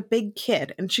was like a big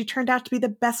kid, and she turned out to be the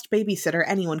best babysitter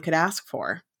anyone could ask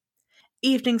for.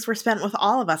 Evenings were spent with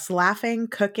all of us laughing,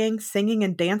 cooking, singing,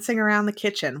 and dancing around the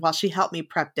kitchen while she helped me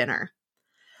prep dinner.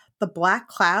 The black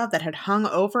cloud that had hung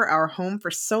over our home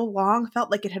for so long felt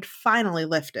like it had finally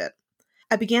lifted.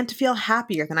 I began to feel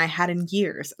happier than I had in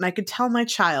years, and I could tell my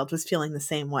child was feeling the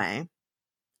same way.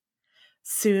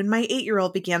 Soon, my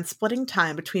 8-year-old began splitting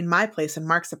time between my place and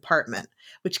Mark's apartment,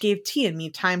 which gave T and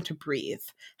me time to breathe,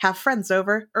 have friends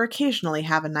over, or occasionally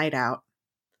have a night out.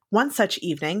 One such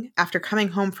evening, after coming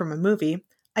home from a movie,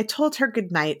 I told her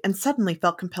goodnight and suddenly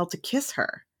felt compelled to kiss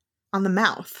her. On the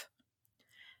mouth.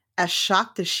 As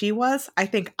shocked as she was, I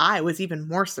think I was even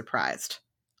more surprised.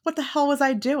 What the hell was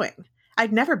I doing?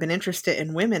 I'd never been interested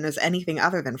in women as anything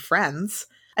other than friends.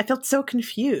 I felt so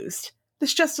confused.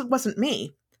 This just wasn't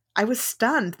me. I was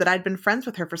stunned that I'd been friends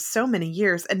with her for so many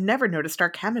years and never noticed our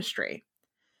chemistry.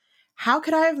 How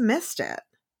could I have missed it?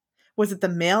 Was it the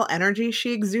male energy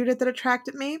she exuded that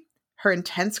attracted me? Her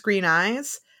intense green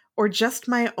eyes? Or just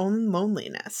my own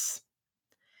loneliness?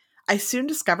 I soon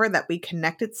discovered that we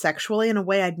connected sexually in a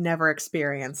way I'd never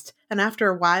experienced, and after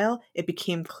a while, it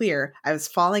became clear I was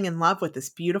falling in love with this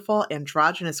beautiful,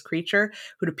 androgynous creature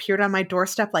who'd appeared on my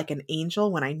doorstep like an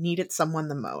angel when I needed someone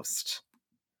the most.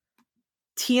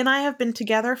 T and I have been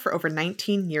together for over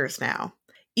 19 years now.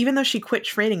 Even though she quit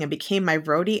training and became my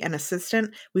roadie and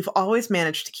assistant, we've always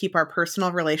managed to keep our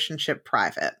personal relationship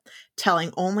private,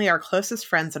 telling only our closest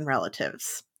friends and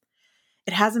relatives.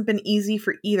 It hasn't been easy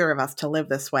for either of us to live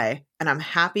this way, and I'm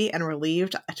happy and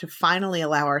relieved to finally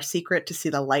allow our secret to see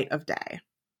the light of day.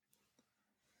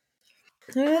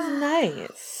 It is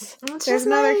nice. There's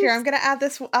another here. I'm going to add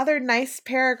this other nice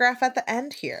paragraph at the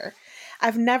end here.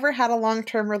 I've never had a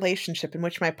long-term relationship in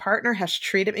which my partner has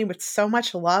treated me with so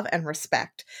much love and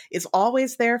respect, is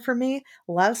always there for me,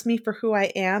 loves me for who I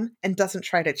am, and doesn't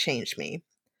try to change me.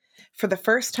 For the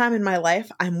first time in my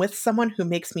life, I'm with someone who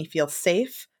makes me feel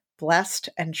safe, blessed,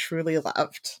 and truly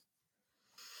loved.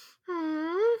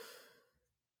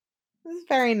 It's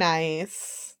very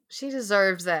nice. She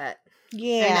deserves it.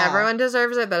 Yeah. And everyone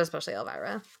deserves it, but especially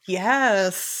Elvira.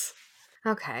 Yes.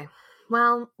 Okay.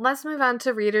 Well, let's move on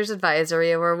to Reader's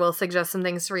Advisory, where we'll suggest some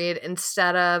things to read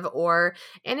instead of or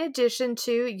in addition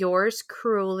to yours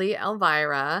cruelly,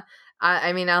 Elvira.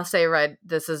 I'll say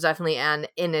this is definitely an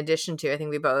in addition to. I think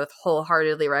we both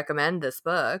wholeheartedly recommend this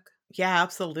book. Yeah,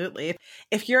 absolutely.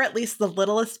 If you're at least the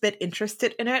littlest bit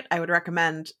interested in it, I would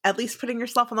recommend at least putting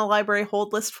yourself on the library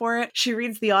hold list for it. She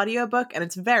reads the audiobook and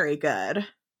it's very good.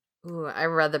 Ooh, I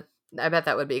bet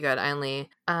that would be good. I only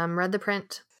read the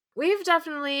print. We've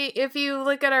definitely, if you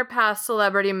look at our past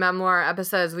celebrity memoir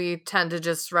episodes, we tend to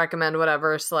just recommend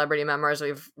whatever celebrity memoirs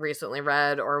we've recently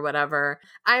read or whatever.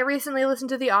 I recently listened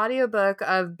to the audiobook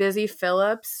of Busy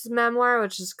Phillips' memoir,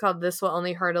 which is called This Will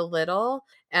Only Hurt a Little.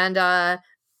 And,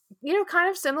 kind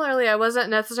of similarly, I wasn't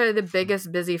necessarily the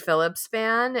biggest Busy Phillips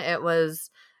fan. It was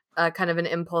kind of an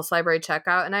impulse library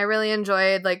checkout, and I really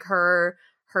enjoyed like her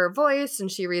voice,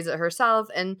 and she reads it herself.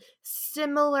 And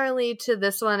similarly to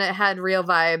this one, it had real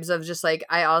vibes of just like,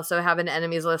 I also have an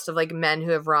enemies list of like men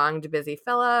who have wronged Busy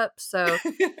Phillips. So,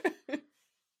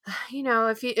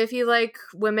 if you like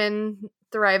women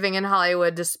thriving in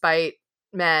Hollywood despite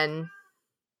men,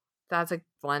 that's a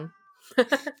one.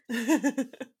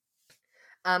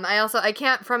 I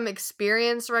can't from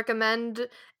experience recommend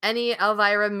any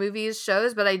Elvira movies,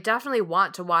 shows, but I definitely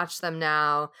want to watch them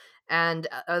now. And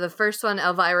the first one,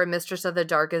 Elvira, Mistress of the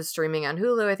Dark, is streaming on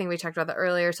Hulu. I think we talked about that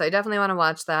earlier, so I definitely want to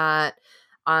watch that.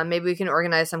 Maybe we can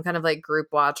organize some kind of like group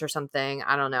watch or something.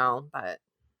 I don't know, but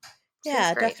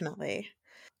Yeah, definitely.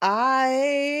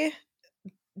 I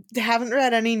haven't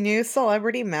read any new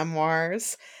celebrity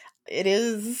memoirs. It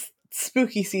is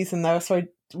spooky season though, so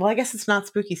I guess it's not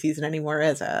spooky season anymore,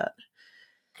 is it?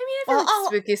 I mean, I feel like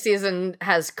spooky season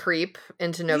has creep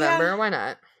into November. Yeah. Why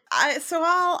not?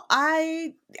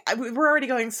 We're already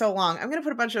going so long. I'm gonna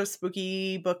put a bunch of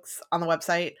spooky books on the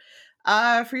website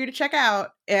for you to check out,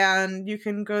 and you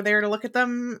can go there to look at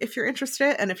them if you're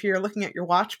interested. And if you're looking at your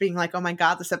watch being like, oh my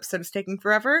god, this episode is taking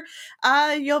forever,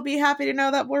 you'll be happy to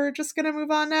know that we're just gonna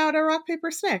move on now to Rock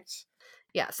Paper Snicked.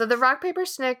 Yeah, so the Rock Paper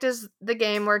Snicked is the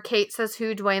game where Kate says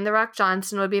who Dwayne The Rock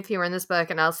Johnson would be if he were in this book,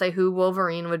 and I'll say who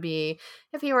Wolverine would be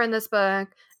if he were in this book.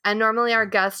 And normally our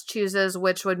guest chooses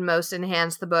which would most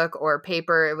enhance the book, or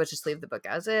paper, it would just leave the book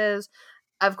as is.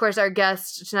 Of course, our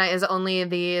guest tonight is only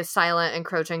the silent,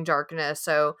 encroaching darkness,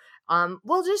 so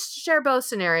we'll just share both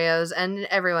scenarios, and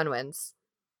everyone wins.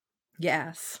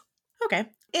 Yes. Okay.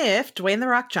 If Dwayne The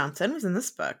Rock Johnson was in this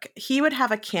book, he would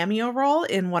have a cameo role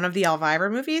in one of the Elvira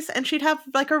movies, and she'd have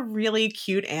like a really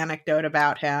cute anecdote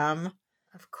about him.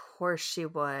 Of course she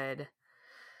would.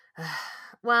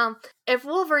 Well, if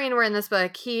Wolverine were in this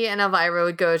book, he and Elvira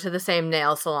would go to the same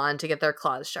nail salon to get their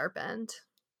claws sharpened.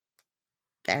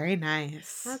 Very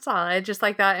nice. That's all. I just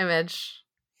like that image.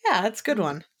 Yeah, that's a good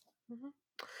one. Mm-hmm.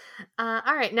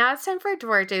 All right, now it's time for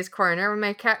Duarte's Corner, where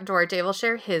my cat Duarte will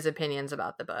share his opinions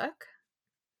about the book.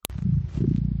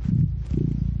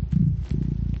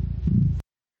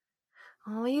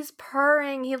 Oh, he's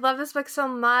purring. He loved this book so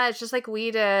much, just like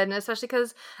we did, and especially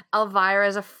because Elvira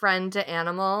is a friend to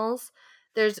animals.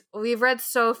 We've read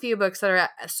so few books that are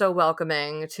so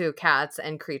welcoming to cats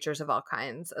and creatures of all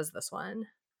kinds as this one.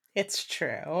 It's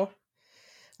true.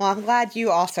 Well, I'm glad you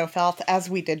also felt, as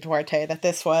we did, Duarte, that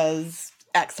this was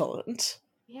excellent.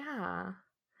 Yeah.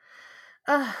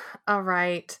 All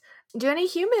right. Do any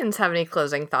humans have any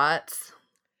closing thoughts?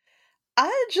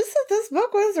 Just that this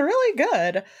book was really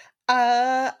good.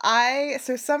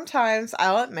 Sometimes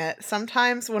I'll admit,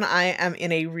 sometimes when I am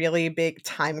in a really big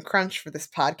time crunch for this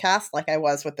podcast, like I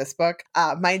was with this book,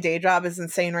 my day job is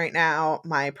insane right now.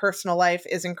 My personal life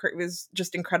is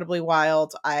just incredibly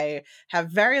wild. I have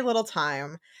very little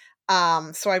time.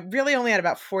 So I really only had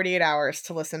about 48 hours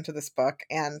to listen to this book.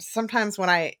 And sometimes when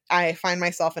I find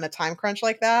myself in a time crunch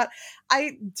like that,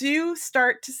 I do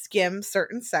start to skim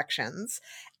certain sections.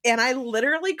 And I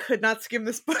literally could not skim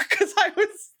this book because I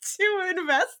was too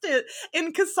invested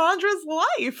in Cassandra's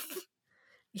life.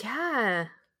 Yeah.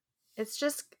 It's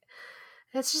just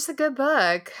a good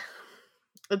book.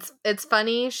 It's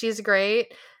funny. She's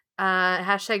great.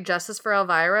 Hashtag justice for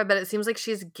Elvira, but it seems like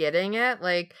she's getting it.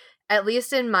 Like, at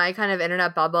least in my kind of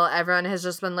internet bubble, everyone has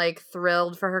just been like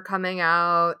thrilled for her coming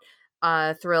out,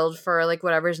 thrilled for like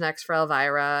whatever's next for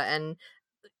Elvira. And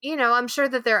I'm sure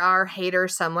that there are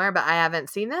haters somewhere, but I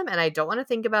haven't seen them and I don't want to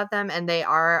think about them, and they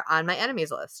are on my enemies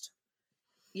list.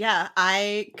 Yeah,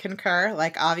 I concur.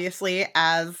 Like, obviously,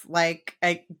 as like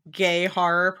a gay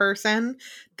horror person,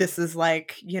 this is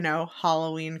like,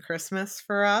 Halloween, Christmas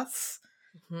for us.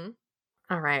 Mm-hmm.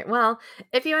 All right. Well,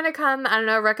 if you want to come, I don't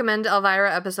know, recommend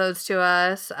Elvira episodes to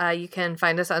us, you can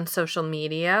find us on social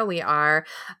media. We are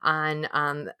on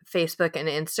Facebook and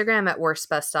Instagram at Worst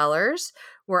Bestsellers.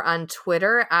 We're on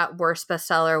Twitter at Worst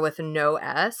Bestseller with no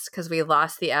S, because we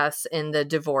lost the S in the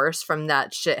divorce from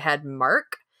that shithead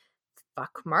Mark.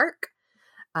 Fuck Mark.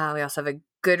 We also have a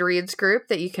Goodreads group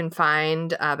that you can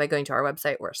find by going to our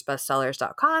website,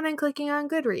 worstbestsellers.com, and clicking on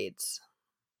Goodreads.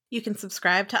 You can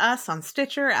subscribe to us on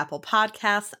Stitcher, Apple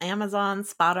Podcasts, Amazon,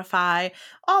 Spotify,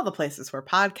 all the places where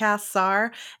podcasts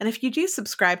are. And if you do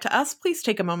subscribe to us, please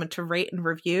take a moment to rate and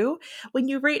review. When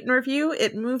you rate and review,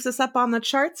 it moves us up on the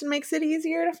charts and makes it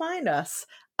easier to find us.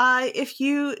 If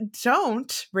you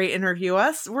don't rate and review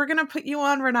us, we're going to put you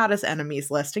on Renata's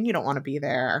enemies list, and you don't want to be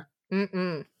there.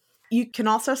 Mm-mm. You can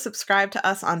also subscribe to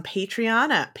us on Patreon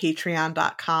at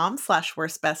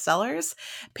patreon.com/worstbestsellers.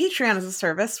 Patreon is a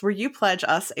service where you pledge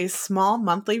us a small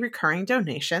monthly recurring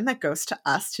donation that goes to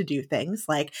us to do things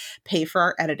like pay for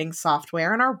our editing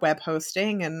software and our web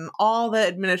hosting and all the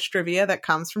administrivia that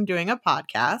comes from doing a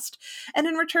podcast. And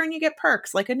in return, you get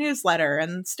perks like a newsletter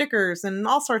and stickers and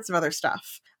all sorts of other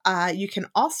stuff. You can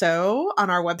also, on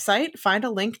our website, find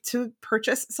a link to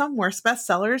purchase some Worst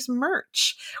Bestsellers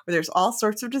merch, where there's all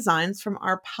sorts of designs from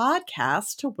our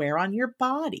podcast to wear on your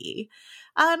body.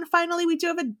 And finally, we do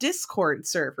have a Discord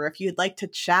server if you'd like to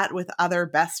chat with other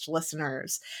best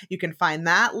listeners. You can find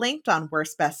that linked on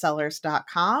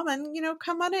worstbestsellers.com and,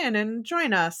 come on in and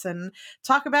join us and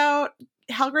talk about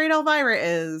how great Elvira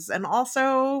is and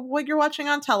also what you're watching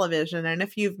on television and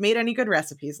if you've made any good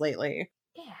recipes lately.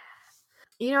 Yeah.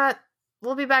 You know what?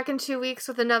 We'll be back in 2 weeks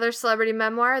with another celebrity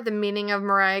memoir, The Meaning of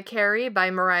Mariah Carey by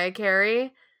Mariah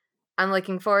Carey. I'm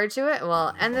looking forward to it.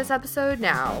 We'll end this episode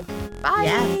now. Bye!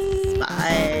 Yes,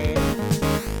 bye!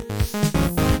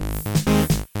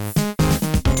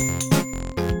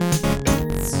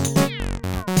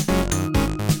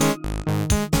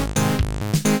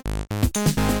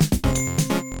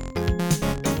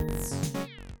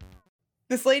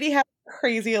 This lady has a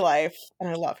crazy life, and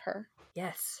I love her.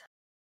 Yes.